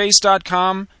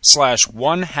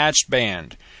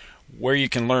myspace.com/1hatchband, where you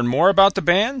can learn more about the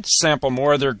band, sample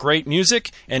more of their great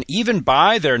music, and even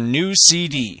buy their new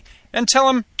CD. And tell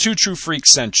them Two True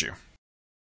Freaks sent you.